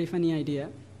 I had a very funny idea.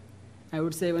 I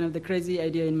would say one of the crazy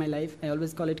idea in my life, I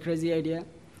always call it crazy idea,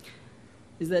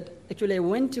 is that actually I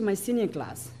went to my senior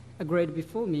class, a grade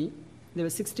before me. There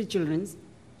were 60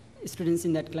 students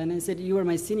in that class, and I said, you are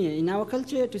my senior. In our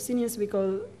culture, to seniors we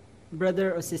call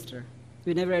brother or sister.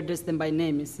 We never address them by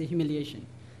name. It's a humiliation.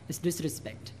 It's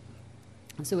disrespect.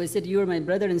 So I said, you are my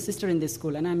brother and sister in this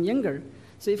school, and I'm younger.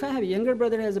 So if I have a younger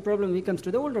brother who has a problem, he comes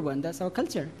to the older one. That's our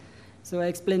culture. So I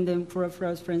explained them for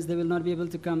our friends, they will not be able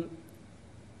to come.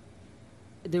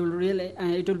 It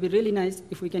will be really nice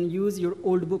if we can use your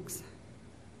old books,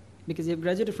 because you have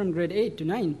graduated from grade 8 to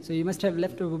 9, so you must have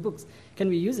leftover books. Can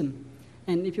we use them?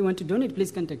 And if you want to donate,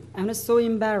 please contact. I was so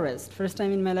embarrassed. First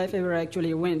time in my life I ever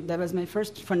actually went. That was my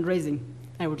first fundraising,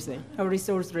 I would say, or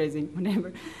resource raising,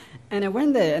 whatever. And I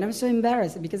went there, and I was so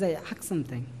embarrassed because I asked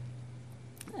something.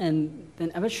 And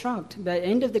then I was shocked. By the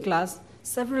end of the class,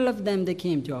 several of them, they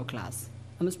came to our class.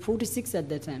 Almost 46 at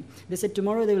that time. They said,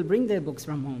 tomorrow they will bring their books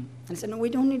from home. And I said, no,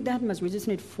 we don't need that much. We just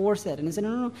need 4 sets. And I said,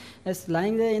 no, it's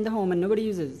lying there in the home and nobody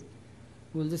uses.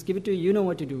 We'll just give it to you. You know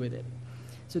what to do with it.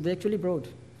 So they actually brought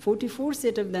 44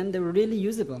 sets of them. They were really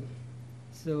usable.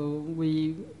 So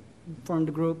we formed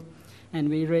a group, and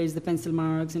we raised the pencil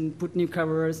marks and put new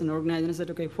covers and organized. And I said,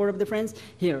 okay, 4 of the friends,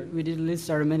 here. We did a list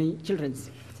ceremony,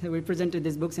 children's. So we presented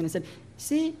these books, and I said,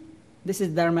 see, this is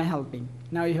Dharma helping.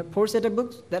 Now you have 4 sets of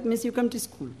books. That means you come to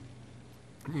school.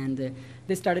 And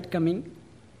they started coming.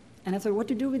 And I thought, what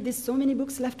to do with this so many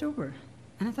books left over?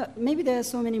 And I thought, maybe there are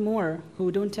so many more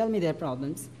who don't tell me their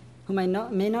problems, who may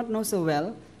not know so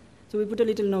well. So we put a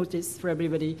little notice for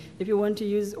everybody. If you want to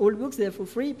use old books, they're for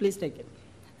free, please take it.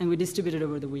 And we distributed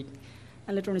over the week.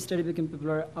 And later on, study became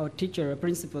popular. Our teacher, a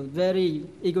principal, very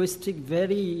egoistic,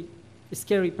 very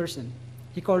scary person.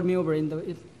 He called me over in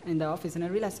the office, and I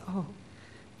realized,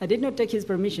 I did not take his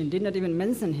permission, did not even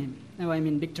mention him. Now I'm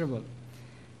in big trouble.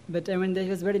 But I went there, he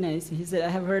was very nice. He said, I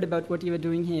have heard about what you are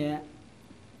doing here,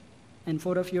 and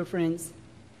 4 of your friends.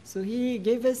 So he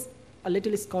gave us a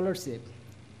little scholarship.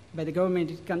 By the government,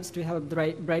 it comes to help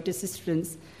the brightest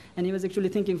students, and he was actually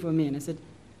thinking for me. And I said,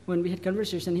 when we had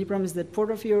conversation, he promised that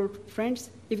 4 of your friends,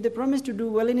 if they promise to do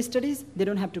well in studies, they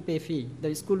don't have to pay a fee.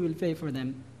 The school will pay for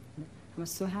them. I was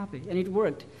so happy, and it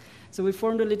worked. So we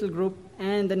formed a little group,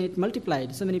 and then it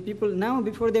multiplied. So many people, now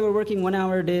before they were working 1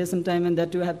 hour a day sometime, and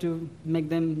that too have to make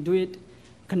them do it,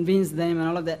 convince them and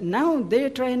all of that. Now they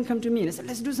try and come to me, and I said,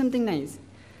 let's do something nice.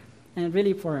 And it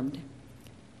really formed.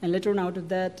 And later on out of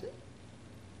that,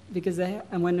 because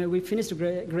when we finished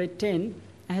grade 10,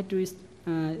 I had to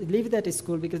leave that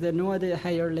school because there are no other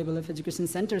higher level of education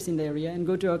centers in the area, and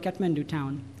go to our Kathmandu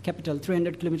town, capital,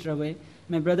 300 kilometers away.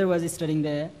 My brother was studying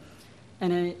there.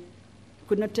 And I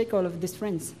could not take all of these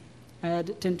friends. I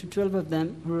had 10 to 12 of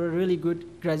them who were really good,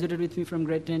 graduated with me from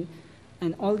grade 10,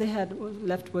 and all they had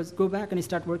left was go back and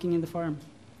start working in the farm.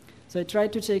 So I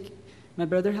tried to take, my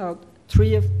brother helped,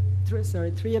 3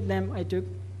 of them I took,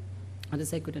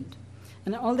 others I couldn't.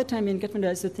 And all the time in Kathmandu, I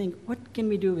used to think, what can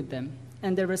we do with them?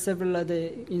 And there were several other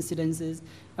incidences.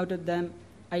 Out of them,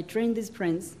 I trained these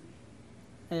friends.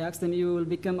 I asked them, you will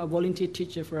become a volunteer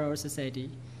teacher for our society.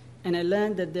 And I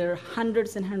learned that there are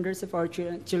hundreds and hundreds of our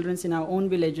children in our own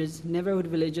villages, neighborhood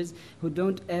villages, who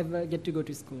don't ever get to go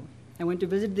to school. I went to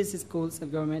visit these schools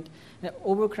of government. They're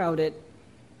overcrowded,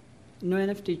 no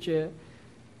enough teacher,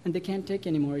 and they can't take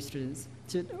any more students.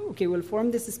 So, okay, we'll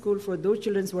form this school for those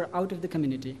children who are out of the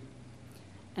community.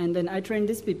 And then I trained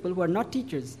these people who are not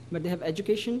teachers, but they have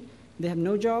education, they have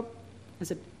no job. I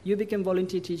said, you become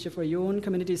volunteer teacher for your own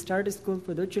community, start a school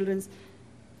for those children.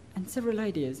 And several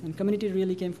ideas, and community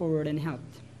really came forward and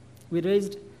helped. We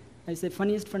raised, I say,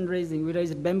 funniest fundraising. We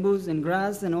raised bamboos and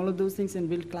grass and all of those things and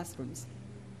built classrooms.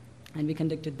 And we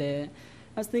conducted there.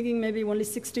 I was thinking maybe only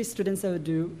 60 students I would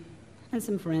do, and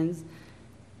some friends.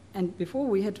 And before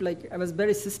we had to, I was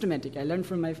very systematic. I learned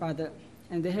from my father.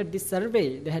 And they had this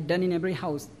survey they had done in every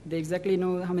house. They exactly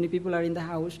know how many people are in the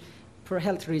house for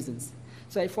health reasons.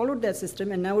 So I followed that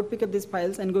system, and now I would pick up these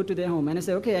piles and go to their home. And I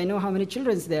say, okay, I know how many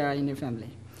children there are in your family.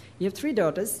 You have 3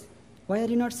 daughters. Why are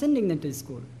you not sending them to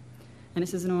school? And he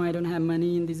says, no, I don't have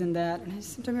money and this and that. And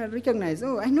sometimes I recognize,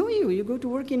 I know you. You go to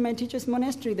work in my teacher's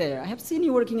monastery there. I have seen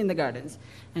you working in the gardens.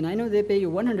 And I know they pay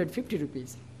you 150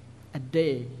 rupees a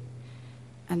day.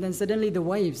 And then suddenly the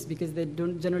wives, because they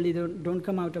generally don't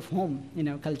come out of home in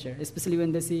our culture, especially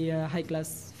when they see a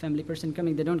high-class family person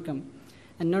coming, they don't come.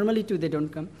 And normally, too, they don't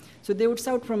come. So they would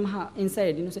shout from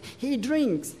inside, say, he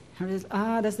drinks. And I says,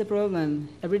 that's the problem.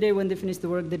 Every day when they finish the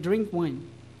work, they drink wine.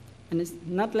 And it's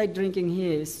not like drinking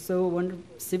here. It's so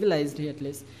civilized here, at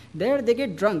least. There, they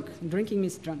get drunk. Drinking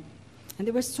means drunk. And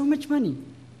there was so much money.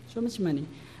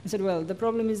 I said, well, the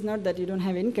problem is not that you don't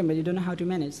have income, but you don't know how to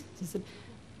manage. So I said,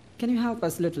 can you help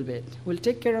us a little bit? We'll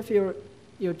take care of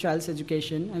your child's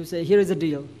education. I would say, here is a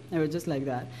deal. I was just like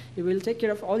that. We will take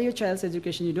care of all your child's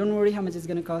education. You don't worry how much it's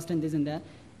going to cost and this and that.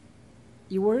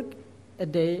 You work a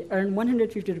day, earn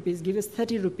 150 rupees, give us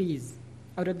 30 rupees.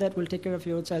 Out of that, we'll take care of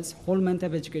your child's whole month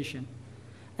of education.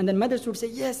 And then mothers would say,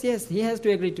 yes, he has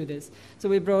to agree to this. So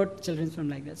we brought children from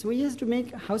like that. So we used to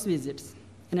make house visits.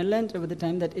 And I learned over the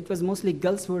time that it was mostly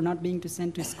girls who were not being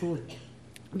sent to school,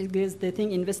 because they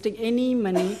think investing any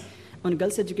money on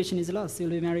girls' education is lost. You'll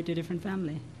be married to a different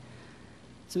family.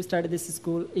 So we started this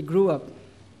school. It grew up.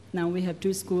 Now we have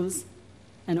 2 schools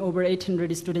and over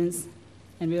 800 students.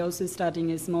 And we're also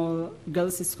starting a small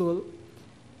girls' school,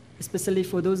 especially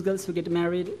for those girls who get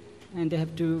married and they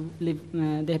have to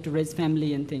raise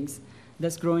family and things.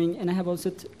 That's growing. And I have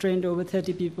also trained over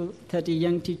 30 people, 30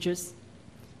 young teachers,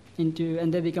 and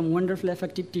they become wonderful,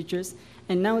 effective teachers.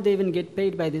 And now they even get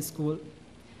paid by this school.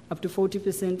 Up to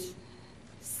 40%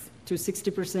 to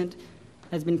 60%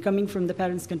 has been coming from the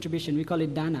parents' contribution. We call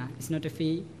it dana. It's not a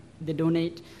fee. They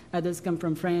donate. Others come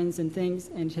from friends and things,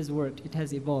 and it has worked. It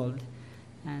has evolved.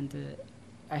 And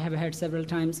I have had several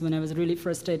times when I was really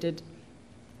frustrated,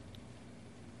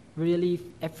 really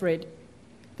afraid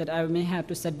that I may have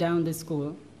to shut down the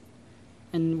school.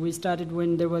 And we started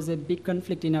when there was a big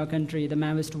conflict in our country, the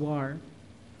Maoist war.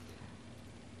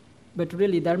 But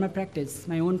really, Dharma practice,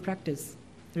 my own practice,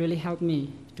 really helped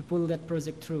me to pull that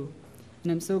project through.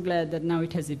 And I'm so glad that now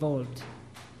it has evolved,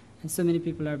 and so many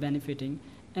people are benefiting.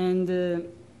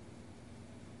 And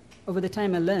over the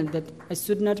time I learned that I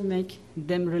should not make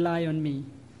them rely on me.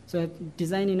 So I've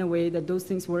designed in a way that those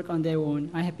things work on their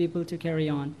own. I have people to carry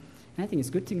on. And I think it's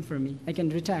a good thing for me. I can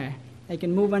retire. I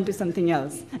can move on to something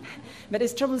else. But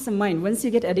it's troublesome mind. Once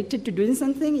you get addicted to doing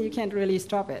something, you can't really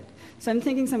stop it. So I'm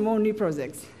thinking some more new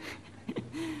projects.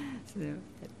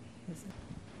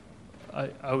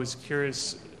 I was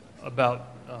curious about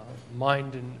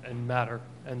mind and matter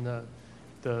and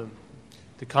the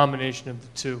combination of the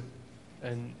two.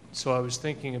 And so I was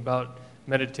thinking about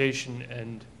meditation,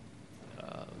 and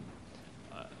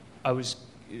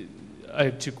I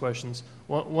have two questions.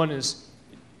 One is,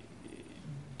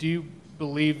 do you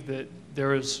believe that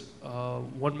there is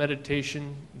one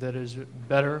meditation that is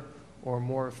better or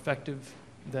more effective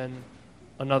than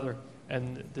another?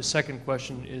 And the second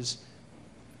question is,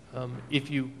 if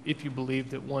you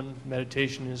believe that one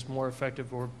meditation is more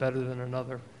effective or better than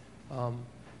another,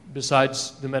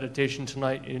 besides the meditation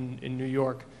tonight in New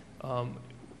York,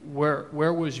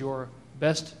 where was your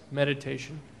best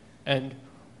meditation, and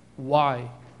why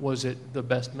was it the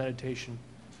best meditation?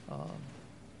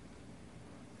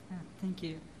 Thank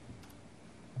you.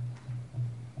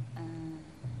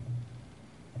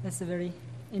 That's a very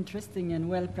interesting and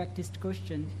well-practiced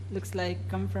question. Looks like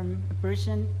come from a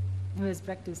person who has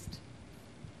practiced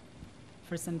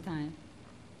for some time.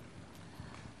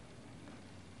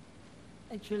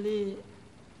 Actually,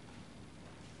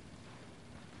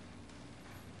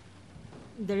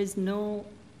 there is no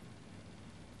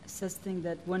such thing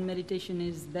that one meditation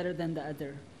is better than the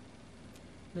other.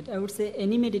 But I would say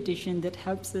any meditation that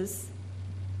helps us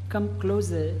come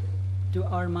closer to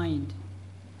our mind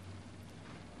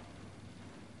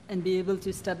and be able to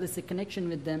establish a connection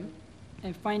with them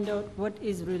and find out what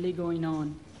is really going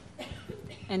on.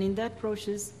 And in that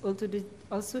process,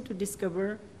 also to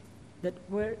discover that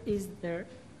where is there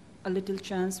a little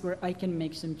chance where I can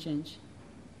make some change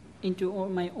into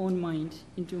my own mind,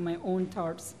 into my own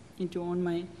thoughts, into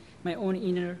my own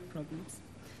inner problems.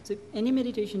 So any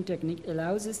meditation technique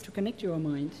allows us to connect to our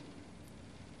mind.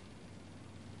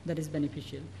 That is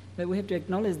beneficial. But we have to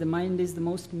acknowledge the mind is the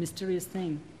most mysterious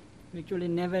thing. We actually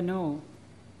never know.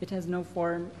 It has no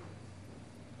form,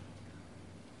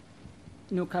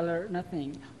 no color,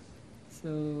 nothing.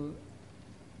 So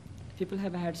people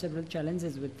have had several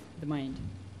challenges with the mind.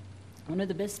 One of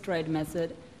the best tried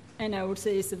method, and I would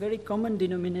say it's a very common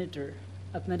denominator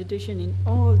of meditation in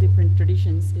all different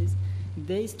traditions, is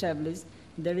they establish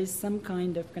there is some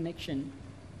kind of connection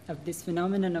of this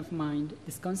phenomenon of mind,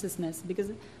 this consciousness, because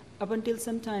up until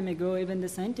some time ago, even the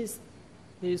scientists,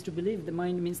 they used to believe the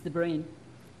mind means the brain.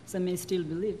 Some may still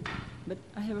believe. But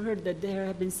I have heard that there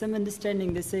have been some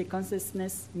understanding, they say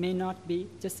consciousness may not be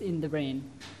just in the brain.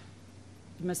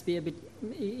 It must be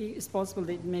it's possible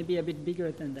that it may be a bit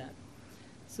bigger than that.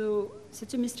 So,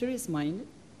 such a mysterious mind,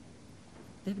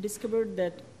 they've discovered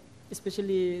that,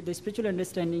 especially the spiritual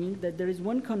understanding, that there is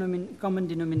one common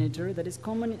denominator that is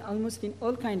common almost in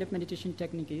all kind of meditation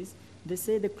techniques. They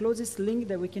say the closest link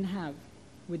that we can have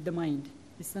with the mind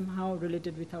is somehow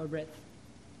related with our breath.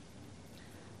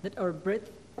 That our breath,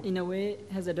 in a way,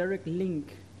 has a direct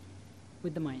link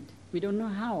with the mind. We don't know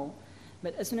how,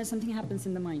 but as soon as something happens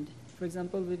in the mind, for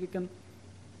example, we become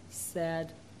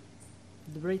sad,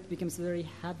 the breath becomes very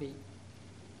heavy.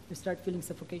 We start feeling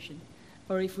suffocation.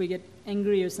 Or if we get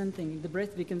angry or something, the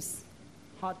breath becomes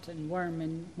hot and warm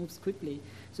and moves quickly.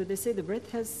 So they say the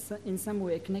breath has, in some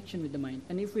way, a connection with the mind.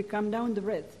 And if we calm down the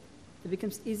breath, it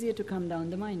becomes easier to calm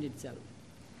down the mind itself.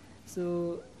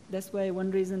 So that's why one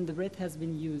reason the breath has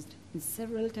been used in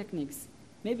several techniques.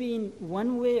 Maybe in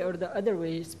one way or the other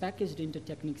way, it's packaged into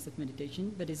techniques of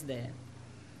meditation, but it's there.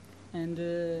 And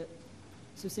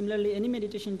so similarly, any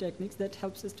meditation techniques that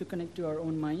helps us to connect to our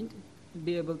own mind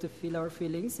be able to feel our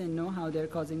feelings and know how they're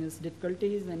causing us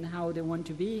difficulties and how they want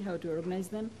to be, how to organize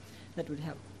them. That would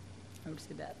help. I would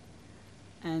say that.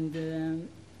 And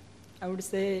I would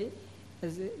say,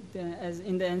 as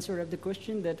in the answer of the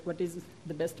question, that what is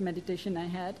the best meditation I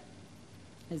had,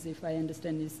 as if I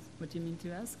understand is what you mean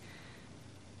to ask,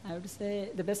 I would say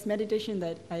the best meditation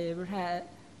that I ever had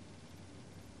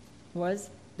was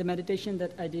the meditation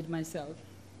that I did myself.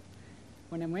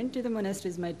 When I went to the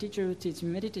monasteries, my teacher would teach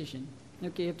me meditation.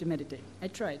 Okay, you have to meditate. I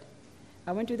tried.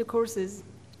 I went to the courses,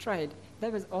 tried.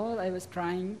 That was all I was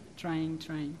trying.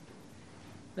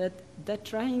 But that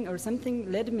trying or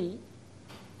something led me,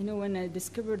 when I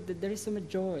discovered that there is so much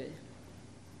joy.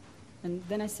 And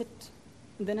then I sit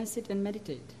and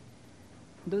meditate.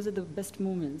 Those are the best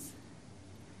moments.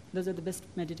 Those are the best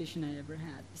meditation I ever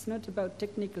had. It's not about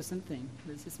technique or something.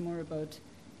 This is more about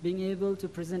being able to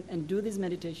present and do this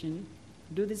meditation,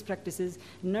 do these practices,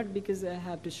 not because I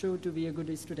have to show to be a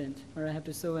good student or I have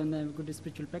to show I'm a good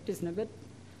spiritual practitioner, but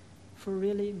for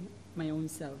really my own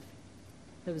self.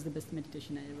 That was the best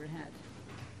meditation I ever had.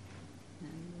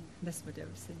 And that's what I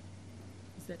would say.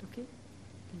 Is that okay?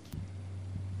 Thank you.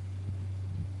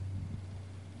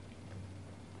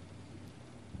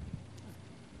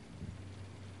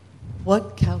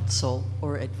 What counsel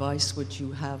or advice would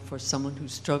you have for someone who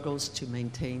struggles to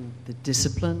maintain the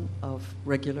discipline of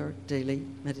regular daily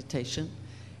meditation?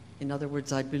 In other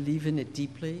words, I believe in it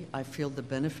deeply. I feel the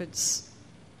benefits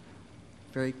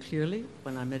very clearly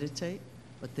when I meditate,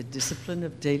 but the discipline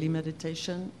of daily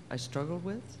meditation I struggle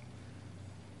with.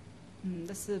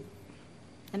 That's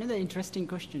another interesting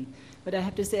question, but I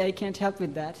have to say I can't help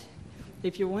with that.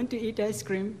 If you want to eat ice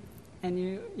cream and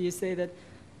you say that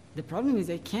the problem is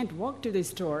I can't walk to the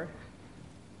store,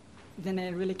 then I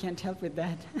really can't help with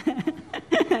that.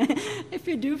 If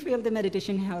you do feel the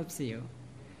meditation helps you,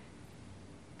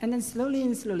 and then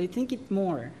slowly think it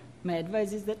more. My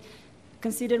advice is that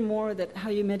consider more that how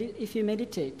you if you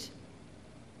meditate,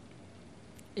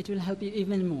 it will help you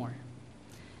even more.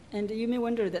 And you may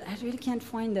wonder that I really can't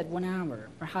find that 1 hour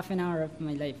or half an hour of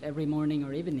my life every morning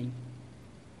or evening.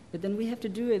 But then we have to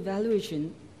do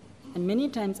evaluation, and many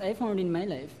times I found in my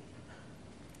life,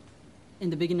 in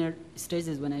the beginner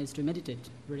stages when I used to meditate,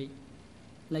 really,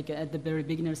 like at the very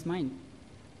beginner's mind.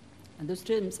 And those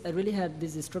times I really had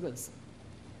these struggles.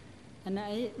 And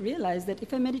I realized that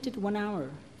if I meditate 1 hour,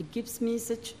 it gives me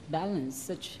such balance,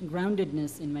 such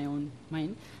groundedness in my own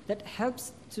mind that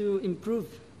helps to improve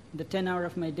the 10 hour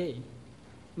of my day.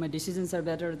 My decisions are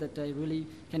better, that I really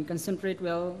can concentrate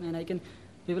well, and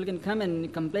people can come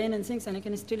and complain and things, and I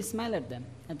can still smile at them.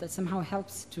 And that somehow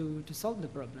helps to solve the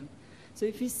problem. So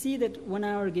if you see that 1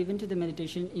 hour given to the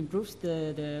meditation improves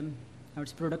the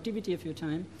productivity of your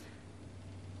time,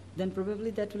 then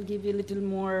probably that will give you a little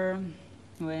more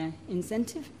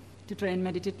incentive to try and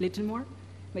meditate a little more.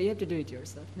 But you have to do it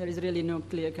yourself. There is really no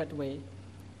clear-cut way.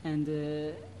 And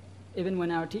even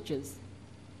when our teachers,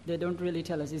 they don't really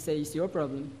tell us, you say, it's your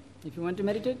problem. If you want to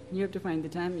meditate, you have to find the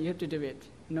time, you have to do it.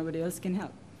 Nobody else can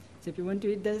help. So if you want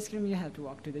to eat the ice cream, you have to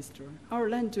walk to the store. Or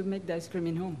learn to make the ice cream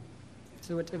in home.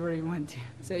 So whatever you want.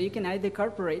 So you can either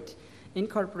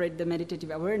incorporate the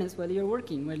meditative awareness while you're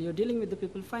working, while you're dealing with the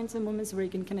people. Find some moments where you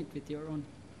can connect with your own.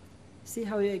 See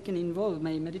how I can involve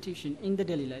my meditation in the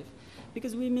daily life.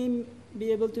 Because we may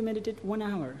be able to meditate 1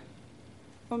 hour.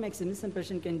 Or maximum, some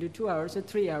person can do 2 hours or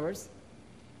 3 hours.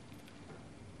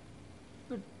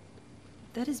 But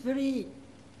that is very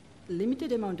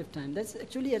limited amount of time. That's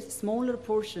actually a smaller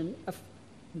portion of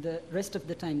the rest of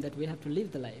the time that we have to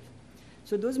live the life.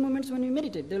 So those moments when we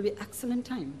meditate, there will be excellent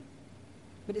time.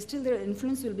 But still their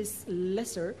influence will be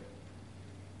lesser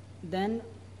than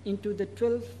into the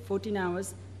 12, 14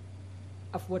 hours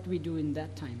of what we do in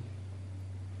that time.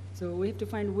 So we have to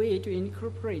find a way to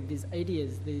incorporate these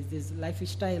ideas, these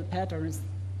lifestyle patterns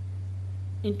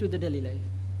into the daily life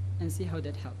and see how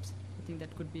that helps. I think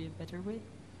that could be a better way.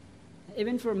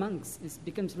 Even for monks, it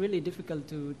becomes really difficult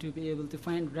to be able to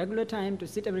find regular time to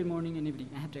sit every morning and evening.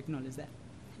 I have to acknowledge that.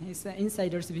 It's an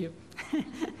insider's view.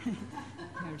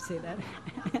 I would say that.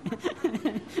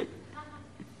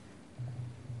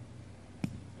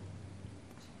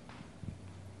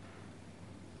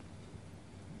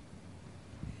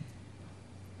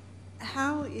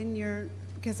 How in your,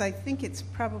 because I think it's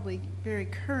probably very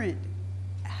current,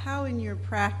 how in your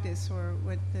practice or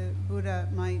what the Buddha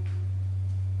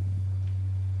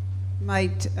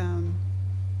might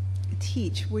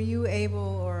teach, were you able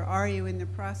or are you in the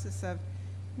process of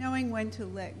knowing when to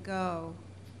let go?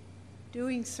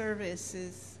 Doing service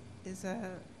it's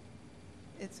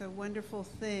a wonderful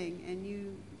thing, and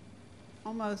you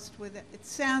almost it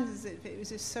sounds as if it was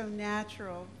just so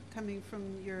natural coming from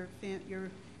your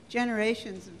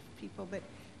generations of people, but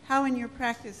how in your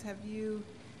practice have you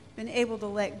been able to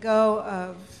let go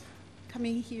of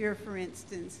coming here, for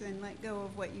instance, and let go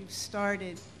of what you've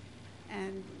started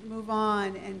and move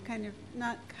on and kind of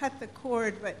not cut the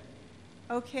cord, but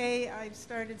okay, I've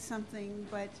started something,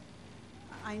 but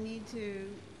I need to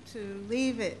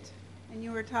leave it. And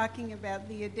you were talking about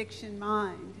the addiction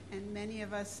mind, and many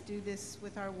of us do this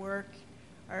with our work,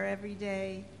 our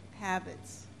everyday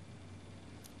habits.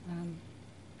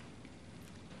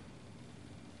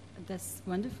 That's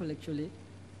wonderful, actually.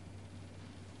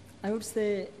 I would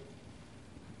say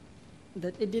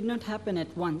that it did not happen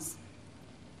at once.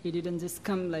 It didn't just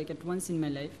come like at once in my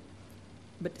life,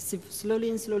 but slowly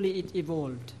and slowly it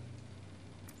evolved.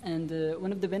 And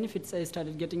one of the benefits I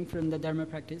started getting from the Dharma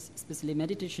practice, especially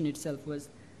meditation itself, was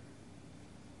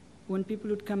when people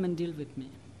would come and deal with me.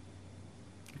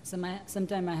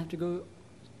 Sometimes I have to go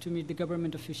to meet the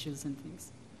government officials and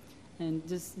things. And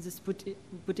just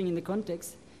putting in the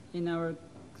context, in our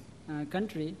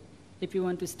country, if you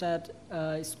want to start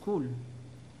a school,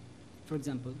 for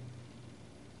example,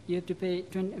 you have to pay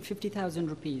 50,000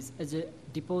 rupees as a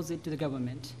deposit to the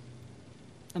government,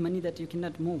 a money that you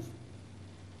cannot move.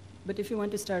 But if you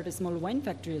want to start a small wine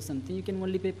factory or something, you can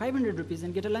only pay 500 rupees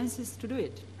and get a license to do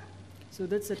it. So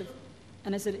that's sort of,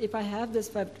 and I said, if I have this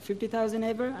 50,000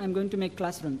 ever, I'm going to make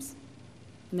classrooms,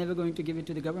 never going to give it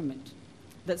to the government.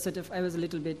 That's sort of, I was a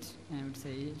little bit, I would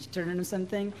say, stubborn or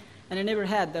something, and I never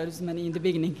had those money in the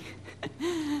beginning.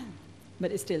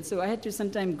 But still, so I had to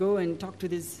sometimes go and talk to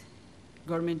these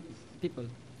government people.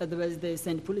 Otherwise, they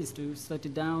send police to shut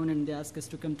it down, and they ask us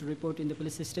to come to report in the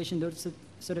police station. Those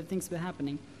sort of things were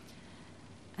happening.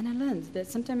 And I learned that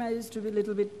sometimes I used to be a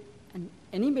little bit, and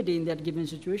anybody in that given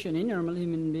situation, any normal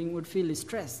human being would feel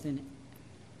stressed and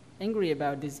angry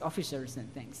about these officers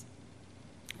and things.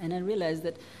 And I realized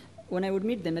that when I would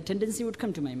meet them, a tendency would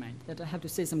come to my mind that I have to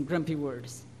say some grumpy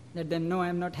words, let them know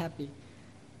I'm not happy.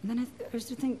 And then I used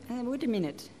to think, wait a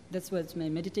minute, that's what's my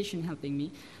meditation helping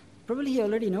me. Probably he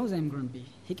already knows I'm grumpy.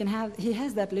 He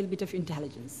has that little bit of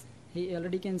intelligence. He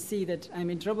already can see that I'm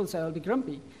in trouble, so I'll be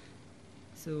grumpy.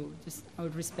 So just I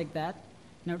would respect that.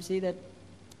 And I would say that,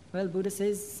 well, Buddha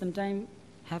says sometimes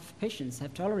have patience,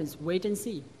 have tolerance, wait and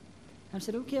see. I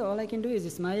said, okay, all I can do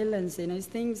is smile and say nice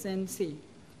things and see.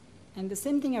 And the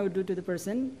same thing I would do to the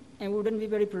person, and wouldn't be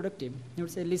very productive. He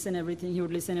would say, listen everything. He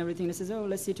would listen everything. And he says, oh,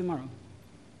 let's see tomorrow.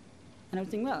 And I would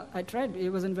think, well, I tried. It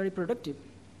wasn't very productive.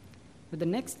 But the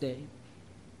next day,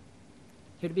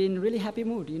 he'd be in a really happy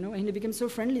mood, and he became so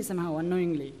friendly somehow,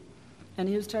 unknowingly. And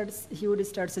he would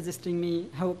start suggesting me,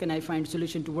 how can I find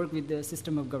solution to work with the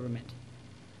system of government?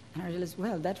 And I realized,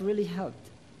 well, that really helped.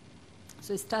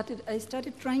 So I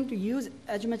started trying to use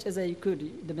as much as I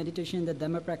could the meditation, the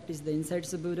Dhamma practice, the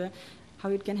insights of Buddha, how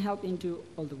it can help into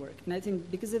all the work. And I think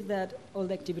because of that, all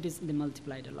the activities, they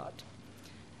multiplied a lot.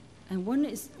 And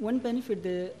one benefit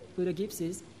the Buddha gives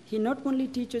is, he not only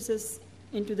teaches us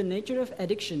into the nature of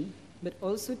addiction, but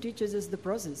also teaches us the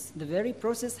process, the very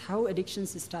process how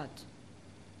addictions start.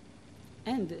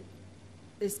 And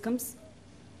this comes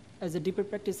as a deeper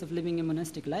practice of living a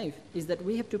monastic life, is that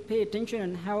we have to pay attention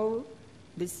on how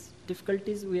these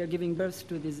difficulties, we are giving birth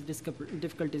to these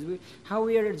difficulties, how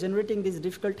we are generating these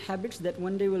difficult habits that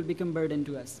one day will become burden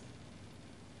to us.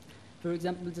 For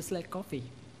example, just like coffee.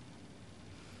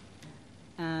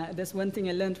 That's one thing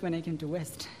I learned when I came to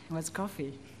West, was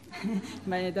coffee.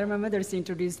 My Dharma mothers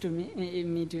introduced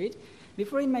me to it.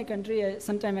 Before in my country,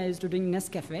 sometime I used to drink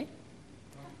Nescafe.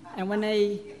 And when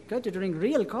I got to drink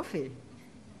real coffee,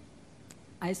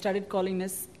 I started calling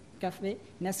Nescafe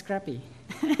Nescrappy.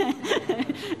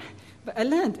 But I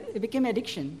learned, it became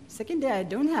addiction. Second day I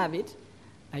don't have it,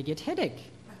 I get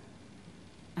headache.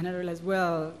 And I realized,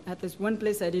 well, at least one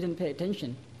place I didn't pay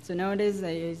attention. So nowadays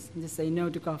I just say no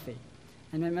to coffee.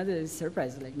 And my mother is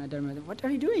surprised, like my Dharma mother, what are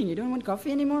you doing? You don't want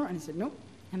coffee anymore? And I said, no,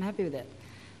 I'm happy with that.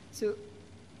 So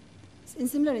in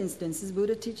similar instances,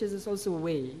 Buddha teaches us also a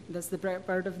way. That's the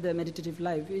part of the meditative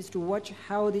life, is to watch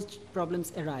how these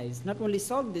problems arise. Not only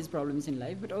solve these problems in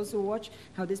life, but also watch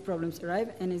how these problems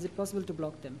arrive, and is it possible to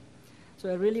block them. So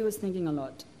I really was thinking a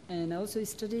lot. And I also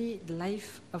study the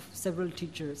life of several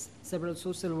teachers, several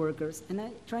social workers, and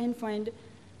I try and find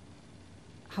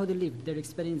how they lived, their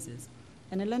experiences.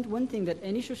 And I learned one thing, that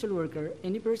any social worker,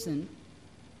 any person,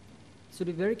 should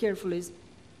be very careful is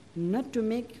not to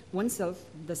make oneself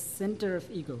the center of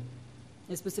ego,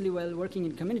 especially while working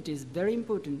in communities. Very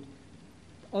important.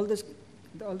 All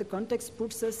the context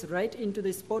puts us right into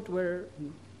the spot where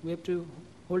we have to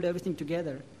hold everything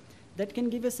together. That can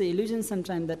give us the illusion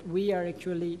sometimes that we are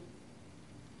actually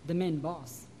the main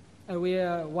boss. or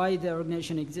why the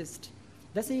organization exists.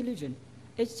 That's an illusion.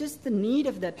 It's just the need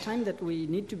of that time that we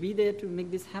need to be there to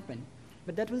make this happen.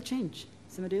 But that will change.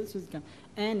 Somebody else will come.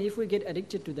 And if we get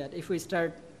addicted to that, if we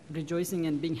start rejoicing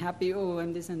and being happy, oh,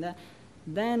 and this and that,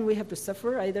 then we have to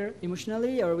suffer either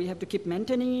emotionally or we have to keep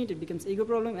maintaining it. It becomes ego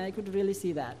problem, and I could really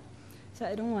see that. So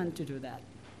I don't want to do that.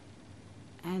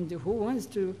 And who wants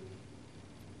to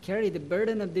carry the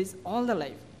burden of this all the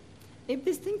life? If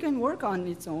this thing can work on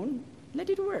its own, let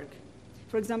it work.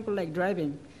 For example, like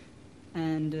driving.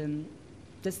 And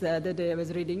just the other day I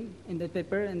was reading in the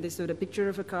paper, and they showed a picture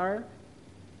of a car,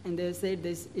 and they said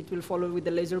it will follow with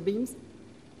the laser beams,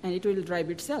 and it will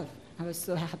drive itself. I was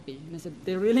so happy. And I said,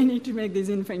 they really need to make these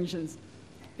inventions.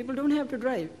 People don't have to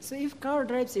drive. So if car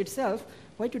drives itself,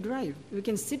 why to drive? We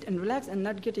can sit and relax and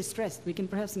not get stressed. We can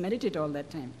perhaps meditate all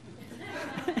that time.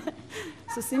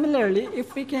 So similarly,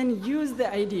 if we can use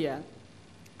the idea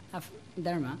of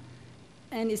Dharma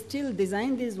and still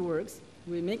design these works,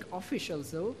 we make office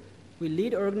also, we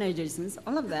lead organizations,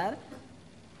 all of that,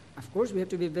 of course we have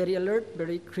to be very alert,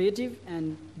 very creative,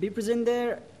 and be present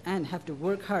there, and have to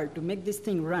work hard to make this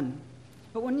thing run.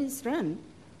 But when it's run,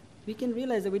 we can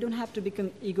realize that we don't have to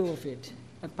become ego of it,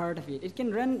 a part of it. It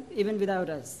can run even without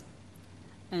us.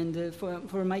 And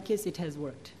for my case, it has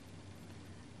worked.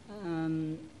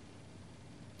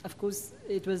 Of course,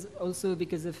 it was also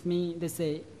because of me, they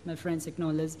say, my friends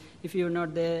acknowledge, if you're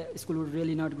not there, school would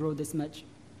really not grow this much.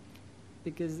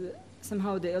 Because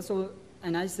somehow they also,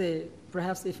 and I say,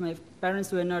 perhaps if my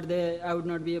parents were not there, I would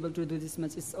not be able to do this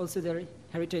much. It's also their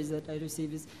heritage that I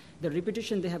receive, is the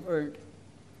reputation they have earned.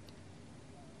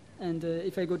 And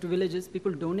if I go to villages,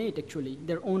 people donate, actually,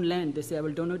 their own land. They say, I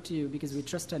will donate to you because we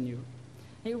trust on you.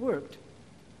 And it worked.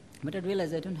 But I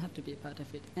realized I don't have to be a part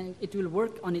of it. And it will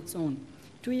work on its own.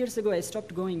 2 years ago, I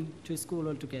stopped going to school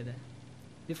altogether.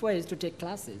 Before, I used to take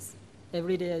classes.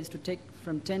 Every day, I used to take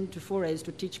from 10 to 4, I used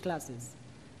to teach classes.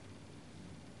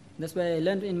 That's why I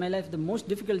learned in my life the most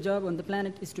difficult job on the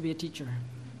planet is to be a teacher.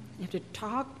 You have to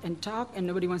talk, and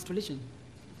nobody wants to listen.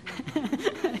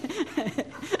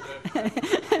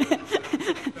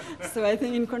 So I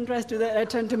think in contrast to that, I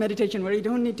turned to meditation, where you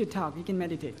don't need to talk, you can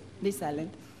meditate, be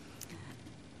silent.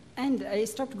 And I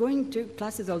stopped going to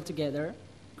classes altogether,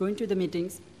 going to the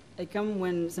meetings. I come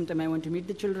when sometime I want to meet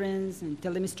the children and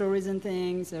tell them stories and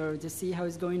things, or just see how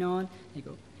it's going on, I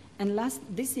go. And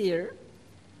this year,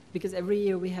 because every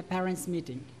year we have parents'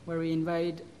 meeting, where we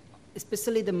invite,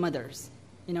 especially the mothers.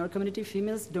 In our community,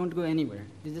 females don't go anywhere.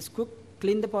 They just cook,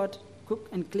 clean the pot, cook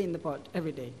and clean the pot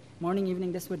every day. Morning,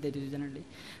 evening, that's what they do generally.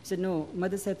 I said, no,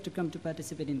 mothers have to come to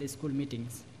participate in the school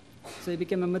meetings. So it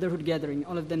became a motherhood gathering.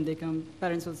 All of them, they come,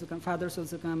 parents also come, fathers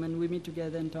also come, and we meet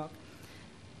together and talk.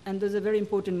 And those are very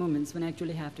important moments when I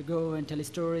actually have to go and tell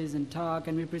stories and talk,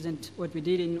 and we present what we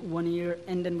did in 1 year,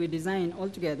 and then we design all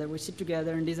together. We sit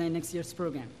together and design next year's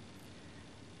program.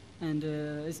 And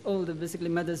it's all basically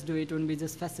mothers do it when we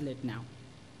just facilitate now.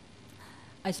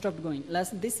 I stopped going.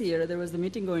 This year, there was the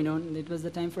meeting going on, and it was the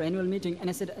time for annual meeting, and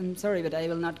I said, I'm sorry, but I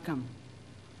will not come.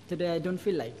 Today I don't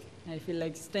feel like. I feel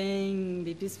like staying,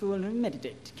 be peaceful, and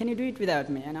meditate. Can you do it without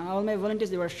me? And all my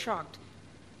volunteers, they were shocked.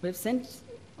 We have sent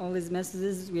all these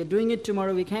messages, we are doing it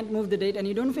tomorrow, we can't move the date, and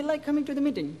you don't feel like coming to the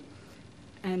meeting.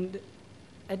 And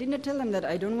I did not tell them that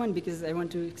I don't want, because I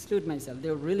want to exclude myself. They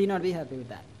will really not be happy with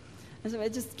that. And so I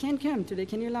just can't come today,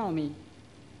 can you allow me?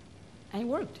 And it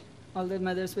worked. All the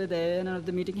mothers were there, and all of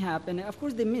the meeting happened. Of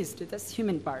course, they missed it. That's the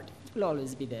human part. It will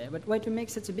always be there. But why to make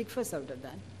such a big fuss out of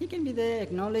that? He can be there,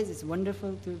 acknowledge it's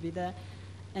wonderful to be there,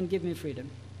 and give me freedom.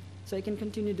 So I can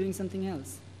continue doing something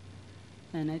else.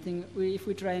 And I think if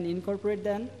we try and incorporate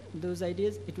then those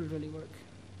ideas, it will really work.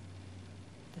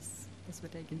 That's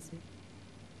what I can say.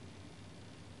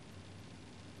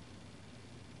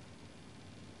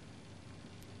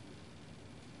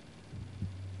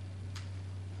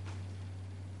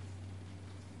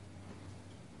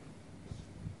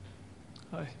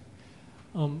 Hi.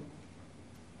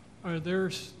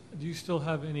 Do you still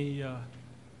have any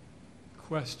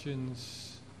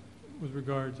questions with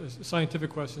regards, scientific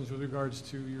questions with regards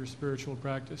to your spiritual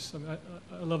practice? I mean,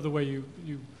 I love the way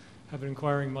you have an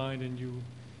inquiring mind, and you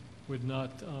would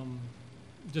not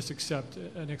just accept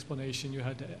an explanation. You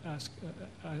had to ask,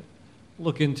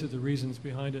 look into the reasons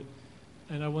behind it.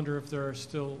 And I wonder if there are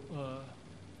still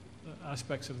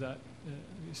aspects of that.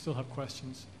 You still have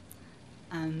questions.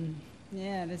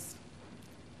 Yeah,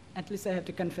 at least I have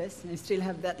to confess, I still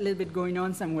have that little bit going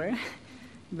on somewhere.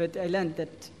 But I learned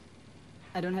that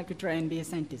I don't have to try and be a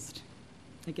scientist.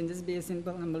 I can just be a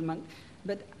simple, humble monk.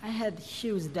 But I had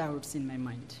huge doubts in my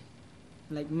mind,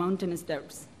 like mountainous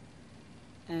doubts.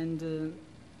 And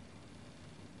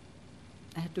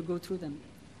I had to go through them.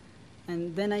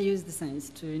 And then I used the science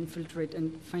to infiltrate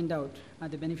and find out are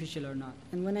they beneficial or not.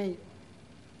 And when I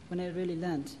really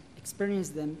learned,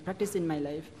 experienced them, practiced in my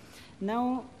life,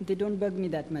 now they don't bug me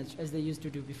that much as they used to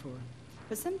do before.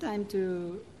 But sometimes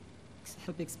to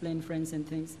help explain friends and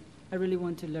things, I really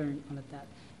want to learn all of that.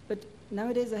 But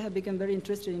nowadays I have become very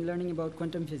interested in learning about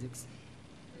quantum physics.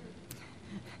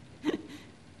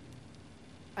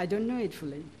 I don't know it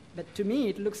fully, but to me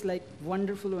it looks like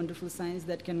wonderful, wonderful science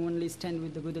that can only stand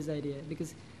with the Buddha's idea,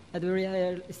 because at the very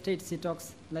higher states he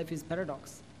talks, life is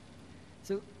paradox.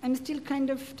 So I'm still kind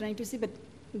of trying to see, but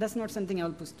that's not something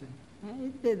I'll push to. It'll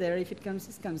be there, if it comes,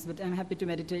 it comes, but I'm happy to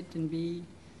meditate and be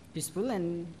peaceful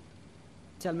and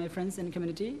tell my friends and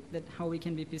community that how we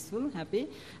can be peaceful, happy.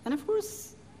 And of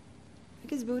course,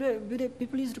 because Buddha,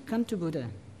 people used to come to Buddha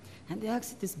and they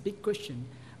ask this big question,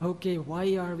 okay,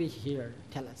 why are we here?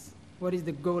 Tell us. What is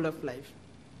the goal of life?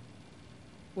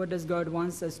 What does God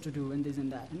wants us to do and this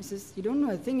and that? And he says, you don't know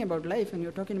a thing about life and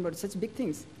you're talking about such big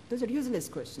things. Those are useless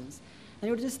questions. And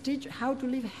you would just teach how to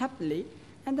live happily,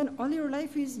 and then all your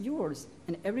life is yours.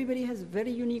 And everybody has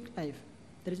very unique life.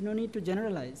 There is no need to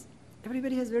generalize.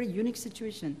 Everybody has very unique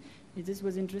situation. He just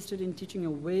was interested in teaching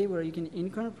a way where you can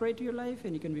incorporate your life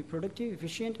and you can be productive,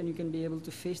 efficient, and you can be able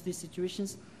to face these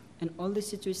situations. And all these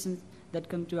situations that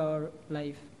come to our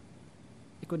life,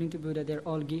 according to Buddha, they're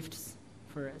all gifts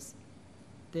for us.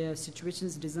 They are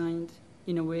situations designed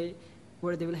in a way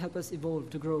where they will help us evolve,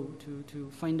 to grow,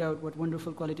 to find out what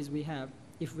wonderful qualities we have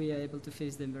if we are able to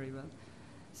face them very well.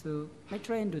 So I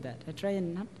try and do that. I try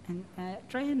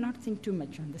and not think too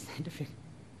much on the scientific,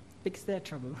 because they're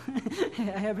trouble. I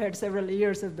have had several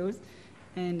years of those,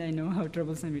 and I know how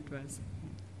troublesome it was.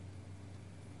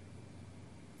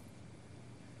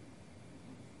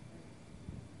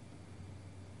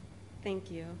 Thank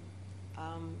you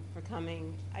for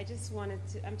coming.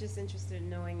 I'm just interested in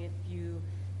knowing if you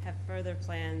have further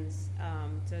plans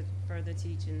to further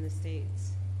teach in the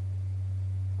States.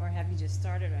 Or have you just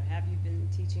started, or have you been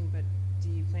teaching, but do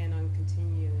you plan on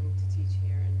continuing to teach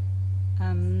here?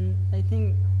 I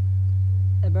think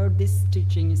about this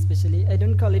teaching especially, I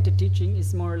don't call it a teaching,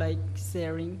 it's more like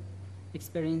sharing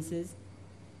experiences.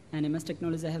 And I must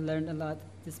acknowledge I have learned a lot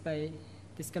just by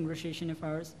this conversation of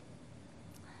ours.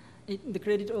 The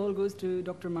credit all goes to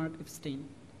Dr. Mark Epstein.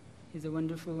 He's a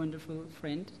wonderful, wonderful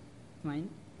friend of mine.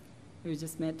 We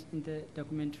just met in the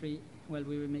documentary while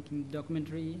we were making the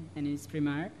documentary and in its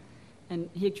premiere. And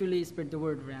he actually spread the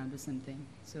word around or something.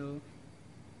 So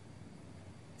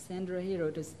Sandra, he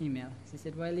wrote us email. She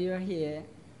said, while you are here,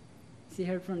 she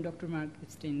heard from Dr. Mark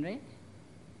Epstein, right?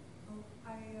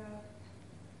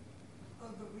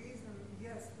 The reason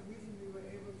we were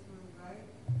able to invite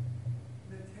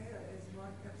Metteyya is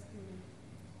Mark Epstein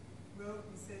wrote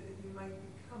and said that you might be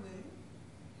coming,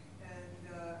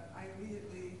 and I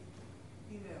immediately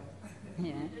emailed.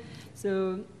 Yeah.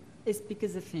 So it's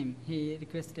because of him. He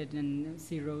requested and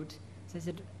she wrote. So I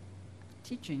said,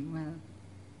 teaching, well,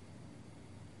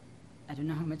 I don't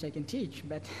know how much I can teach,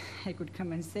 but I could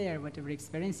come and share whatever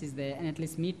experience is there and at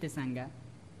least meet the Sangha.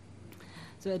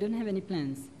 So I don't have any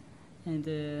plans.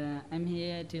 And I'm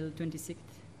here till 26th.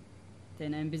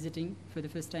 Then I'm visiting for the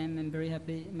first time. I'm very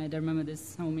happy. My Dharma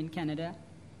mother's home in Canada.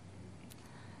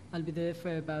 I'll be there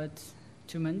for about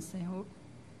 2 months, I hope.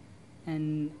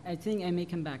 And I think I may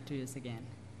come back to US again.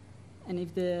 And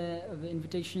if the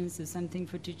invitations is something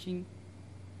for teaching,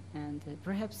 and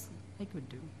perhaps I could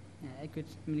do. I could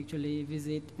actually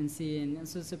visit and see, and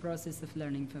also it's a process of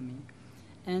learning for me.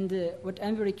 And what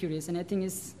I'm very curious, and I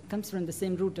think comes from the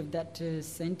same root of that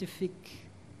scientific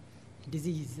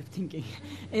disease of thinking,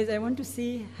 is I want to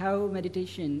see how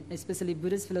meditation, especially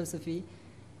Buddhist philosophy,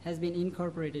 has been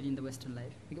incorporated in the Western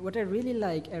life. Because what I really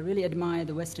like, I really admire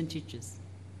the Western teachers.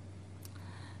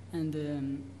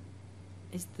 And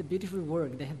it's the beautiful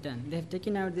work they have done. They have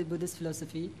taken out the Buddhist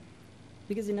philosophy,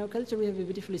 because in our culture we have a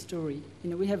beautiful story.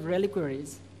 We have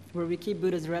reliquaries where we keep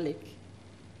Buddha's relic,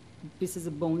 pieces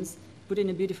of bones, put in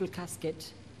a beautiful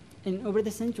casket. And over the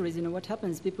centuries, what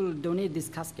happens? People donate this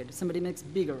casket. Somebody makes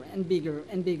bigger and bigger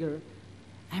and bigger.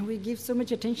 And we give so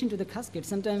much attention to the casket.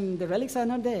 Sometimes the relics are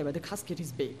not there, but the casket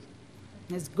is big.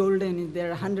 It's golden.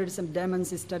 There are hundreds of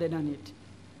diamonds studded on it.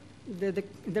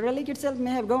 The relic itself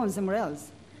may have gone somewhere else,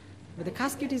 but the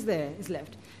casket is there, is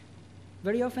left.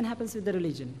 Very often happens with the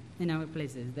religion in our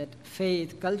places, that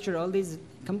faith, culture, all these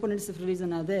components of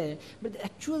religion are there, but the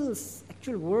actual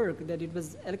work, that it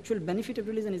was actual benefit of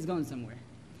religion is gone somewhere.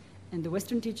 And the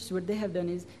Western teachers, what they have done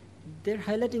is, they're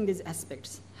highlighting these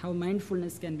aspects, how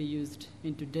mindfulness can be used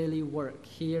into daily work,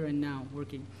 here and now,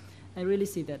 working. I really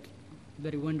see that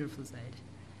very wonderful side.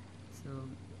 So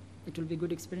it will be a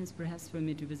good experience perhaps for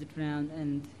me to visit around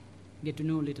and get to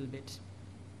know a little bit.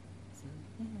 So,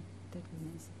 yeah, that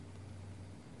was nice.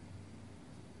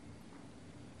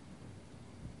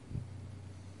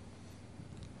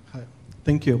 Hi.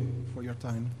 Thank you for your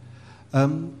time.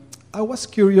 I was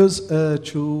curious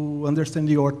to understand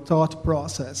your thought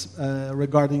process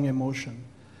regarding emotion.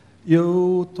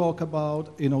 You talk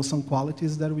about, some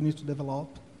qualities that we need to develop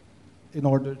in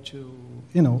order to,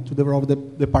 to develop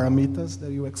the paramitas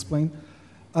that you explained.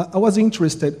 I was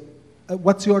interested,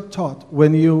 what's your thought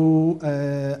when you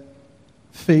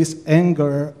face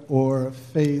anger or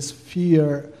face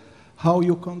fear, how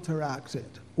you counteract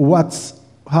it?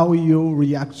 How you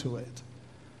react to it?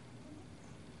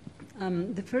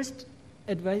 The first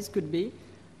advice could be,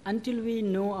 until we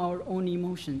know our own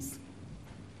emotions,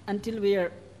 until we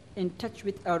are in touch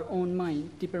with our own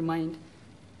mind, deeper mind,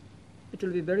 it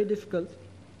will be very difficult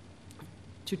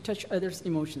to touch others'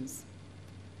 emotions.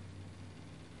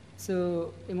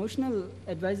 So, emotional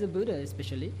advisor Buddha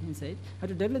especially, inside, how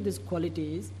to develop these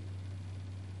qualities,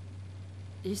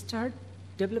 you start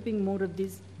developing more of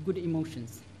these good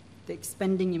emotions, the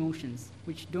expanding emotions,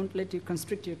 which don't let you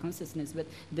constrict your consciousness, but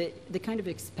they kind of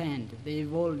expand, they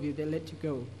evolve you, they let you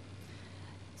go.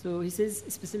 So he says,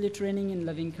 especially training in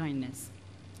loving kindness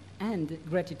and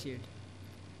gratitude.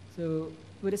 So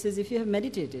Buddha says, if you have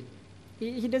meditated,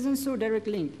 he doesn't show direct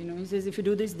link. He says, if you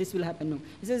do this, this will happen. No.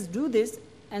 He says, do this,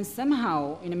 and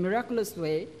somehow, in a miraculous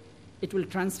way, it will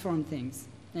transform things.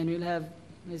 And you'll have,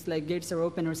 it's like gates are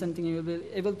open or something, you'll be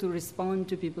able to respond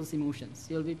to people's emotions.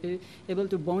 You'll be able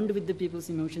to bond with the people's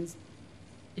emotions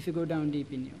if you go down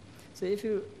deep in you. So if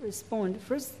you respond,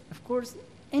 first, of course,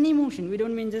 any emotion, we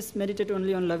don't mean just meditate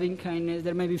only on loving kindness,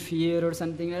 there may be fear or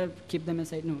something, I'll keep them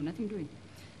aside. No, nothing doing.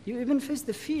 You even face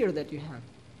the fear that you have.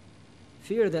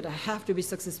 Fear that I have to be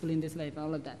successful in this life,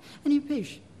 all of that. And you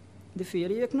face the fear,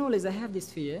 you acknowledge I have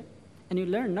this fear, and you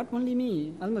learn, not only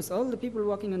me, almost all the people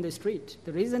walking on the street.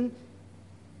 The reason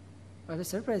I was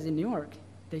surprised in New York,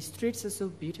 the streets are so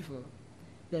beautiful.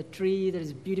 There are trees,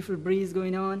 there's beautiful breeze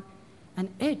going on, and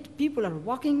yet people are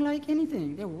walking like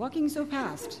anything. They're walking so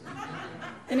fast.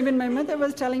 And even my mother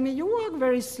was telling me, you walk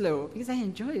very slow, because I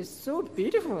enjoy it, it's so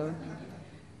beautiful.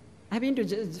 I've been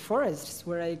to forests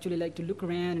where I actually like to look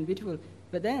around and beautiful,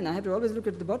 but then I have to always look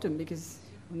at the bottom because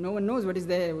no one knows what is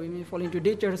there. We may fall into a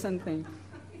ditch or something.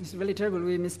 It's really terrible.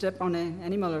 We may step on an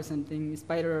animal or something, a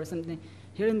spider or something.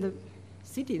 Here in the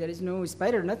city, there is no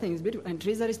spider, nothing. It's beautiful, and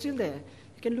trees are still there.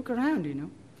 You can look around,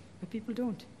 but people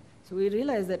don't. So we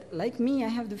realize that, like me, I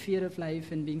have the fear of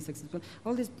life and being successful.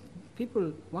 All these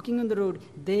people walking on the road,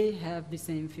 they have the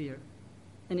same fear.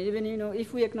 And even,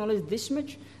 if we acknowledge this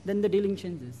much, then the dealing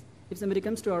changes. If somebody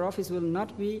comes to our office,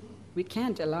 we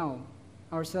can't allow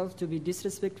ourselves to be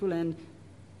disrespectful and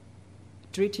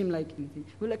treat him like anything.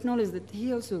 We'll acknowledge that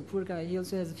he also, poor guy, he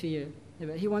also has a fear.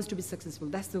 He wants to be successful.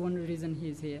 That's the one reason he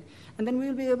is here. And then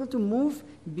we'll be able to move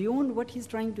beyond what he's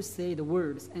trying to say, the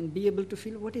words, and be able to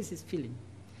feel what is his feeling.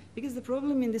 Because the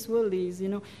problem in this world is,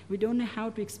 we don't know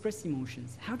how to express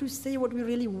emotions, how to say what we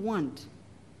really want.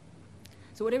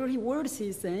 So whatever words he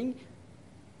is saying,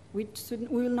 we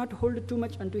will not hold too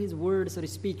much onto his words or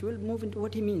his speech. We'll move into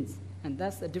what he means. And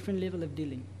that's a different level of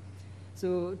dealing.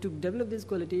 So to develop these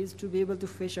qualities, to be able to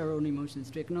face our own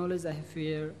emotions, to acknowledge I have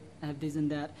fear, I have this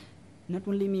and that. Not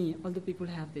only me, all the people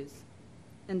have this.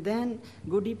 And then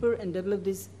go deeper and develop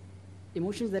these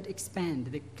emotions that expand,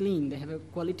 they clean, they have a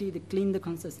quality, they clean the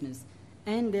consciousness.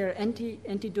 And they are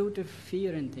antidote of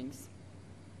fear and things.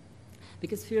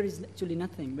 Because fear is actually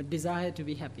nothing but desire to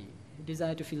be happy,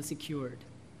 desire to feel secured.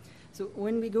 So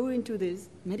when we go into this,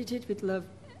 meditate with love,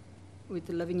 with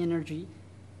the loving energy,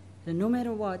 then no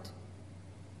matter what,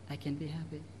 I can be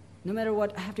happy. No matter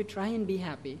what, I have to try and be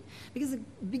happy. Because the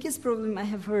biggest problem I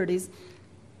have heard is,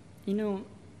 I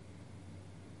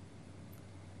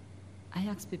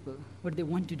ask people what they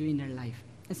want to do in their life.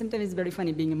 And sometimes it's very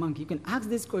funny being a monk. You can ask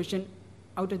this question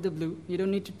out of the blue. You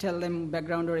don't need to tell them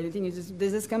background or anything. They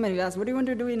just come and ask, what do you want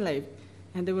to do in life?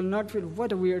 And they will not feel,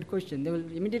 what a weird question. They will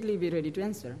immediately be ready to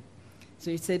answer. So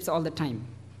it saves all the time.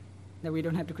 That we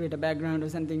don't have to create a background or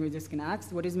something. We just can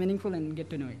ask what is meaningful and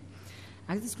get to know it.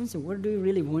 Ask this question, what do you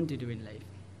really want to do in life?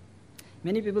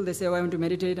 Many people, they say, I want to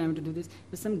meditate, I want to do this.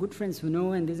 But some good friends who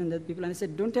know and this and that people, and I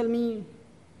said, don't tell me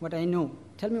what I know.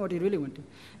 Tell me what you really want to.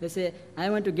 They say,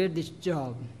 I want to get this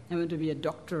job. I want to be a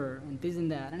doctor and this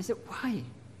and that. And I said, why?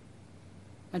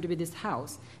 I want to be this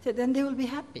house. He said, then they will be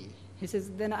happy. He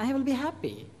says, then I will be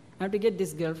happy. I want to get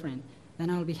this girlfriend. Then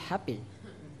I will be happy.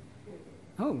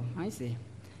 Oh, I see.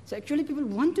 So actually people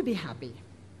want to be happy.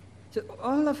 So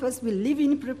all of us will live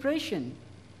in preparation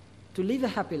to live a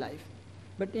happy life.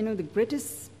 But the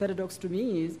greatest paradox to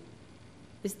me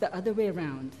is the other way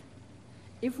around.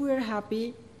 If we are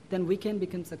happy, then we can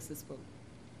become successful.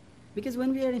 Because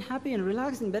when we are happy and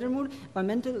relaxed, in better mood, our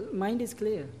mental mind is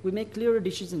clear. We make clearer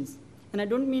decisions. And I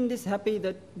don't mean this happy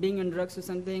that being on drugs or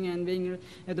something and being,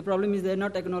 the problem is they're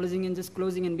not acknowledging and just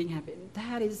closing and being happy.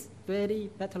 That is very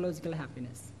pathological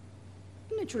happiness.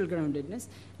 Natural groundedness.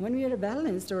 When we are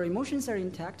balanced, our emotions are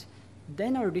intact,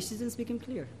 then our decisions become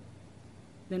clear.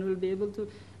 Then we'll be able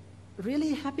to,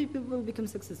 really happy people become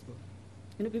successful.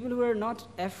 People who are not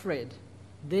afraid,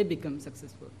 they become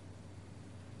successful.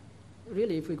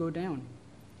 Really, if we go down,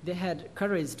 they had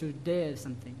courage to dare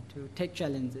something, to take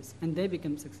challenges, and they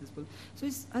become successful. So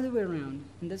it's the other way around.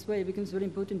 And that's why it becomes very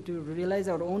important to realize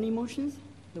our own emotions.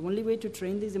 The only way to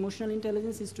train this emotional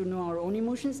intelligence is to know our own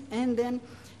emotions and then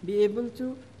be able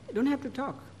to, don't have to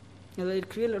talk.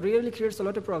 It really creates a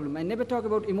lot of problem. I never talk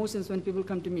about emotions when people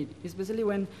come to meet, especially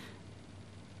when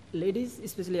ladies,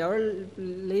 especially our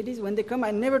ladies, when they come,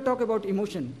 I never talk about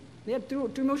emotion. They are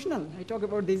too emotional. I talk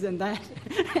about this and that.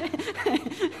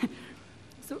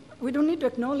 So we don't need to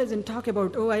acknowledge and talk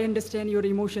about, oh, I understand your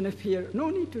emotion of fear. No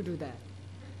need to do that.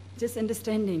 Just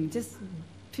understanding, just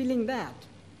feeling that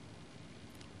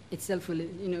itself will,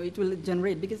 it will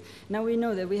generate. Because now we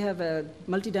know that we have a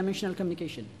multidimensional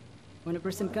communication. When a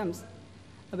person comes,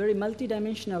 a very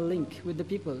multidimensional link with the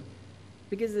people.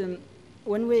 Because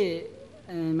one way,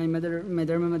 my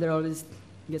Dharma mother always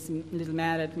gets a little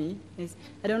mad at me, is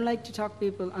I don't like to talk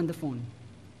to people on the phone.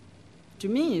 To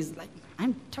me, it's like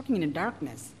I'm talking in the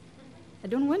darkness. I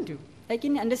don't want to. I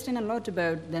can understand a lot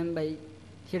about them by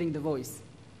hearing the voice.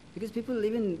 Because people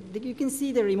you can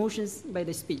see their emotions by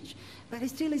the speech. But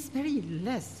still, it's very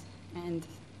less. And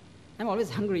I'm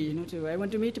always hungry, I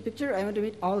want to meet a picture, I want to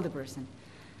meet all the person.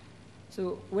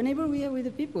 So whenever we are with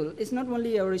the people, it's not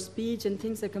only our speech and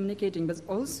things are communicating, but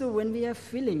also when we are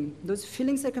feeling, those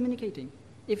feelings are communicating.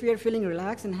 If we are feeling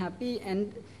relaxed and happy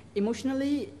and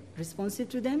emotionally responsive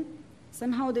to them,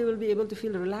 somehow they will be able to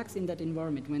feel relaxed in that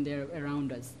environment when they're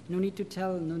around us. No need to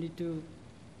tell, no need to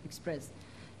express.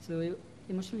 So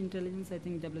emotional intelligence, I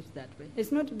think, develops that way.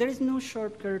 There is no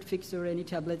shortcut fix or any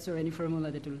tablets or any formula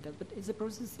that will tell, but it's a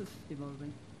process of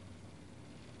evolving.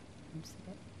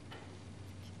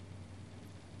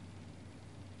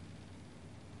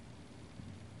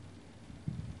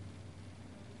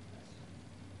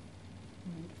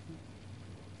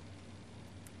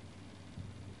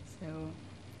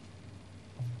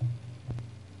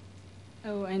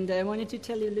 Oh, and I wanted to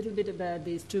tell you a little bit about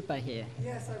the stupa here.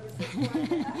 Yes, I was just going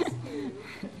to ask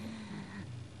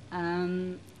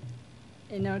you.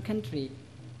 In our country,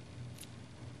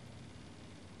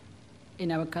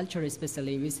 in our culture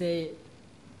especially, we say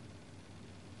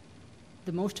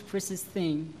the most precious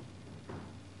thing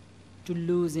to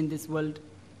lose in this world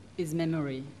is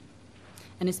memory,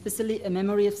 and especially a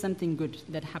memory of something good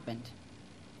that happened.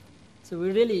 So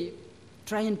we really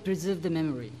try and preserve the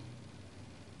memory.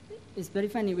 It's very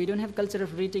funny, we don't have culture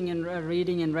of reading and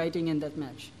writing and that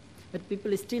much. But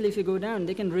people still, if you go down,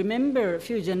 they can remember a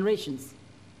few generations.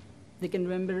 They can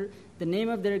remember the name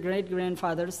of their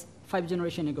great-grandfathers 5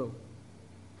 generations ago.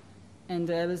 And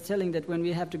I was telling that when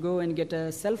we have to go and get a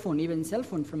cell phone, even cell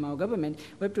phone from our government,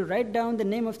 we have to write down the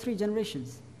name of 3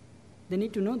 generations. They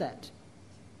need to know that.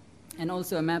 And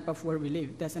also a map of where we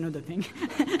live, that's another thing.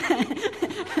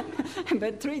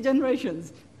 But 3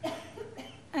 generations.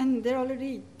 And they're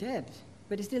already dead,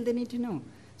 but still they need to know.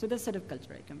 So that's sort of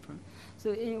culture I come from.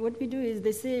 So what we do is,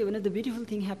 they say one of the beautiful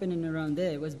things happening around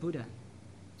there was Buddha.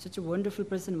 Such a wonderful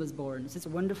person was born, such a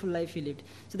wonderful life he lived.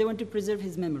 So they want to preserve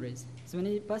his memories. So when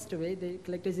he passed away, they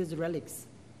collected his relics,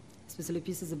 especially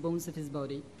pieces of bones of his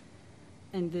body,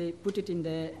 and they put it in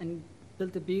there and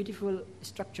built a beautiful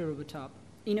structure over top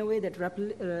in a way that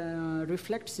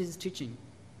reflects his teaching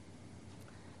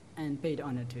and paid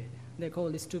honor to it. They're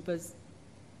called the stupas.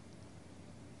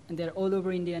 And they're all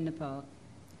over India and Nepal.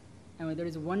 And there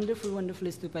is a wonderful, wonderful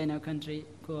stupa in our country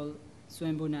called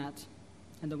Swambhunath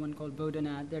and the one called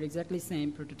Bodhanath. They're exactly the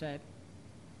same prototype.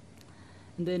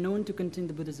 And they're known to contain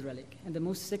the Buddha's relic and the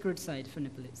most sacred site for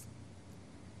Nepalese.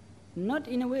 Not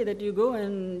in a way that you go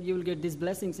and you will get these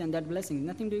blessings and that blessing.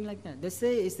 Nothing doing like that. They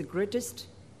say it's the greatest.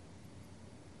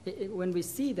 When we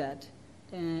see that,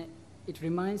 it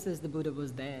reminds us the Buddha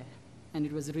was there. And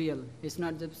it was real. It's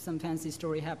not just some fancy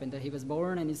story happened, that he was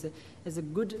born, and it's a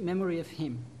good memory of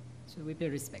him. So we pay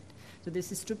respect. So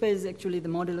this stupa is actually the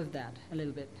model of that, a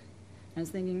little bit. I was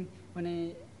thinking, when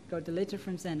I got the letter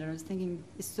from Sander, I was thinking,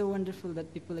 it's so wonderful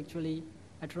that people actually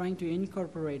are trying to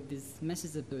incorporate this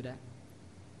message of Buddha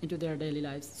into their daily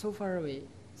lives, so far away,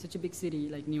 such a big city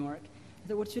like New York. I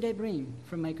thought, what should I bring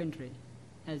from my country?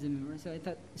 as a member. So I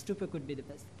thought stupa could be the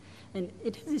best. And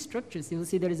it has these structures. You'll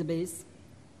see there is a base.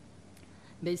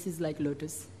 Base is like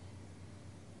lotus.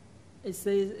 It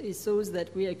shows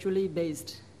that we actually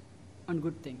based on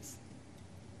good things.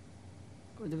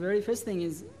 The very first thing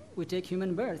is we take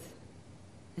human birth.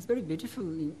 It's a very beautiful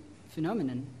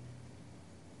phenomenon.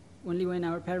 Only when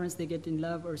our parents, they get in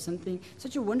love or something,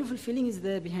 such a wonderful feeling is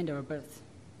there behind our birth.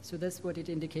 So that's what it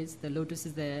indicates. The lotus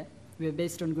is there. We are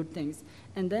based on good things.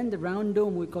 And then the round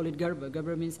dome, we call it garbha.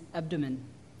 Garbha means abdomen,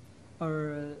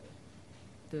 or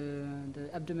the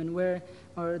abdomen where,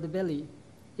 or the belly.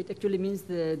 It actually means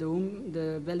the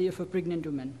belly of a pregnant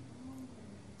woman.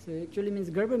 So it actually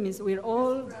means garbha means we're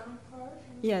all... The round part?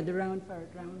 Yeah, the round part,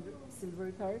 round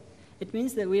silvery part. It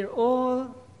means that we're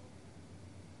all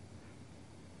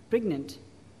pregnant,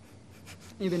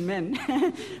 even men,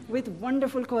 with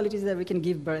wonderful qualities that we can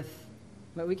give birth.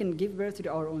 But we can give birth to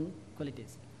our own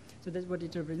qualities. So that's what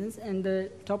it represents. And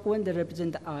the top one, that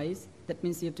represent the eyes. That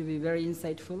means you have to be very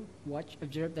insightful, watch,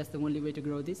 observe. That's the only way to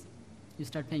grow this. You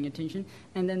start paying attention.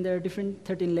 And then there are different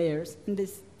 13 layers. And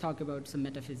this talk about some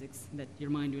metaphysics, that your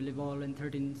mind will evolve and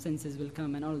 13 senses will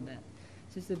come and all that.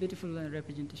 So it's a beautiful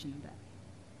representation of that.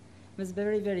 It was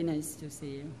very, very nice to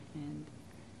see you. And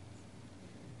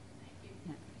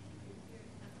yeah.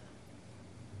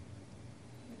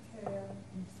 Metteyya,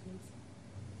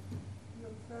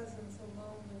 your presence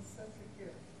alone is such a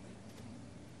gift.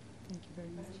 Thank you very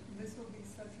much. And this will be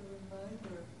such a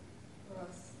reminder for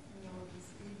us, this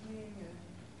evening,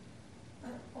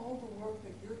 and all the work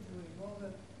that you're doing, all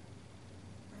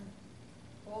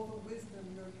the wisdom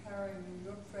you're carrying in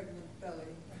your pregnant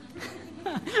belly.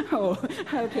 Oh,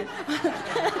 okay.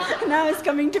 Now it's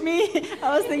coming to me.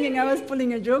 I was thinking I was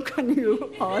pulling a joke on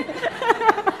you all.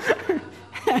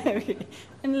 Okay.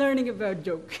 I'm learning about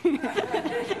joke.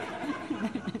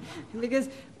 Because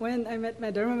when I met my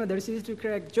Dharma mother, she used to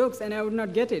crack jokes and I would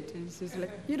not get it. And she's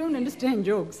like, you don't understand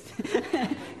jokes.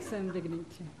 So I'm beginning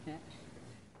to, yeah.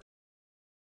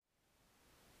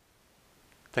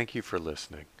 Thank you for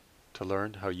listening. To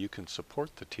learn how you can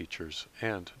support the teachers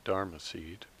and Dharma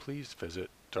Seed, please visit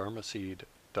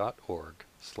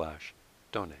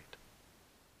dharmaseed.org/donate.